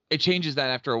 It changes that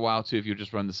after a while too if you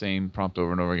just run the same prompt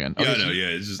over and over again. Yeah, okay,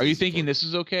 yeah. Are you thinking this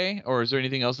is okay, or is there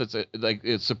anything else that's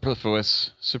it's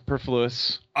superfluous?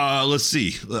 Let's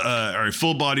see. All right,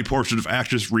 full body portrait of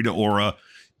actress Rita Ora.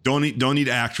 Don't need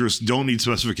actress. Don't need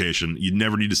specification. You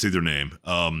never need to say their name.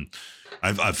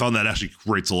 I've found that actually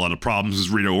creates a lot of problems because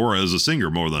Rita Ora is a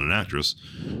singer more than an actress.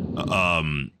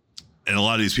 And a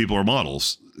lot of these people are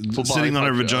models. Sitting on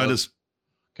their vaginas.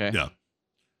 Okay. Yeah.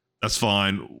 That's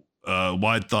fine.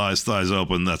 Wide thighs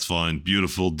open. That's fine.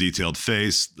 Beautiful detailed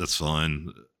face. That's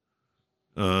fine.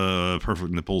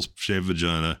 Perfect nipples, shaved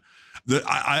vagina.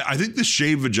 I think the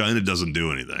shaved vagina doesn't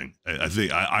do anything. I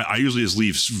think I usually just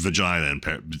leave vagina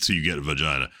so you get a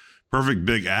vagina. Perfect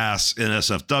big ass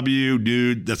NSFW,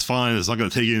 dude. That's fine. It's not going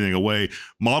to take anything away.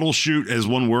 Model shoot as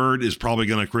one word is probably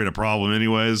going to create a problem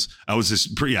anyways. I was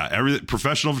just, everything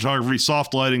professional photography,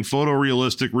 soft lighting,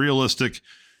 photorealistic, realistic.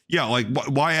 Yeah, like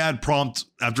why add prompt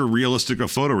after realistic or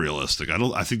photorealistic?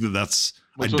 I think that's.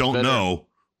 Which I don't know,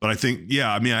 but I think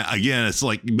again, it's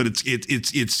like, but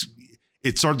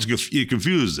it starts to it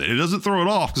confuses it. It doesn't throw it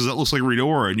off because that looks like Rita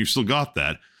Ora and you still got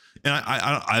that. And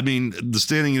I mean, the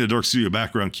standing in a dark studio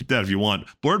background, keep that if you want.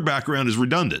 Blurred background is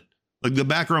redundant. Like the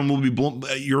background will be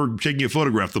you're taking a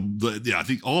photograph. I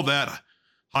think all that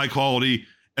high quality,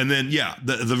 and then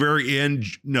the very end.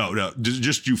 No,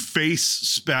 just do face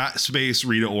space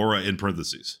Rita Ora in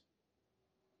parentheses.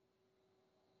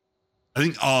 I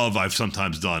think I've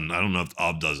sometimes done. I don't know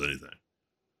if does anything,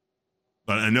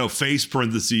 but I know face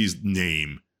parentheses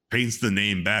name. Paints the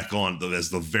name back on as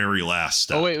the very last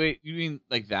step. Oh, wait. You mean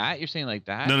like that? You're saying like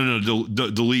that? No.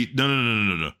 Delete. No.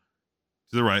 To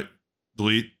the right.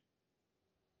 Delete.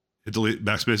 Hit delete.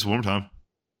 Backspace one more time.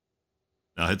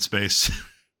 Now hit space.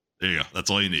 There you go. That's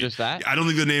all you need. Just that? I don't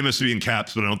think the name has to be in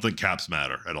caps, but I don't think caps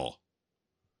matter at all.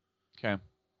 Okay.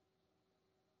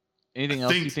 Anything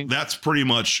else you think? That's pretty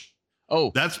much.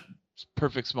 Oh, that's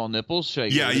perfect small nipples. Should I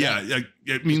yeah.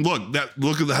 I mean,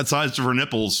 look at that size of her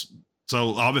nipples.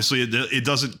 So obviously it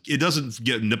doesn't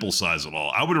get nipple size at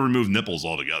all. I would have removed nipples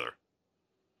altogether.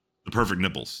 The perfect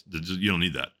nipples. You don't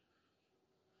need that.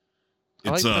 I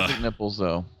like perfect nipples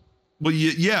though. Well,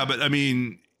 yeah, but I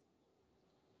mean,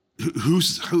 who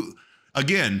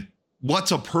again?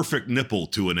 What's a perfect nipple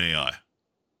to an AI?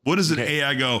 What does an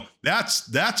AI go? That's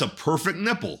a perfect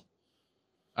nipple.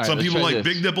 Right, some people like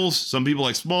big nipples. Some people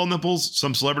like small nipples.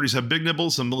 Some celebrities have big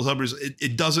nipples. Some celebrities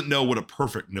it doesn't know what a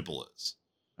perfect nipple is.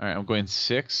 All right, I'm going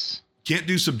 6. Can't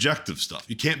do subjective stuff.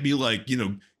 You can't be like, give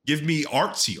me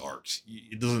artsy art.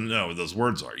 It doesn't know what those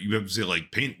words are. You have to say like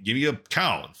give me a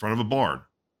cow in front of a barn.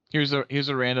 Here's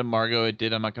a random Margot it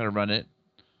did. I'm not going to run it.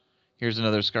 Here's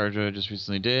another ScarJo it just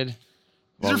recently did.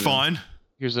 These are fine.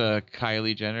 Here's a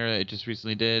Kylie Jenner it just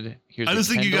recently did. I just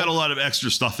think you got a lot of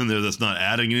extra stuff in there that's not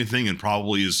adding anything and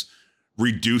probably is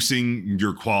reducing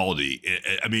your quality.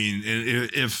 I mean,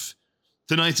 if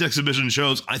tonight's exhibition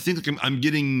shows, I think I'm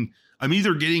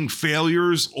either getting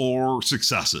failures or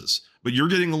successes, but you're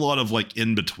getting a lot of like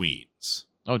in betweens.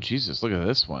 Oh Jesus, look at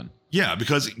this one. Yeah,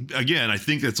 because again, I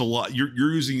think that's a lot. You're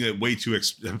using a way too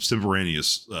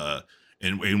extemporaneous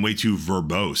and way too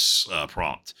verbose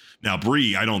prompt. Now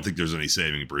Brie, I don't think there's any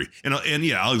saving Brie, and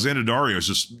yeah, Alexandra Dario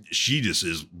she just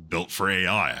is built for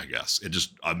AI. I guess it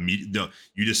just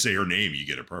you just say her name, you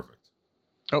get it perfect.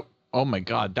 Oh my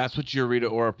God, that's what your Rita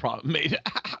Ora prompt made.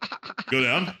 Go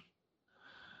down.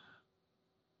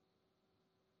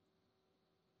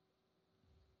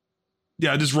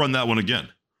 Yeah, just run that one again.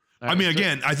 Right, I mean,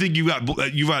 again, I think you've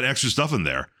got extra stuff in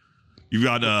there. You've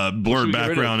got blurred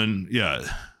background and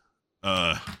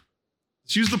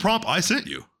Just use the prompt I sent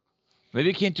you. Maybe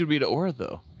it can't do Rita Ora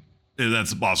though. And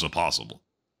that's also possible.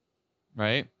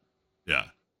 Right? Yeah.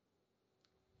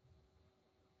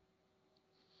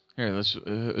 Here,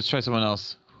 let's try someone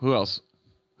else. Who else?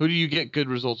 Who do you get good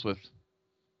results with?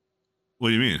 What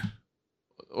do you mean?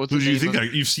 Who do you think?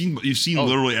 You've seen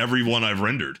literally every one I've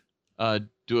rendered.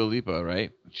 Dua Lipa,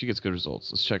 right? She gets good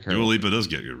results. Let's check her. Dua Lipa does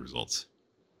get good results.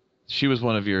 She was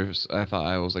one of yours.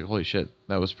 I was like, holy shit,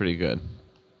 that was pretty good.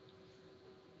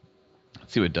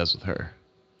 Let's see what it does with her.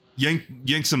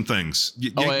 Yank some things.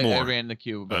 Yank more. I ran the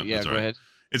queue, but yeah, go ahead.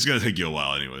 It's gonna take you a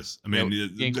while, anyways. I mean,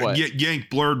 yank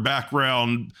blurred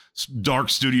background, dark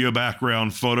studio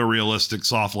background, photorealistic,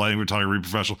 soft lighting, photography,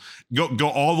 professional. Go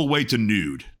all the way to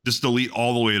nude. Just delete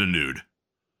all the way to nude.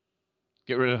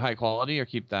 Get rid of high quality or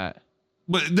keep that?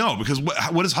 But no, because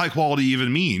what does high quality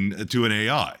even mean to an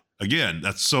AI? Again,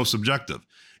 that's so subjective.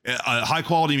 High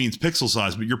quality means pixel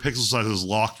size, but your pixel size is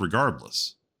locked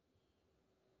regardless.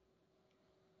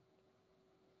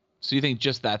 So you think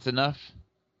just that's enough?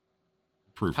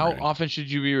 How often should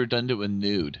you be redundant with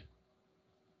nude?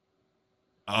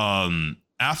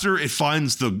 After it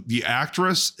finds the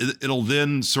actress, it'll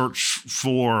then search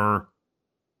for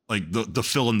like the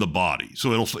fill in the body.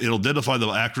 So it'll identify the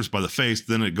actress by the face,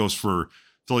 then it goes for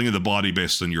filling in the body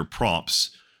based on your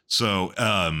prompts. So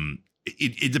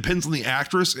it depends on the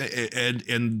actress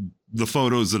and the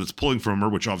photos that it's pulling from her,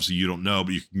 which obviously you don't know,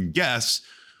 but you can guess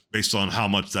based on how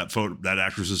much that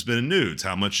actress has been in nudes,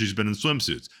 how much she's been in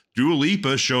swimsuits. Dua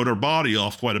Lipa showed her body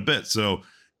off quite a bit, so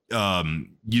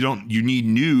you need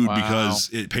nude because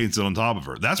it paints it on top of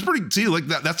her. That's pretty. See, like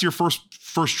that's your first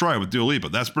try with Dua Lipa.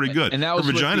 That's pretty good. And that was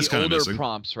her with vagina's the kind of older missing.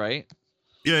 prompts, right?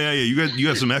 Yeah. You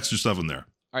got some extra stuff in there.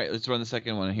 All right, let's run the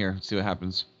second one here. See what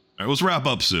happens. All right, let's wrap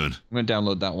up soon. I'm gonna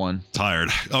download that one. Tired.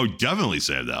 Oh, definitely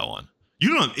save that one. You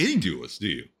don't have any duets, do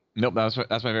you? Nope, that's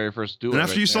my very first duet. And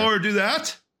after you saw her do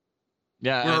that,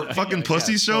 yeah, where fucking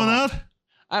pussy's showing that.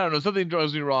 I don't know. Something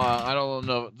drives me wrong. I don't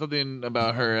know. Something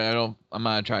about her. I'm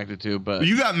not attracted to. But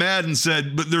you got mad and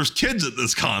said, "But there's kids at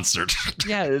this concert."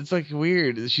 Yeah, it's like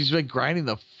weird. She's like grinding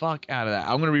the fuck out of that.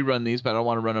 I'm gonna rerun these, but I don't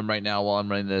want to run them right now while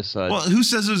I'm running this. Well, who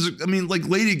says there's? I mean, like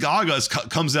Lady Gaga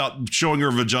comes out showing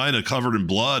her vagina covered in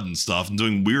blood and stuff and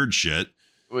doing weird shit.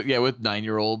 Yeah, with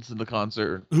 9-year-olds in the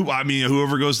concert.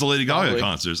 Whoever goes to Lady Gaga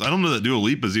concerts. I know that Dua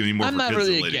Lipa is even more. I'm not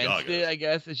really against it. I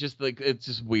guess it's just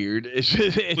weird. It's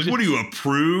like, what are you, a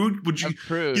prude? Would you? A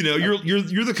prude. You know,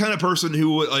 you're the kind of person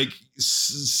who like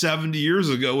 70 years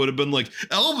ago would have been like,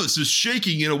 Elvis is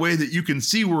shaking in a way that you can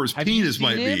see where his penis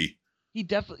might be. You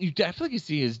definitely can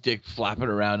see his dick flapping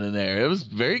around in there. It was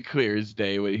very clear as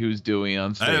day what he was doing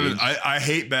on stage. I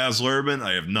hate Baz Luhrmann.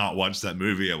 I have not watched that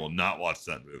movie. I will not watch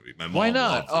that movie. My mom Why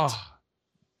not? Loves it.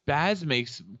 Baz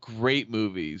makes great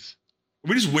movies.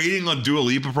 We're just waiting on Dua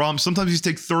Lipa prompts. Sometimes these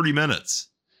take 30 minutes.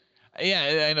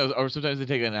 Yeah, I know. Or sometimes they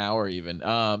take an hour even.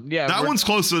 Yeah, that one's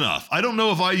close enough. I don't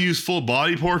know if I use full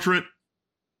body portrait.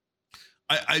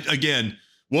 I again,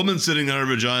 woman sitting on her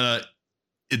vagina.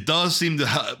 It does seem to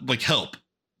help.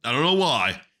 I don't know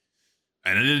why,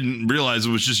 and I didn't realize it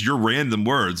was just your random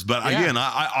words. But again,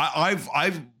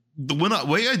 the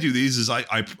way I do these is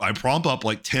I prompt up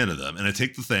like 10 of them, and I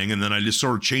take the thing, and then I just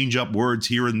sort of change up words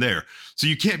here and there. So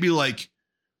you can't be like,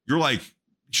 you're like,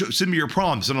 send me your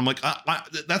prompts, and I'm like,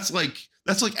 that's like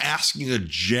asking a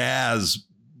jazz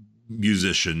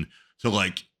musician to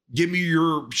like give me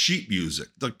your sheet music.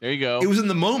 Like, there you go. It was in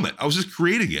the moment. I was just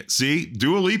creating it. See,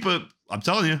 Dua Lipa. I'm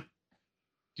telling you.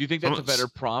 Do you think that's a better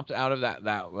prompt out of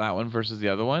that one versus the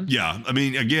other one? Yeah. I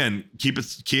mean, again, keep it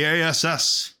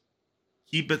KASS.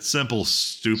 Keep it simple,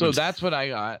 stupid. So that's what I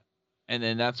got. And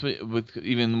then that's what with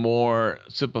even more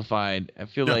simplified. I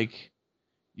feel like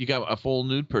you got a full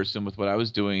nude person with what I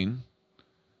was doing.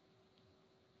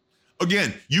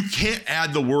 Again, you can't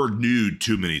add the word nude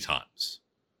too many times.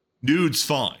 Nude's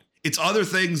fine. It's other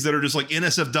things that are just like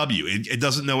NSFW. It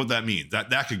doesn't know what that means.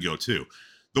 That could go too.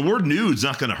 The word nude's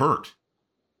not going to hurt.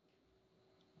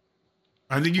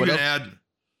 I think you can add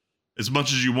as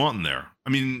much as you want in there. I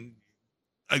mean,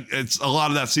 it's a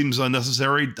lot of that seems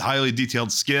unnecessary. Highly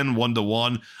detailed skin,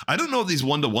 1-to-1. I don't know if these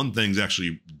 1-to-1 things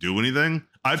actually do anything.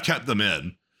 I've kept them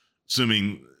in,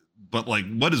 assuming. But like,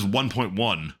 what does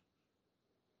 1.1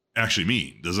 actually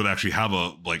mean? Does it actually have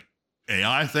a like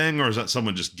AI thing, or is that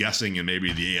someone just guessing and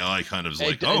maybe the AI kind of is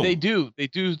like, they do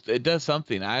it does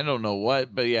something. I don't know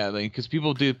what, but yeah, like because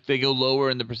people they go lower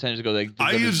in the percentage, go like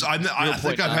I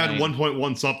think I've had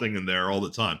 1.1 something in there all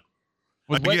the time.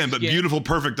 Again, but beautiful,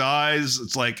 perfect eyes.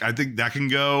 It's like I think that can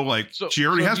go like she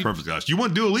already has perfect eyes. You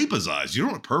want Dua Lipa's eyes. You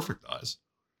don't want perfect eyes.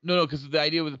 No, because the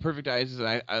idea with the perfect eyes is,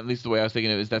 at least the way I was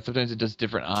thinking of it, is that sometimes it does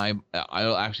different eye.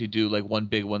 I'll actually do like one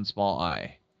big, one small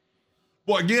eye.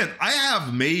 Well, again, I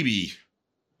have maybe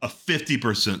a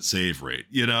 50% save rate,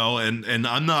 and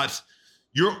I'm not.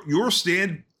 Your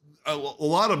stand. A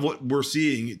lot of what we're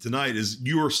seeing tonight is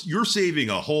you're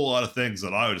saving a whole lot of things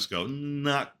that I would just go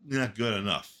not good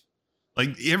enough. Like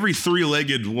every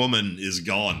 3-legged woman is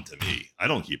gone to me. I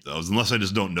don't keep those unless I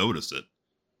just don't notice it.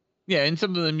 Yeah, and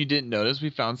some of them you didn't notice. We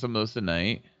found some of those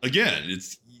tonight. Again,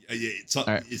 it's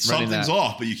something's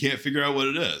off, but you can't figure out what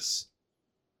it is.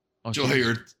 Okay.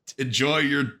 Enjoy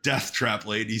your death trap,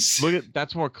 ladies. Look at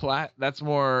that's more that's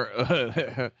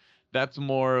more that's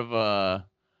more of a.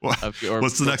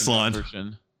 What's the next line?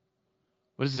 Version.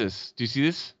 What is this? Do you see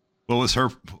this? What was her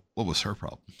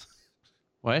problem?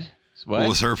 What? What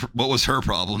was her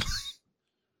problem?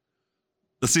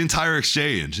 That's the entire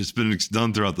exchange. It's been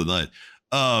done throughout the night.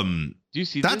 Do you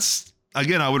see this?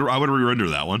 Again, I would re-render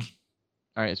that one.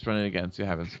 All right, let's run it again. See what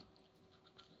happens.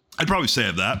 I'd probably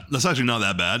save that. That's actually not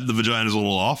that bad. The vagina's a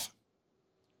little off.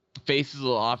 Face is a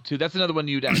little off too. That's another one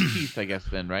you'd add teeth, I guess.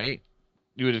 Then, right?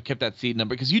 You would have kept that seed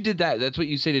number because you did that. That's what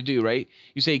you say to do, right?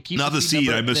 You say keep not the seed.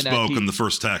 Number, I misspoke in the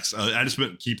first text. I just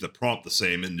meant keep the prompt the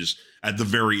same and just at the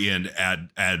very end add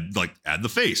the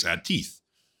face, add teeth.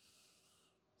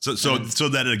 So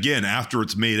that again after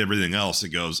it's made everything else, it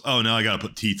goes. Oh, now I got to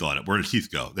put teeth on it. Where did teeth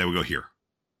go? There we go. Here.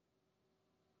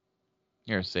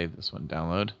 Here, save this one.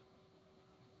 Download.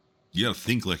 You got to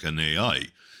think like an AI. You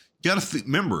got to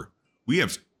remember we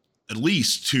have at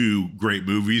least 2 great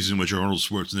movies in which Arnold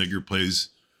Schwarzenegger plays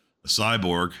a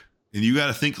cyborg. And you got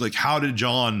to think like, how did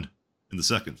John in the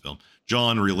second film,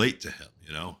 John relate to him?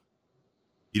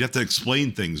 You'd have to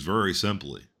explain things very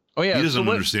simply. Oh yeah. He doesn't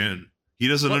understand. He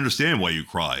doesn't understand why you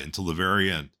cry until the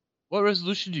very end. What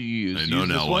resolution do you use? I know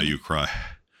now why you cry.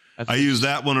 I use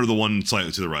that one or the one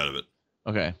slightly to the right of it.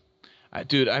 Okay.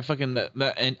 Dude, I fucking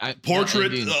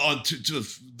portrait to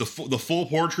the full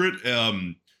portrait.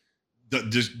 That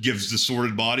just gives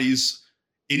distorted bodies.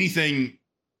 Anything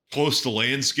close to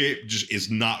landscape just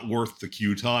is not worth the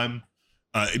queue time.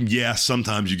 Yes,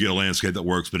 sometimes you get a landscape that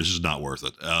works, but it's just not worth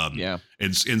it. Yeah.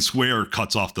 And Square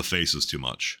cuts off the faces too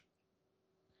much.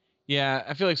 Yeah,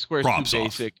 I feel like Square's too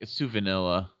basic. It's too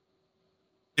vanilla.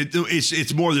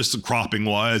 It's more just the cropping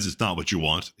wise. It's not what you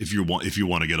want if you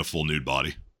want to get a full nude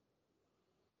body.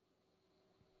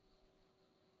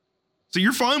 So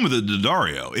you're fine with it,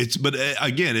 Dario. But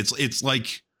again, it's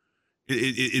like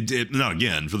it not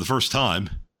again for the first time.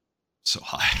 So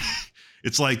high.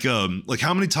 It's like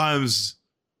how many times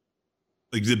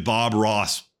did Bob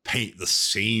Ross paint the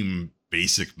same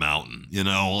basic mountain,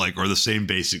 or the same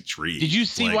basic tree? Did you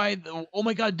see why? Oh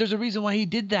my God, there's a reason why he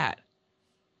did that.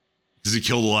 Because he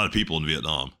killed a lot of people in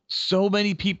Vietnam. So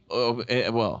many people.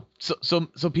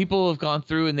 So people have gone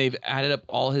through and they've added up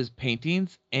all his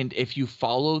paintings, and if you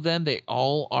follow them, they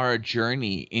all are a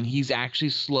journey. And he's actually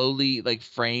slowly, like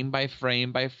frame by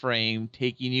frame by frame,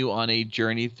 taking you on a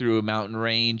journey through a mountain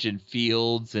range and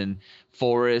fields and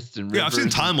forests and rivers. Yeah, I've seen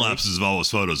time lapses of all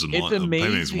his photos and it's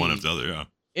amazing. One after the other. Yeah,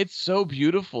 it's so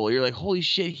beautiful. You're like, holy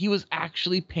shit, he was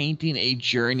actually painting a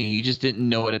journey. You just didn't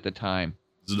know it at the time.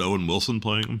 Is it Owen Wilson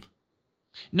playing him?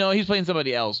 No, he's playing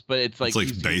somebody else, but it's like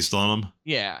based on him.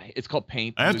 Yeah, it's called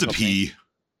Paint. I have to pee. Paint.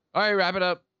 All right, wrap it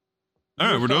up. All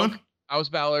right, we're done. I was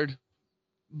Ballard.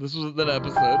 This was the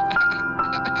episode. I'm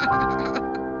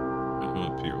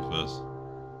gonna pee real fast.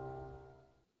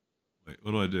 Wait,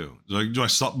 what do I do? Do I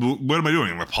stop? What am I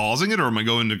doing? Am I pausing it or am I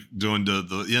going to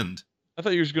the end? I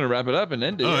thought you were just gonna wrap it up and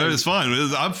end it. Oh, it's fine.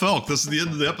 I'm Felk. This is the end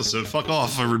of the episode. Fuck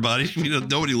off, everybody.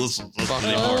 Nobody listens to us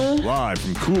anymore. Live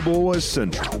from Cool Boys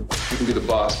Central. You can be the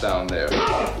boss down there.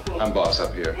 I'm boss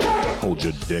up here. Hold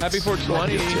your dicks. Happy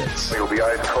 420. You'll be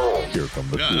ice cold. Here come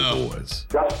the Cool Boys.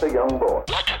 Just a young boy.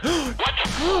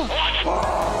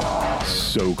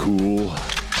 So cool.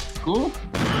 Cool?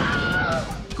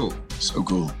 Cool. So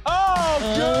cool.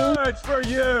 Oh, good for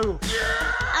you.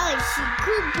 Oh, it's a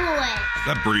good boy.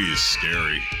 That breeze is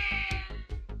scary.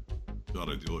 God,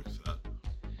 I do look at that.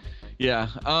 Yeah.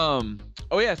 Oh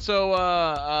yeah. So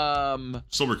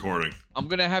Still recording. I'm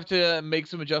gonna have to make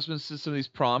some adjustments to some of these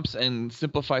prompts and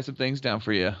simplify some things down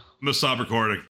for you. I'm gonna stop recording.